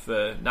been used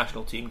for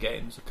national team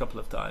games a couple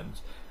of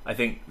times. I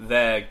think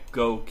their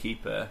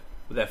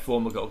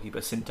former goalkeeper,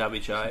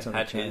 Sintavichai,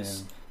 had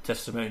his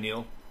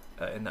testimonial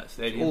in that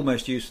stadium.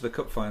 Almost used for the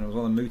cup final. It was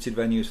one of the mooted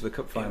venues for the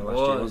cup final last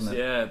year, wasn't it?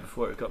 Yeah,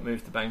 before it got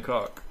moved to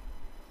Bangkok.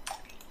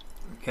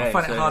 Okay, I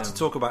find it hard to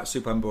talk about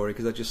Suphanburi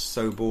because they're just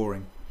so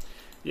boring.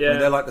 Yeah, I mean,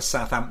 they're like the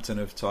Southampton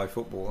of Thai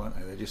football, aren't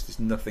they? They're just this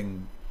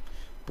nothing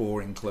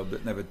boring club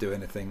that never do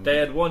anything. They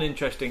had one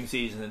interesting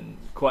season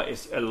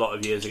quite a lot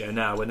of years ago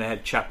now when they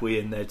had Chapui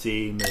in their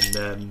team,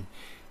 and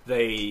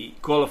they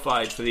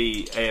qualified for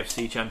the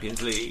AFC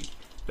Champions League,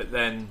 but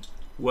then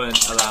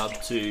weren't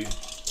allowed to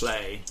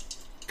play,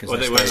 or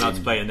they weren't allowed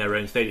to play in their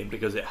own stadium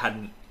because it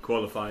hadn't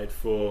qualified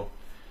for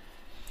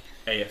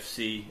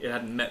AFC. It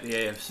hadn't met the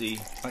AFC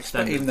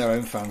standards. Even their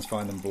own fans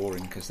find them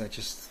boring because they're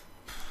just.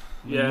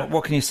 Yeah.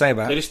 What can you say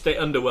about it? They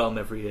underwhelm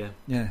every year.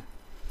 Yeah.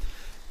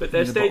 But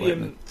their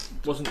stadium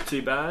wasn't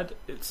too bad.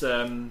 It's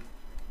an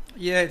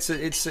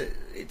athletic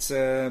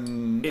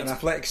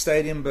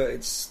stadium, but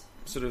it's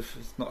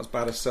not as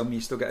bad as some.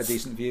 You still get a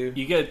decent view.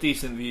 You get a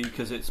decent view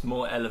because it's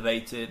more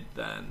elevated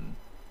than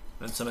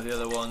some of the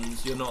other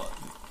ones. You're not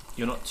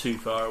too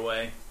far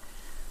away,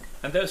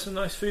 and there's some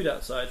nice food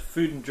outside.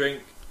 Food and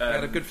drink. They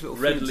had a good little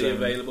readily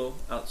available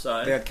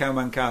outside. They had khao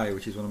man kai,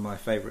 which is one of my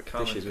favourite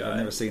dishes, which I've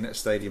never seen at a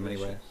stadium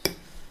anywhere.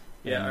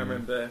 Yeah, I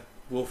remember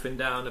wolfing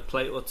down a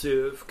plate or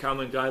two of khao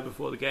man kai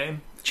before the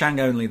game. Chang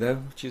only though,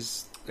 which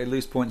is they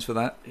lose points for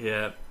that.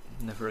 Yeah,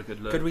 never a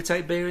good look. Could we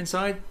take beer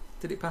inside?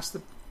 Did it pass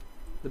the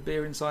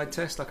beer inside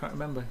test? I can't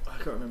remember. I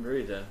can't remember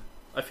either.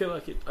 I feel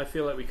like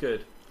we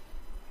could,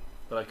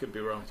 but I could be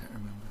wrong. I don't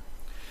remember.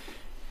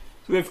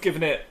 So we've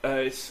given it,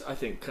 it's I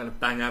think kind of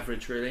bang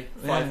average really.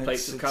 5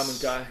 plates of khao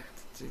man kai.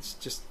 It's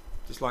just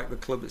like the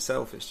club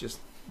itself. It's just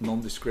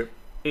nondescript.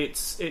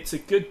 It's a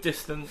good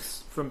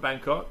distance from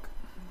Bangkok.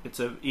 It's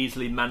a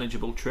easily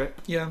manageable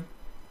trip. Yeah.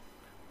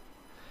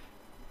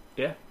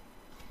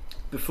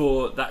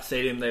 Before that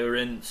stadium, they were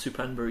in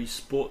Suphanburi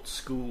Sports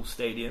School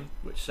Stadium,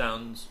 which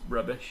sounds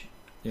rubbish.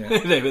 Yeah.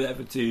 They were there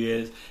for 2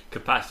 years.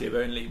 Capacity of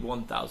only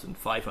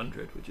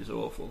 1,500, which is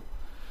awful.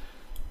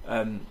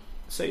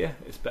 So yeah,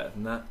 it's better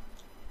than that.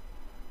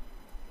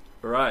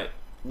 Right.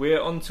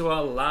 We're on to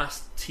our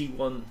last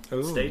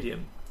T1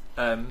 stadium.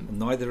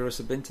 Neither of us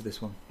have been to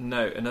this one.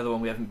 No, another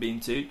one we haven't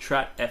been to.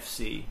 Trat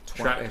FC.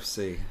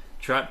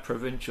 Trat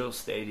Provincial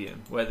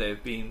Stadium, where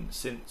they've been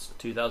since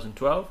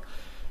 2012.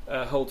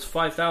 Holds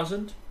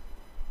 5,000.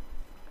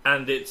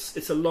 And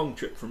it's a long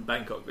trip from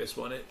Bangkok, this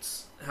one.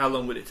 How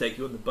long would it take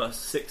you on the bus?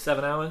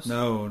 6-7 hours?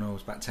 No,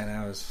 it's about 10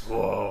 hours.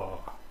 Whoa.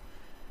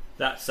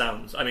 That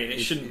sounds. I mean, it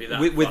shouldn't be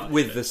that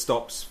with the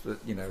stops,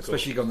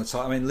 especially on the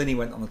Thai. I mean, Linny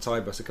went on the Thai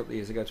bus a couple of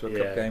years ago to a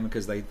cup game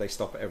because they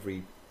stop at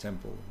every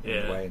temple on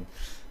the way, and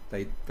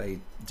they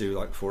do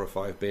like 4 or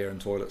 5 beer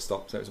and toilet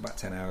stops. So it was about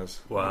 10 hours.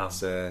 Wow!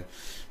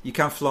 You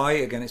can fly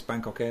again. It's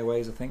Bangkok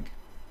Airways, I think.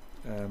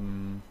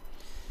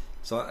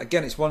 So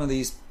again, it's one of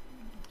these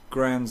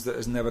grounds that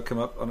has never come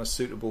up on a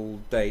suitable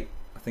date.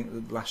 I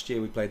think last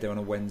year we played there on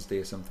a Wednesday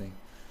or something.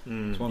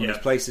 It's one of those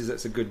places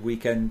that's a good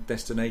weekend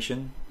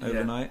destination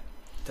overnight.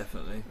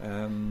 Definitely.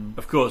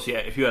 Of course,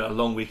 if you had a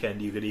long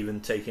weekend, you could even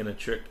take in a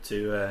trip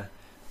to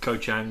Koh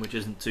Chang, which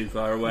isn't too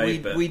far away.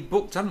 We'd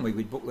booked, hadn't we?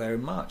 We'd booked there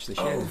in March this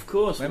year. Oh, of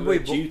course. Remember we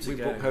booked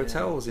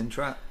hotels in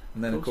Trat,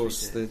 and then of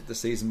course the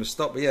season was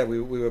stopped. But we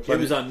were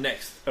planning. It was our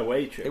next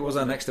away trip. It was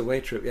our next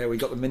away trip. Yeah, we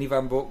got the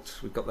minivan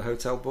booked. We got the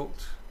hotel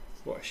booked.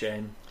 What a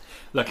shame.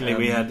 Luckily,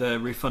 we had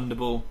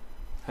refundable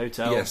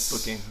hotel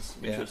bookings,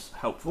 which was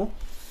helpful.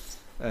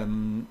 Trat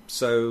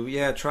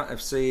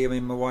FC. I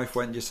mean, my wife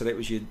went and just said it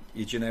was your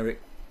generic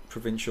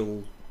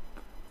provincial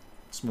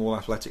small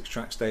athletics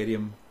track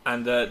stadium.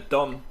 And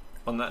Dom,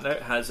 on that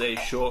note, has a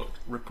short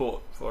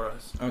report for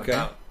us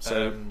about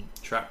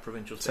Trat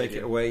Provincial Stadium.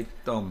 Take it away,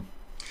 Dom.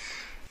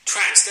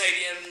 Trat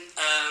Stadium,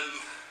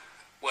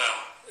 Well,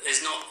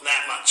 there's not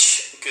that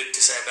much good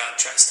to say about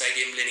Track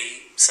Stadium.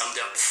 Linny summed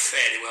it up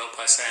fairly well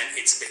by saying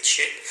it's a bit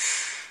shit.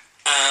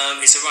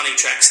 It's a running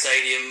track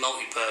stadium,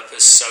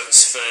 multi-purpose, so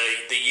it's for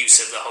the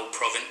use of the whole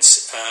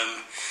province.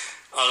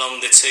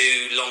 Along the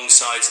two long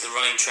sides of the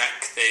running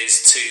track,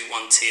 there's two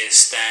one-tier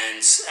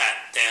stands.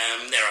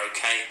 They're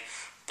okay,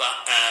 but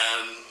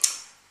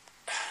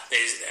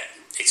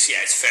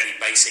it's fairly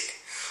basic.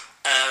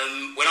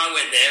 When I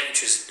went there,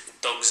 which was a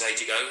dog's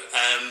age ago,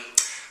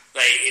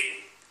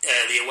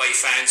 the away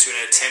fans were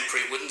in a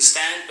temporary wooden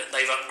stand, but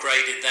they've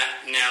upgraded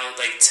that. Now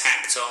they've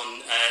tacked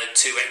on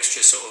two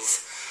extra sort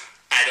of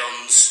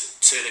add-ons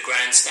to the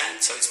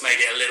grandstand, so it's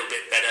made it a little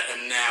bit better.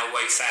 And now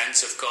away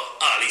fans have got,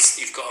 at least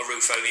you've got a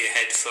roof over your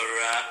head for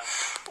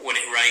when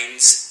it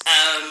rains.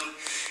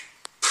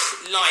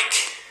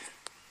 Like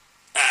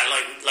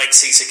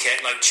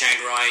Sisaket, like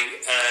Chiang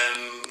Rai,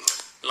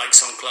 like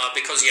Songkhla,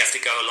 because you have to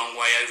go a long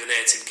way over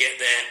there to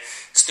get there.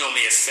 It's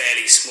normally a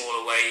fairly small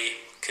away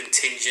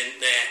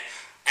contingent there,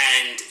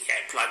 and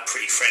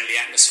pretty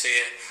friendly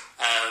atmosphere.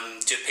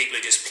 People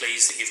are just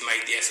pleased that you've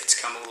made the effort to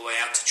come all the way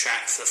out to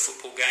track for the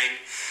football game,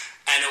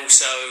 and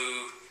also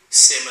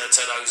similar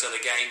to those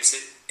other games,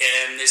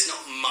 there's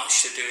not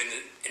much to do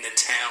in the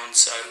town.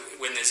 So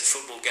when there's a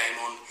football game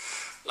on,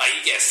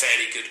 you get a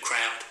fairly good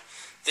crowd.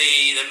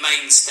 The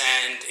main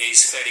stand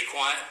is fairly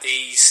quiet.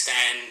 The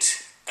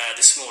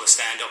smaller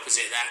stand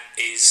opposite that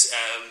is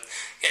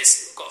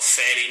it's got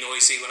fairly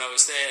noisy. When I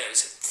was there, it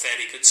was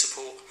fairly good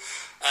support.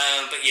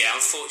 But yeah,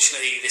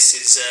 unfortunately, this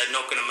is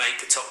not going to make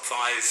the top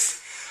 5.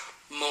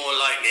 More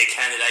likely a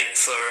candidate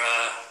for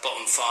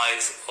bottom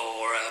 5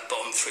 or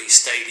bottom 3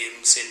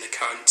 stadiums in the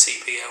current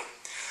TPL.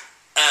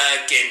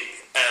 Again,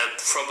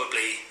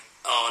 probably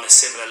on a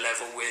similar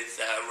level with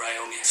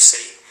Rayon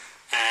FC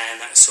and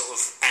that sort of,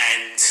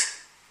 and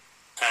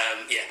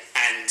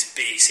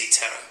BEC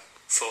Terra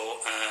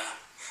for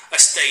a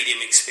stadium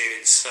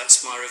experience.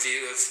 That's my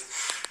review of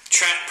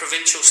Track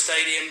Provincial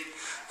Stadium.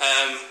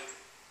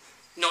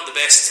 Not the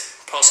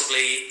best,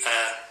 possibly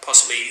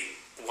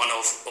one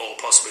of, or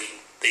possibly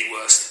the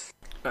worst.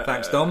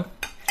 Thanks, Dom.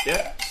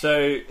 Yeah,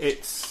 so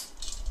it's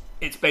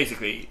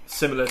basically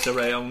similar to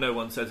Rayon. No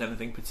one says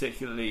anything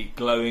particularly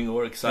glowing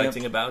or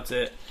exciting about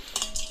it.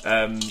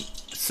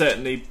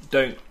 Certainly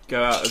don't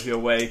go out of your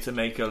way to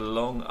make a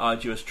long,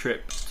 arduous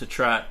trip to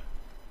track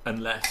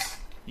unless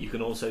you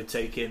can also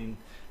take in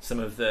some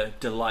of the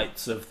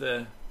delights of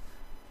the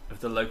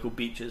local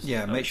beaches.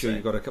 Yeah, make sure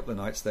you've got a couple of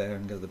nights there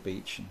and go to the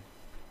beach.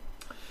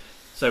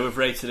 So we've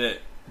rated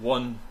it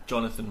 1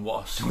 Jonathan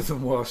Wass.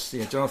 Jonathan Wass,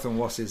 yeah, Jonathan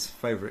Wass's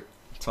favourite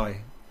Thai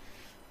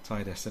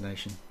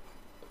destination.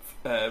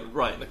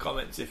 Write in the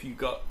comments if you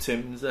got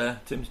Tim's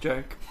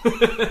joke.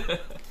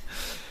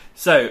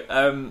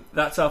 So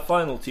that's our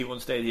final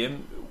T1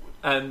 stadium,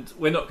 and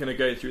we're not going to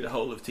go through the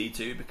whole of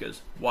T2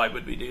 because why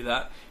would we do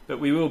that? But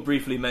we will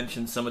briefly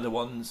mention some of the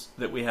ones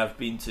that we have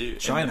been to.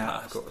 China, in the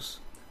past. Of course.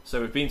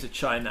 So we've been to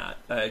China,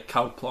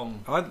 Khao Plong.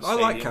 I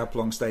like Khao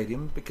Plong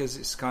Stadium because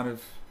it's kind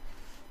of,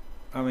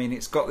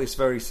 it's got this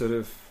very sort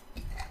of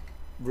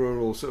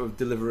rural sort of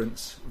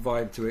deliverance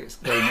vibe to it. It's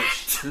very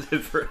much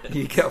deliverance.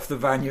 You get off the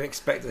van, you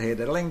expect to hear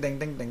the ding ding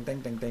ding ding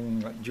ding ding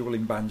ding, like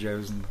dueling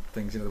banjos and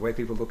things. The way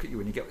people look at you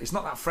when you get. It's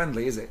not that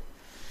friendly, is it?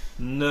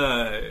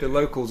 No. The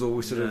locals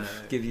always sort of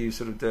give you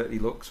sort of dirty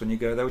looks when you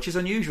go there, which is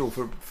unusual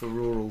for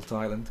rural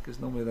Thailand because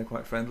normally they're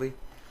quite friendly.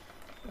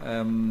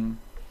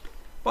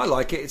 But I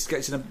like it.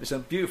 It's a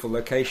beautiful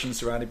location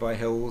surrounded by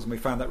hills, and we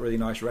found that really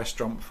nice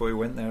restaurant before we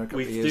went there a couple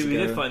of years ago. We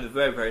did find a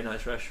very, very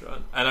nice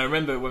restaurant. And I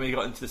remember when we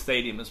got into the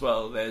stadium as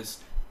well, there's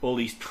all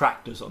these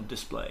tractors on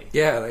display.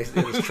 Yeah, it's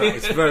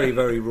very,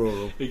 very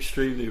rural.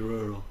 Extremely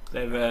rural.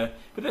 But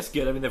that's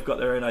good. They've got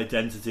their own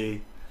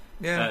identity.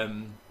 Yeah.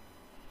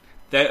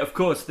 Of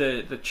course,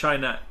 the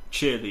China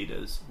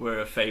cheerleaders were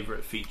a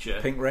favourite feature.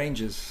 Pink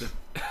Rangers.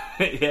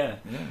 Yeah.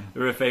 They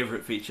were a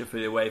favourite feature for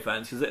the away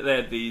fans because they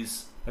had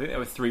these... I think there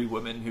were 3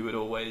 women who would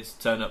always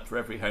turn up for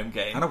every home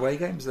game. And away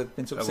games. They've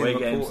been sort of away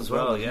games as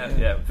well,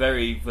 yeah.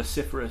 Very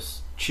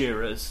vociferous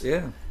cheerers.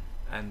 Yeah.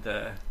 And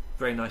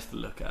very nice to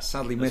look at.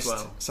 Sadly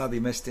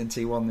missed in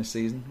T1 this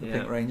season, the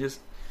Pink Rangers.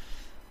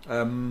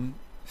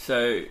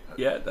 So,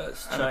 yeah,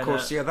 that's China. And of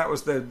course, that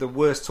was the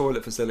worst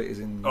toilet facilities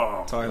in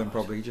Thailand,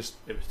 probably. It was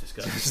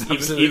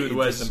disgusting. Even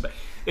worse than...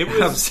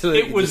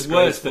 It was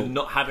worse than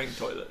not having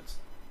toilets.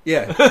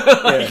 Yeah,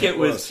 it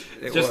was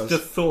the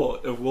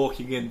thought of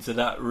walking into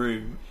that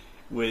room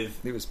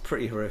with it was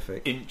pretty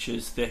horrific,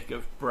 inches thick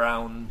of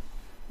brown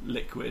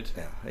liquid.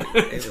 Yeah,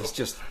 it was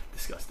just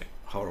disgusting,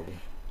 horrible.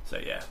 So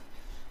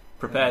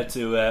prepared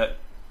to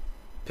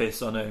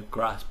piss on a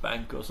grass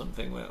bank or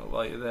something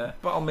while you're there.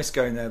 But I'll miss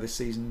going there this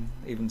season,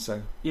 even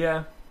so.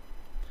 Yeah.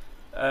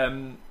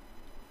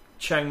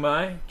 Chiang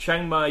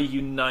Mai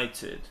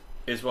United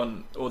is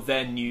one, or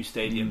their new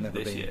stadium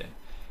this year.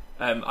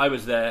 I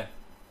was there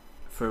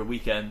for a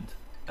weekend,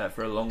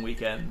 for a long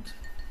weekend,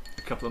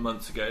 a couple of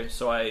months ago.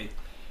 So I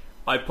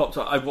I popped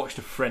up. I watched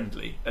a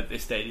friendly at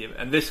this stadium,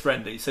 and this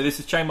friendly. So this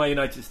is Chiang Mai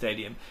United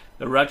Stadium,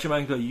 the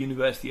Rajamangala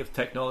University of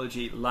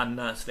Technology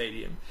Lanna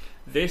Stadium.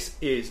 This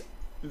is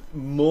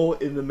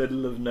more in the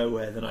middle of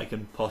nowhere than I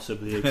can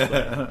possibly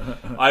explain.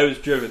 I was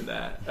driven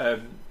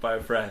there by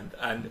a friend,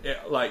 and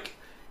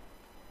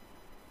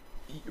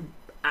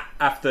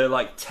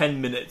after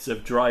 10 minutes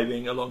of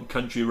driving along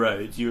country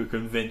roads, you were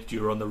convinced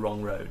you were on the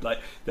wrong road. Like,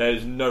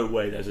 there's no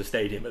way there's a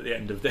stadium at the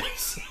end of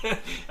this.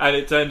 And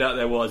it turned out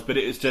there was, but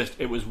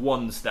it was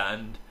one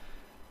stand.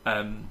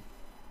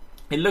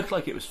 It looked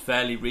like it was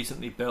fairly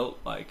recently built,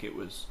 like it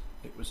was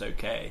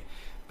okay,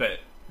 but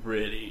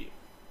really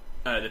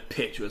the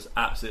pitch was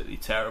absolutely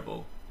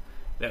terrible.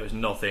 There was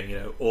nothing,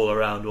 all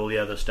around all the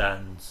other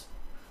stands.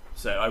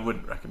 So I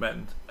wouldn't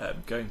recommend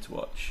going to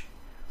watch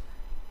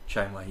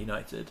Chiang Mai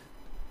United.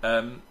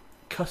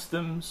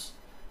 Customs,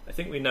 I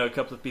think we know a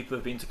couple of people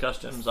who've been to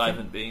Customs. I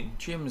haven't been.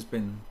 Jim's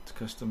been to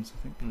Customs,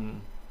 I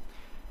think.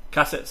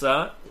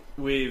 Kasetsart,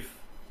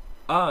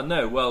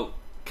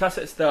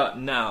 Kasetsart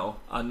now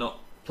are not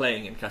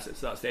playing in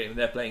Kasetsart Stadium.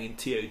 They're playing in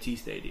TOT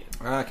Stadium.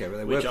 Okay, well,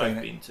 they which were playing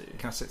I've been to.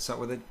 Kasetsart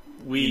with it.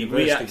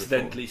 We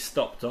accidentally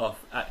stopped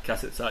off at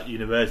Kasetsart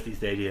University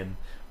Stadium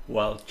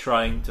while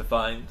trying to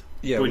find.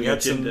 Yeah, we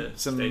had some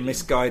Stadium.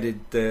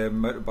 misguided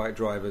motorbike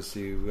drivers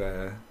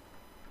who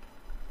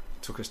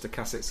took us to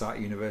Kasetsart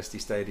University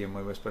Stadium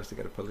where we were supposed to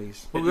go to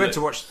police. But we went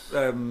to watch.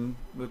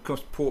 Of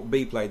course, Port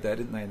B played there,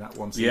 didn't they? In that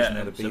one season,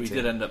 yeah. So we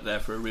did end up there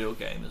for a real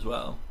game as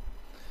well.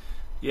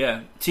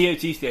 Yeah, TOT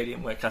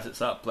Stadium where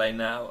Kasetsart play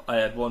now. I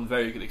had one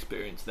very good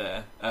experience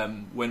there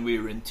when we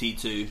were in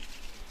T2,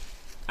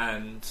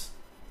 and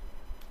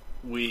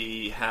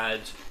we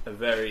had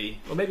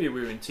maybe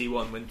we were in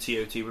T1 when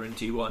TOT were in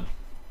T1,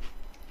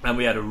 and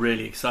we had a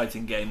really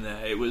exciting game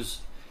there. It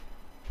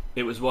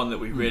was one that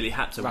we really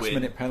had to win.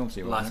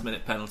 Last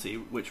minute penalty,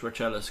 which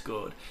Rochella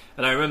scored.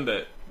 And I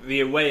remember the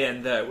away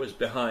end there was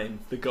behind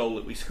the goal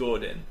that we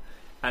scored in,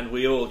 and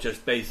we all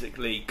just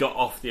basically got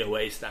off the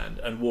away stand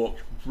and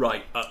walked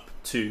right up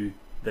to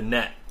the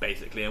net,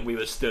 basically, and we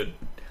were stood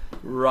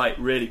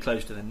really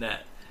close to the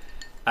net.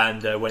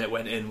 And when it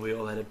went in, we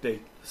all had a big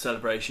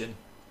celebration.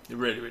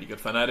 Really, really good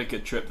fun. I had a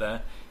good trip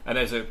there, and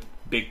there's a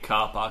big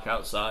car park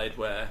outside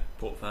where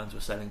Port fans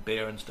were selling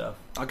beer and stuff.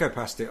 I go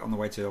past it on the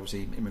way to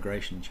obviously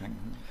immigration, Chiang.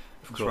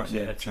 Of course,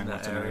 yeah, Chiang Mai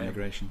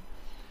immigration.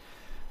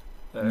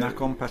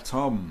 Nakhon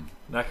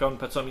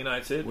Pathom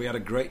United. We had a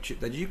great trip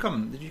there. Did you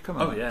come?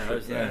 Oh yeah, I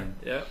was there.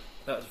 Yeah,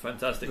 that was a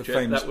fantastic trip.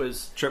 Famous that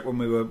was trip when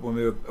we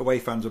were away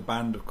fans were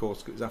banned, of course,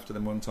 'cause it was after the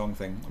Muntong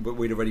thing. But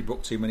we'd already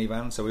booked too many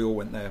vans, so we all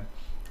went there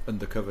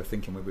undercover,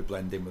 thinking we would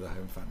blend in with the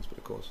home fans. But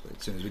of course,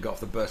 as soon as we got off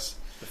the bus,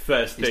 the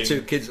first thing, these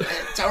two kids,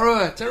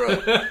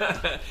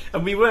 Tarua.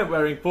 And we weren't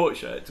wearing port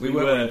shirts. We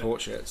weren't wearing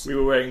port shirts. We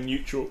were wearing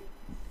neutral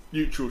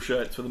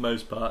shirts for the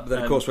most part. But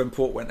then, of course, when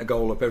Port went a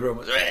goal up, everyone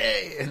was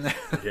hey!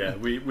 Yeah,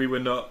 we were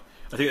not.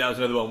 I think that was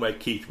another one where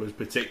Keith was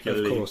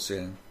particularly. Of course,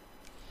 yeah.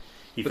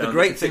 But the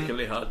great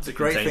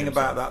thing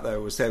about that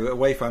though was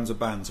away fans were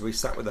banned, so we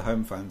sat with the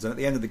home fans, and at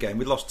the end of the game,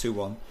 we lost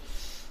 2-1.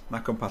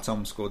 Nakhon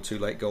Pathom scored 2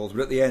 late goals,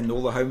 but at the end,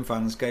 all the home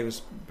fans gave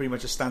us pretty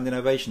much a standing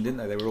ovation, didn't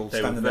they? They were all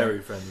standing very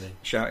there, friendly,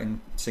 shouting,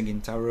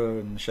 singing Tarua,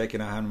 and shaking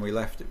our hand when we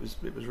left. It was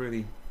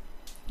really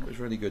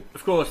good.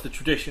 Of course, the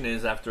tradition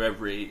is after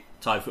every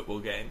Thai football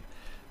game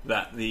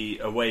that the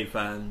away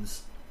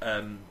fans,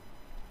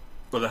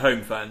 or the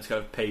home fans, kind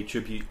of pay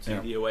tribute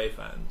to the away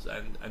fans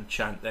and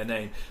chant their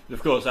name. But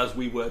of course, as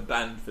we were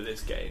banned for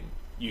this game,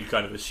 you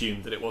kind of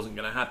assumed that it wasn't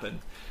going to happen.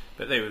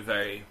 But they were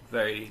very,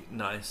 very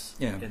nice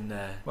in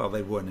there. Well,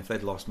 they won. If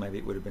they'd lost, maybe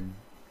it would have been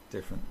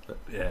different.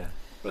 But they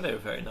were a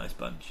very nice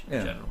bunch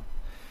in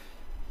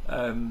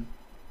general.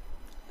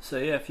 So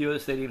a few other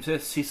stadiums here.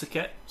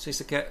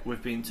 Sisaket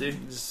we've been to.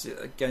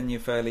 Again, your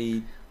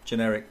fairly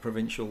generic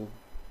provincial.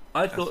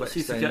 I thought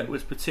Sisaket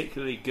was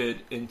particularly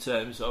good in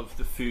terms of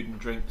the food and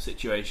drink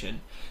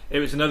situation. It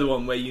was another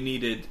one where you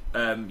needed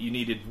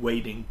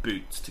wading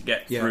boots to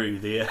get through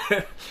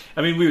the.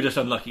 I mean, we were just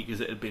unlucky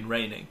because it had been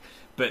raining.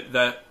 But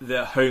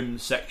the home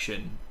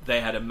section,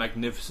 they had a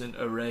magnificent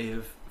array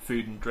of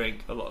food and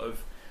drink. A lot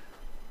of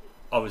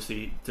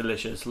obviously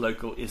delicious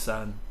local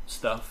Isan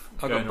stuff.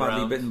 I got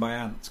badly bitten by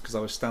ants because I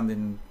was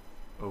standing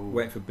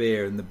waiting for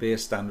beer, and the beer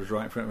stand was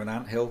right in front of an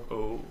ant hill.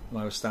 And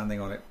I was standing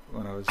on it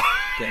when I was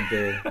getting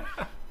beer,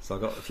 so I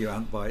got a few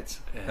ant bites.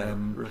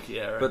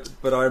 Rookie error.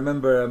 But I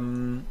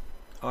remember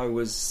I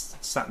was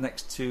sat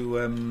next to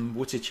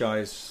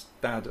Wutichai's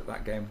dad at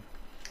that game.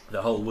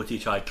 The whole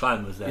Wutichai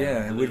clan was there.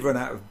 Yeah, and we'd run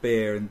out of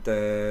beer, and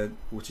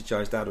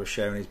Wutichai's dad was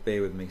sharing his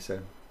beer with me. So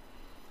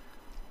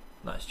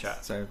nice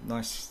chat. So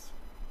nice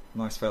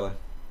fella.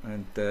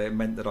 And it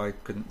meant that I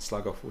couldn't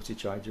slug off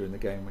Wutichai during the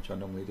game, which I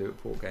normally do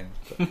at Port games.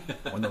 But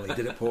I normally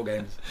did at Port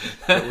games.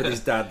 But with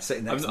his dad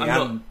sitting next to me,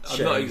 I'm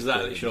not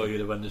exactly sure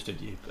you'd have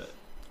understood you, but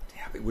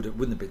yeah, but it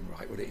wouldn't have been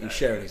right, would it? He was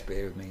sharing his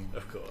beer with me.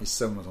 Of course, his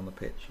son was on the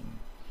pitch.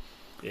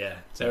 Yeah,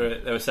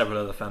 there were several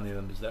other family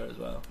members there as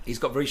well. He's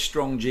got very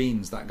strong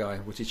genes, that guy,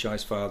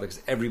 Wutichai's father,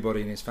 because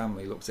everybody in his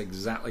family looks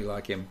exactly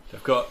like him.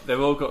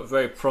 They've all got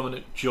very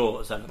prominent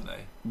jaws, haven't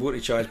they?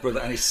 Wutichai's brother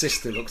and his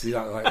sister looks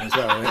exactly like him as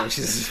well, which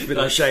is a bit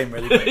of a shame,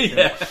 really. But,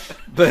 Yeah.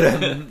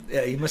 But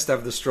he must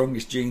have the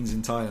strongest genes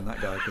in Thailand,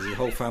 that guy, because his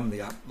whole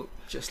family look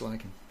just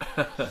like him.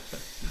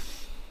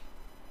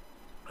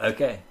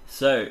 Okay,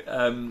 so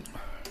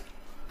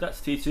that's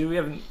T2.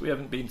 We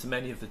haven't been to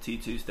many of the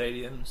T2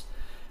 stadiums.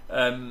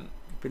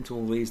 Been to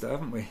all these, though,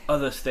 haven't we?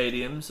 Other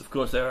stadiums, of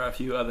course, there are a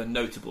few other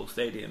notable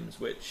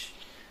stadiums which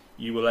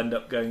you will end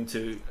up going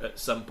to at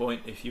some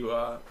point if you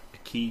are a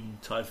keen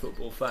Thai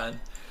football fan.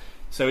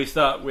 So we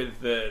start with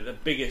the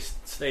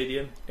biggest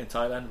stadium in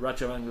Thailand,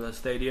 Rajamangala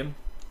Stadium.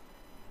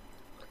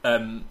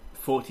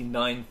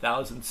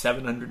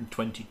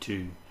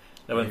 49,722.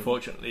 They've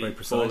unfortunately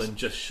fallen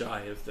just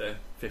shy of the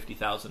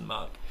 50,000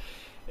 mark.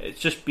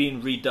 It's just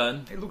been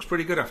redone. It looks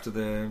pretty good after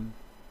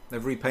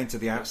they've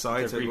repainted the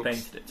outside. They've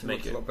repainted it to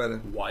make it a lot better.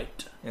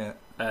 White. Yeah.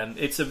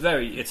 It's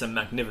a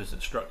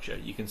magnificent structure.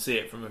 You can see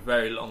it from a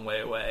very long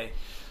way away.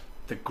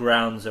 The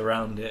grounds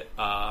around it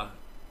are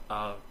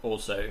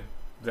also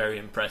very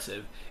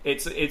impressive.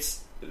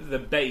 It's the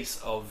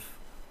base of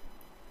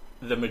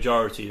the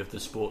majority of the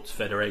sports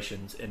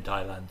federations in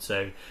Thailand.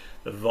 So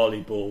the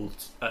volleyball,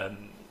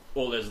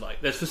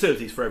 there's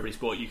facilities for every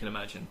sport you can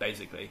imagine,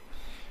 basically.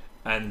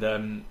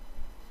 And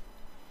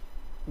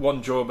one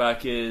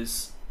drawback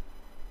is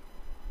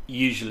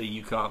usually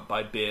you can't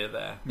buy beer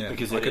there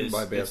because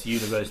it's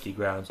university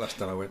grounds. Last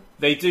time I went,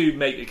 they do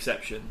make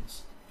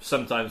exceptions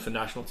sometimes for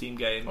national team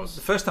games.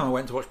 The first time I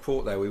went to watch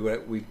Port there,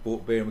 we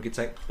bought beer and we could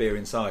take beer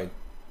inside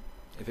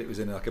if it was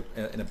in a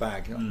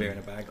bag, not beer in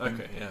a bag.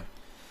 Okay, yeah.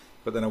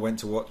 But then I went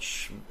to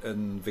watch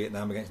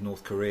Vietnam against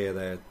North Korea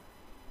there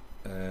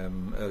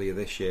earlier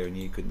this year, and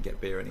you couldn't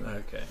get beer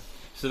anywhere. Okay,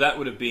 so that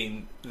would have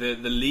been the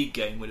league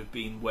game would have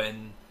been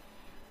when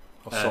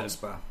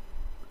Osotspur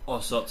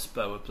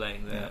were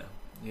playing there.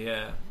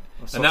 Yeah.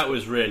 And that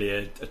was really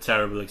a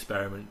terrible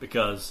experiment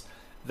because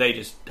they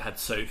just had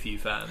so few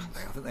fans.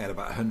 I think they had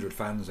about 100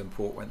 fans when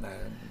Port went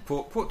there. And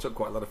Port took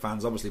quite a lot of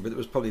fans, obviously, but it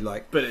was probly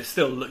like... But it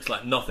still looks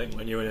like nothing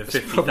when you're in a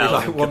 50,000 probably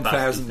like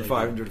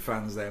 1,500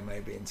 fans there,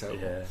 maybe, in total.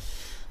 Yeah.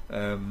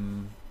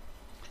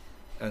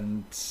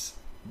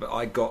 But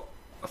I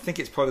think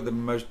it's probably the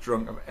most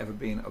drunk I've ever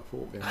been at a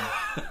Port game.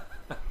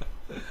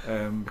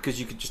 Because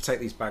you could just take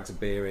these bags of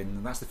beer in,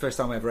 and that's the first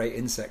time I ever ate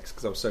insects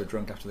because I was so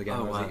drunk after the game.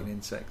 I was eating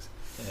insects.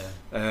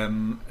 Yeah.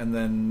 And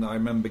then I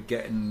remember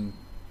getting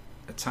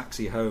a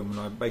taxi home,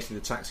 and basically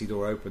the taxi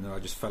door opened, and I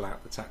just fell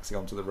out the taxi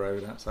onto the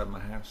road outside my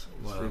house.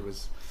 It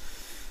was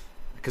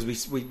because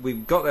we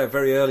got there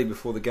very early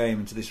before the game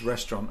into this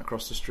restaurant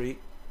across the street,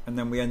 and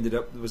then we ended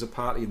up, there was a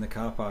party in the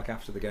car park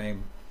after the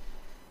game.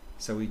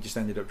 So we just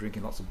ended up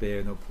drinking lots of beer,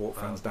 and there were Port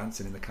fans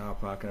dancing in the car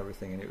park and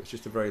everything, and it was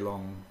just a very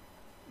long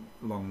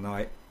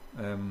night,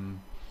 and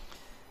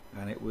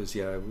it was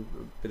a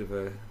bit of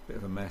a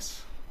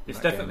mess. It's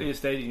definitely a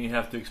stadium you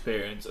have to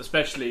experience,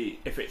 especially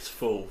if it's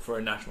full for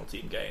a national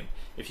team game.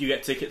 If you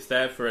get tickets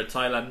there for a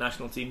Thailand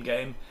national team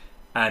game,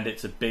 and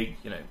it's a big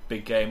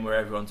game where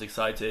everyone's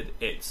excited,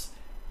 it's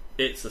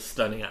a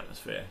stunning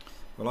atmosphere.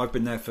 Well, I've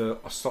been there for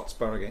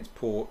Osotspur against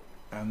Port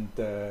and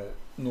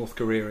North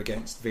Korea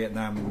against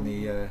Vietnam in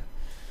the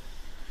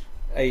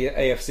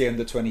AFC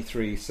under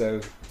 23,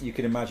 so you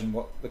can imagine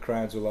what the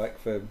crowds were like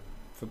for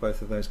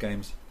both of those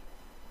games.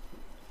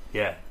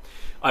 Yeah,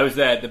 I was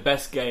there. The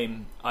best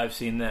game I've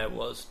seen there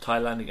was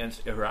Thailand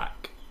against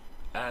Iraq,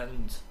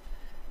 and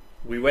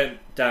we went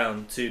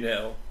down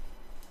 2-0,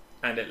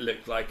 and it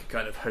looked like a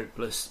kind of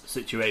hopeless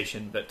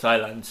situation, but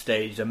Thailand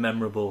staged a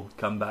memorable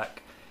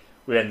comeback.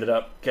 We ended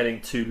up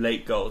getting 2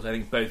 late goals. I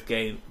think both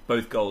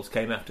goals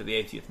came after the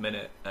 80th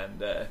minute,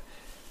 and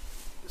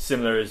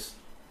similar as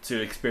to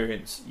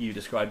experience you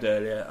described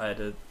earlier, I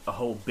had a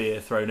whole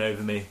beer thrown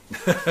over me.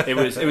 It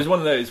was one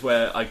of those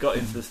where I got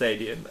into the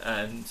stadium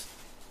and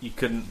you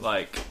couldn't,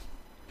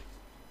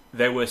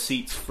 there were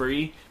seats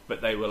free, but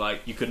they were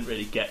you couldn't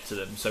really get to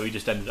them, so we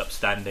just ended up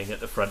standing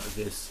at the front of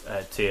this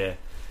tier,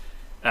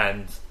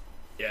 and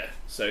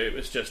so it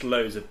was just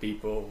loads of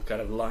people kind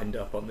of lined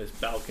up on this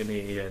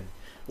balcony, and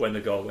when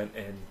the goal went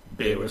in,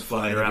 beer was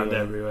flying around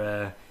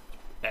everywhere.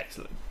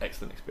 Excellent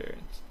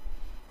experience.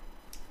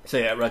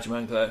 So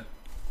Rajamangala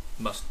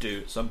must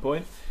do at some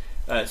point.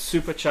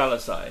 Super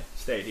Chalasai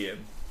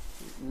Stadium,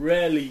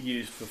 rarely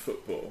used for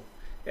football.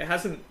 It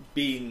hasn't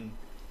been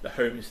the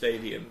home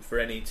stadium for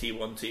any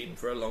T1 team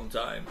for a long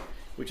time,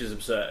 which is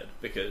absurd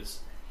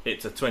because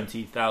it's a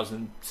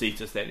 20,000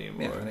 seater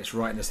stadium. And it's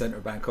right in the centre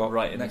of Bangkok,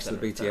 right next to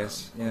the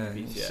BTS.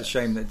 BTS. It's a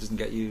shame that it doesn't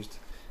get used.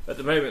 At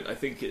the moment, I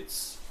think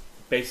it's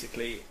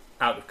basically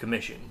out of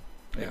commission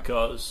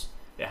because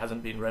it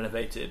hasn't been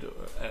renovated,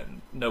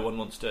 and no one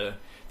wants to.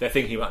 They're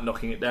thinking about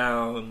knocking it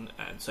down,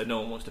 and so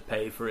no one wants to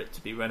pay for it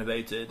to be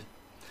renovated.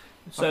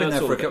 So I've been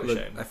there for a couple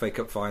of FA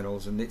Cup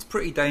finals, and it's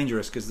pretty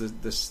dangerous because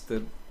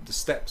the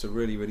steps are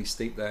really, really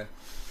steep there,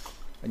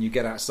 and you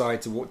get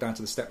outside to walk down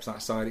to the steps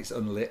outside. It's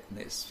unlit, and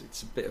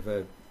it's a bit of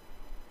a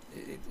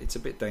it's a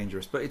bit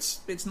dangerous, but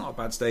it's not a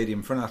bad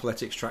stadium for an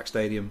athletics track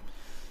stadium.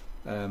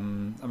 I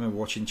remember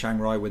watching Chiang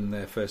Rai win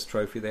their first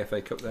trophy, the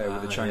FA Cup there,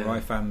 with the Chiang Rai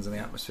fans, and the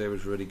atmosphere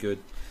was really good.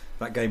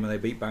 That game when they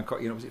beat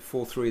Bangkok, was it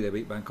 4-3? They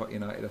beat Bangkok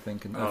United, I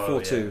think, and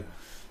 4-2.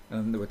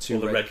 And there were two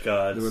red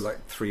cards. There were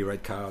like 3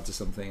 red cards or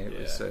something. It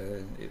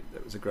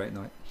was a great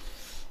night.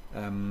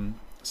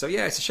 So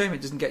yeah, it's a shame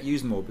it doesn't get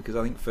used more, because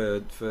I think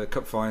for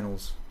cup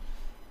finals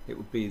it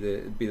would be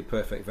the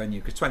perfect venue,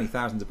 because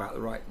 20,000 is about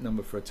the right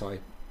number for a Thai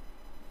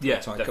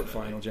cup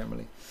final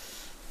generally.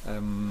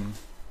 And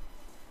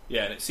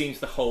it seems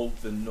to hold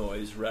the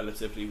noise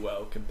relatively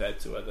well compared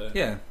to other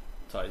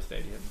Thai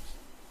stadiums.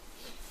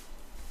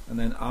 And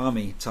then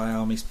Thai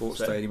Army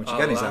Sports Stadium, which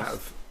again is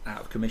out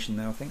of commission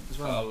now, I think, as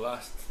well. Our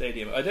last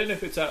stadium. I don't know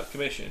if it's out of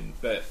commission,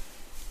 but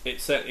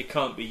it certainly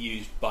can't be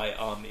used by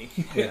Army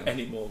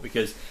anymore,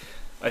 because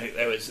I think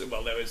there was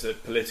a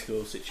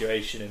political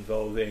situation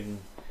involving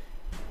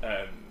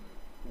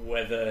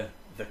whether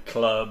the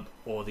club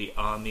or the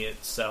Army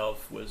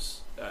itself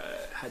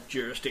had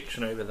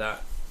jurisdiction over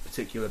that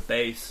particular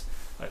base.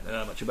 I don't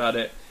know much about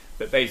it,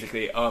 but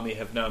basically Army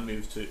have now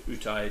moved to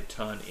Utai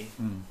Thani,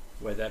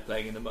 where they're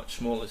playing in a much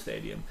smaller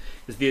stadium,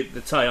 because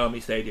the Thai Army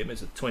Stadium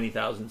is a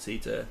 20,000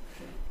 seater,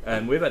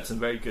 and we've had some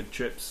very good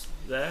trips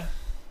there.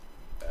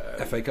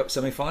 FA Cup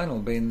semi-final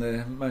being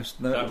the most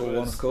notable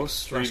one, of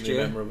course, last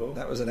year. Memorable.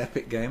 That was an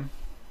epic game.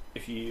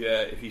 If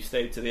you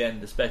stayed to the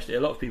end, especially, a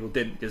lot of people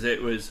didn't,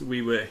 because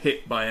we were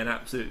hit by an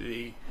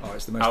absolutely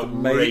it's the most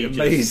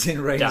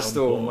amazing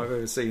rainstorm I've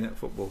ever seen at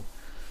football.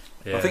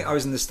 I think I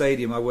was in the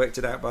stadium. I worked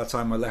it out by the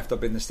time I left. I'd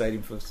been in the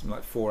stadium for something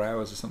like 4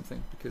 hours or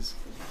something, because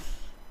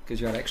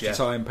you had extra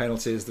time,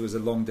 penalties. There was a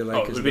long delay.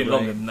 It would have been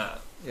longer than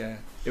that. Yeah,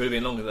 it would have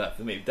been longer than that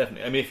for me,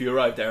 definitely. I mean, if you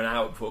arrived there an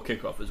hour before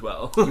kickoff as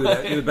well,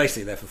 you were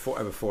basically there for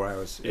over 4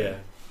 hours. Yeah.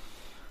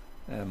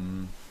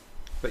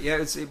 But yeah,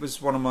 it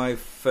was one of my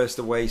first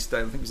away. I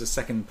think it was the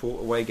second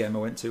away game I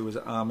went to was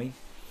at Army.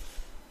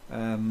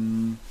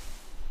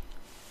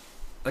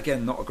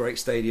 Again, not a great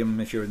stadium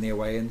if you're in the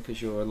away end,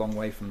 because you're a long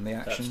way from the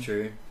action. That's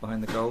true.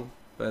 Behind the goal,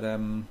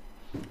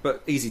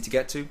 but easy to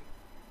get to.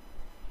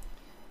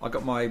 I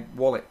got my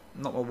wallet,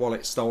 not my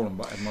wallet stolen,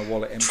 but I had my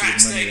wallet empty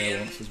of money there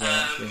once as well.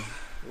 Actually.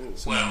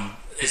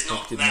 There's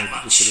not that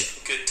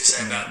much good to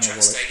say about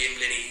Track Stadium.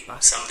 Linny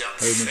summed it up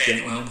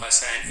fairly well by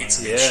saying it's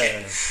a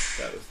shit.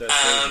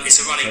 It's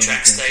a running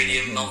track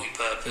stadium,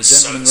 multi-purpose,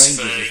 so it's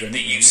for the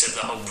use of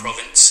the whole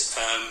province.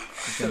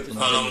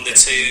 Along the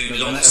 2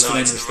 long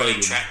sides of the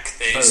running track,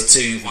 there's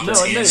 2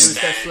 1-tier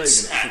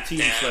stands.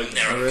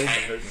 They're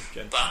okay,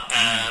 but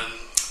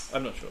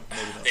I'm not sure.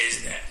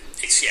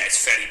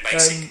 It's fairly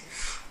basic.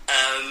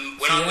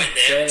 When I went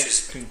there, which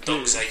was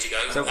dog's age ago,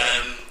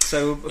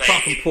 so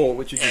apart from Port,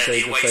 which would you say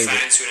is the your away favourite?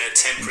 fans are in a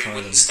temporary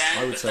wooden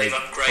stand, but they've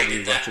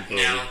upgraded that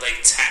now.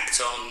 They've tacked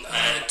on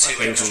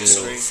 2 extra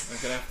sort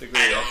of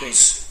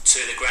add-ons to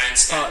the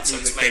grandstand, so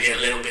it's made it a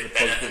little bit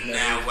better. And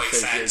now away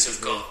fans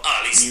have got,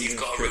 at least you've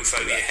got a roof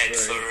over your head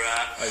for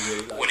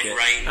when it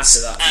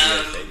rains.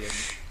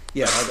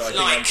 Yeah, I think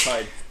I'm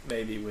tied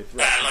maybe with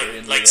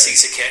like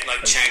Sisaket,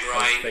 like Chiang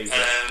Rai,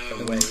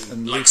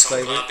 like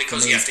Songkla,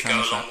 because you have to go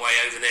a long way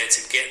over there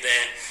to get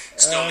there.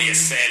 It's normally a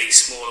fairly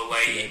small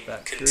away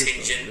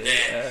contingent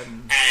there,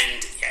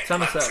 and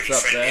pretty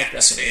friendly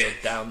atmosphere.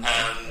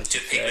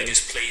 People are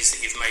just pleased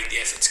that you've made the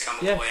effort to come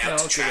all the way out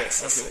to track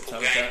for a football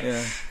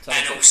game,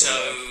 and also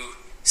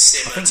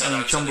similar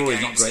to Chonburi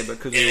is not great, but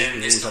because we've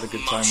always had a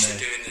good time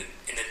there.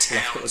 In the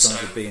town, so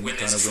when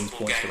there's a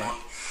football game on,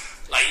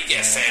 you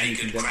get a fairly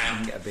good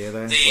crowd. The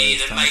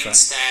main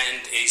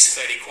stand is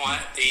fairly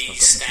quiet. The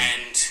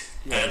stand,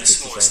 the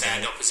smaller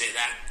stand opposite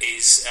that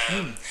is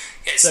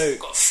it's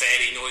got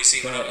fairly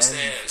noisy when I was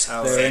there. It was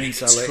a fairly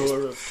good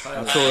tour of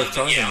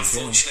Thailand.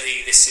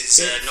 Unfortunately, this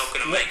is not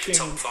going to make the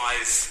top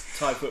 5.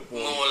 Thai football.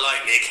 More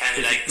likely a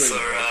candidate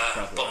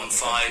for bottom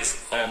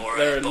 5 or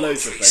bottom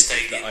 3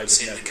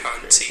 stadiums in the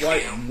current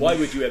TPL. Why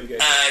would you ever go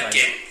to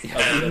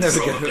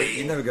Thailand?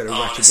 You never go to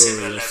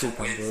Ratchaburi or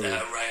Supanburi.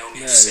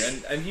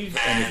 And you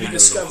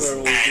discover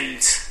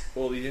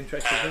all these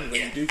interesting things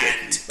when you do go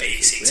to these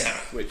places,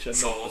 which are not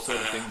the sort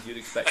of things you'd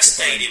expect a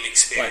stadium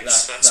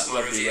experience. That's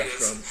my review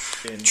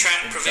of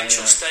Track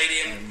Provincial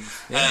Stadium.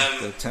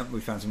 We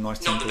found some nice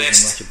temples in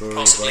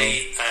Ratchaburi as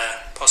well.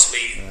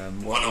 Possibly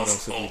one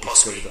of, or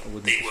possibly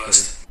the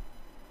worst.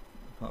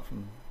 Apart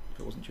from if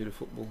it wasn't due to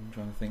football, I'm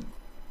trying to think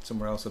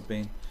somewhere else I've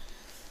been.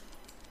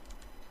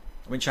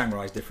 I mean, Chiang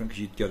Rai is different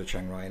because you'd go to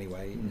Chiang Rai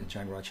anyway.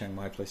 Chiang Rai, Chiang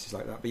Mai, places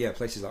like that. But yeah,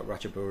 places like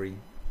Ratchaburi,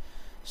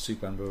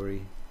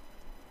 Supanburi.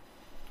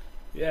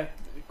 Yeah,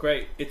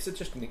 great. It's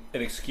just an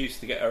excuse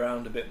to get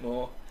around a bit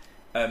more.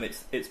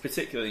 It's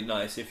particularly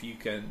nice if you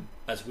can,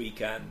 as we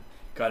can,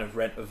 kind of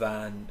rent a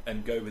van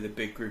and go with a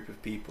big group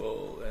of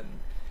people. And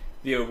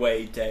the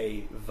away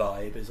day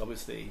vibe is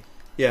obviously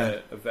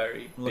a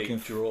very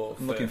big draw.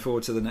 I'm looking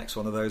forward to the next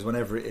one of those,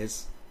 whenever it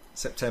is.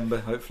 September,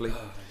 hopefully.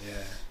 Oh,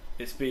 yeah.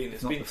 It's been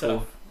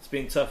tough. It's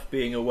been tough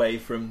being away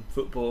from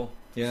football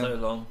so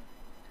long.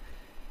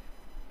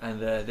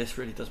 And this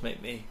really does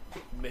make me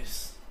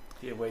miss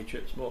the away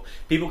trips more.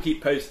 People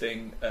keep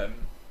posting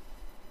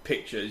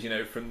pictures,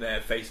 from their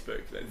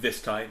Facebook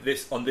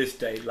on this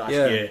day last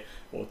year,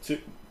 or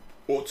 2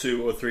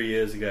 or 3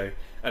 years ago,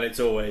 and it's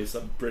always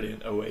some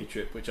brilliant away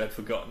trip which I'd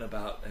forgotten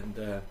about,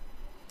 and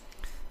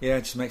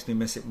it just makes me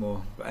miss it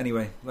more. But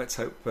anyway, let's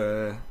hope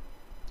we're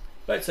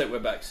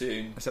back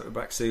soon. Let's hope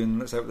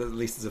that at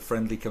least there's a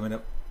friendly coming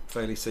up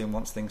fairly soon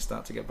once things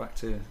start to get back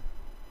to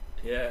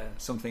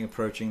something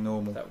approaching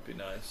normal. That would be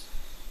nice.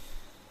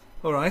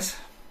 All right.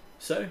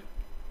 So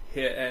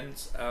here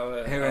ends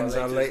our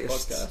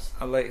latest podcast.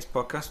 Our latest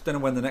podcast. Don't know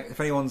when the next. If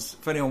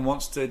anyone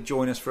wants to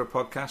join us for a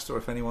podcast, or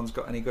if anyone's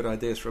got any good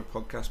ideas for a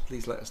podcast,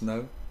 please let us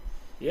know.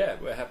 Yeah,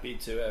 we're happy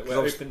to. We're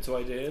open to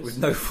ideas. With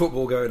no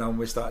football going on,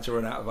 we're starting to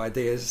run out of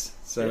ideas.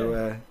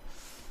 So,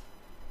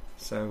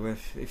 so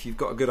if you've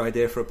got a good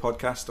idea for a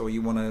podcast, or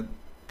you want to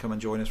come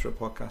and join us for a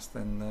podcast,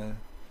 then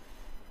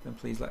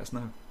please let us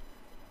know.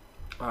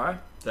 All right.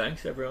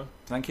 Thanks, everyone.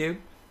 Thank you.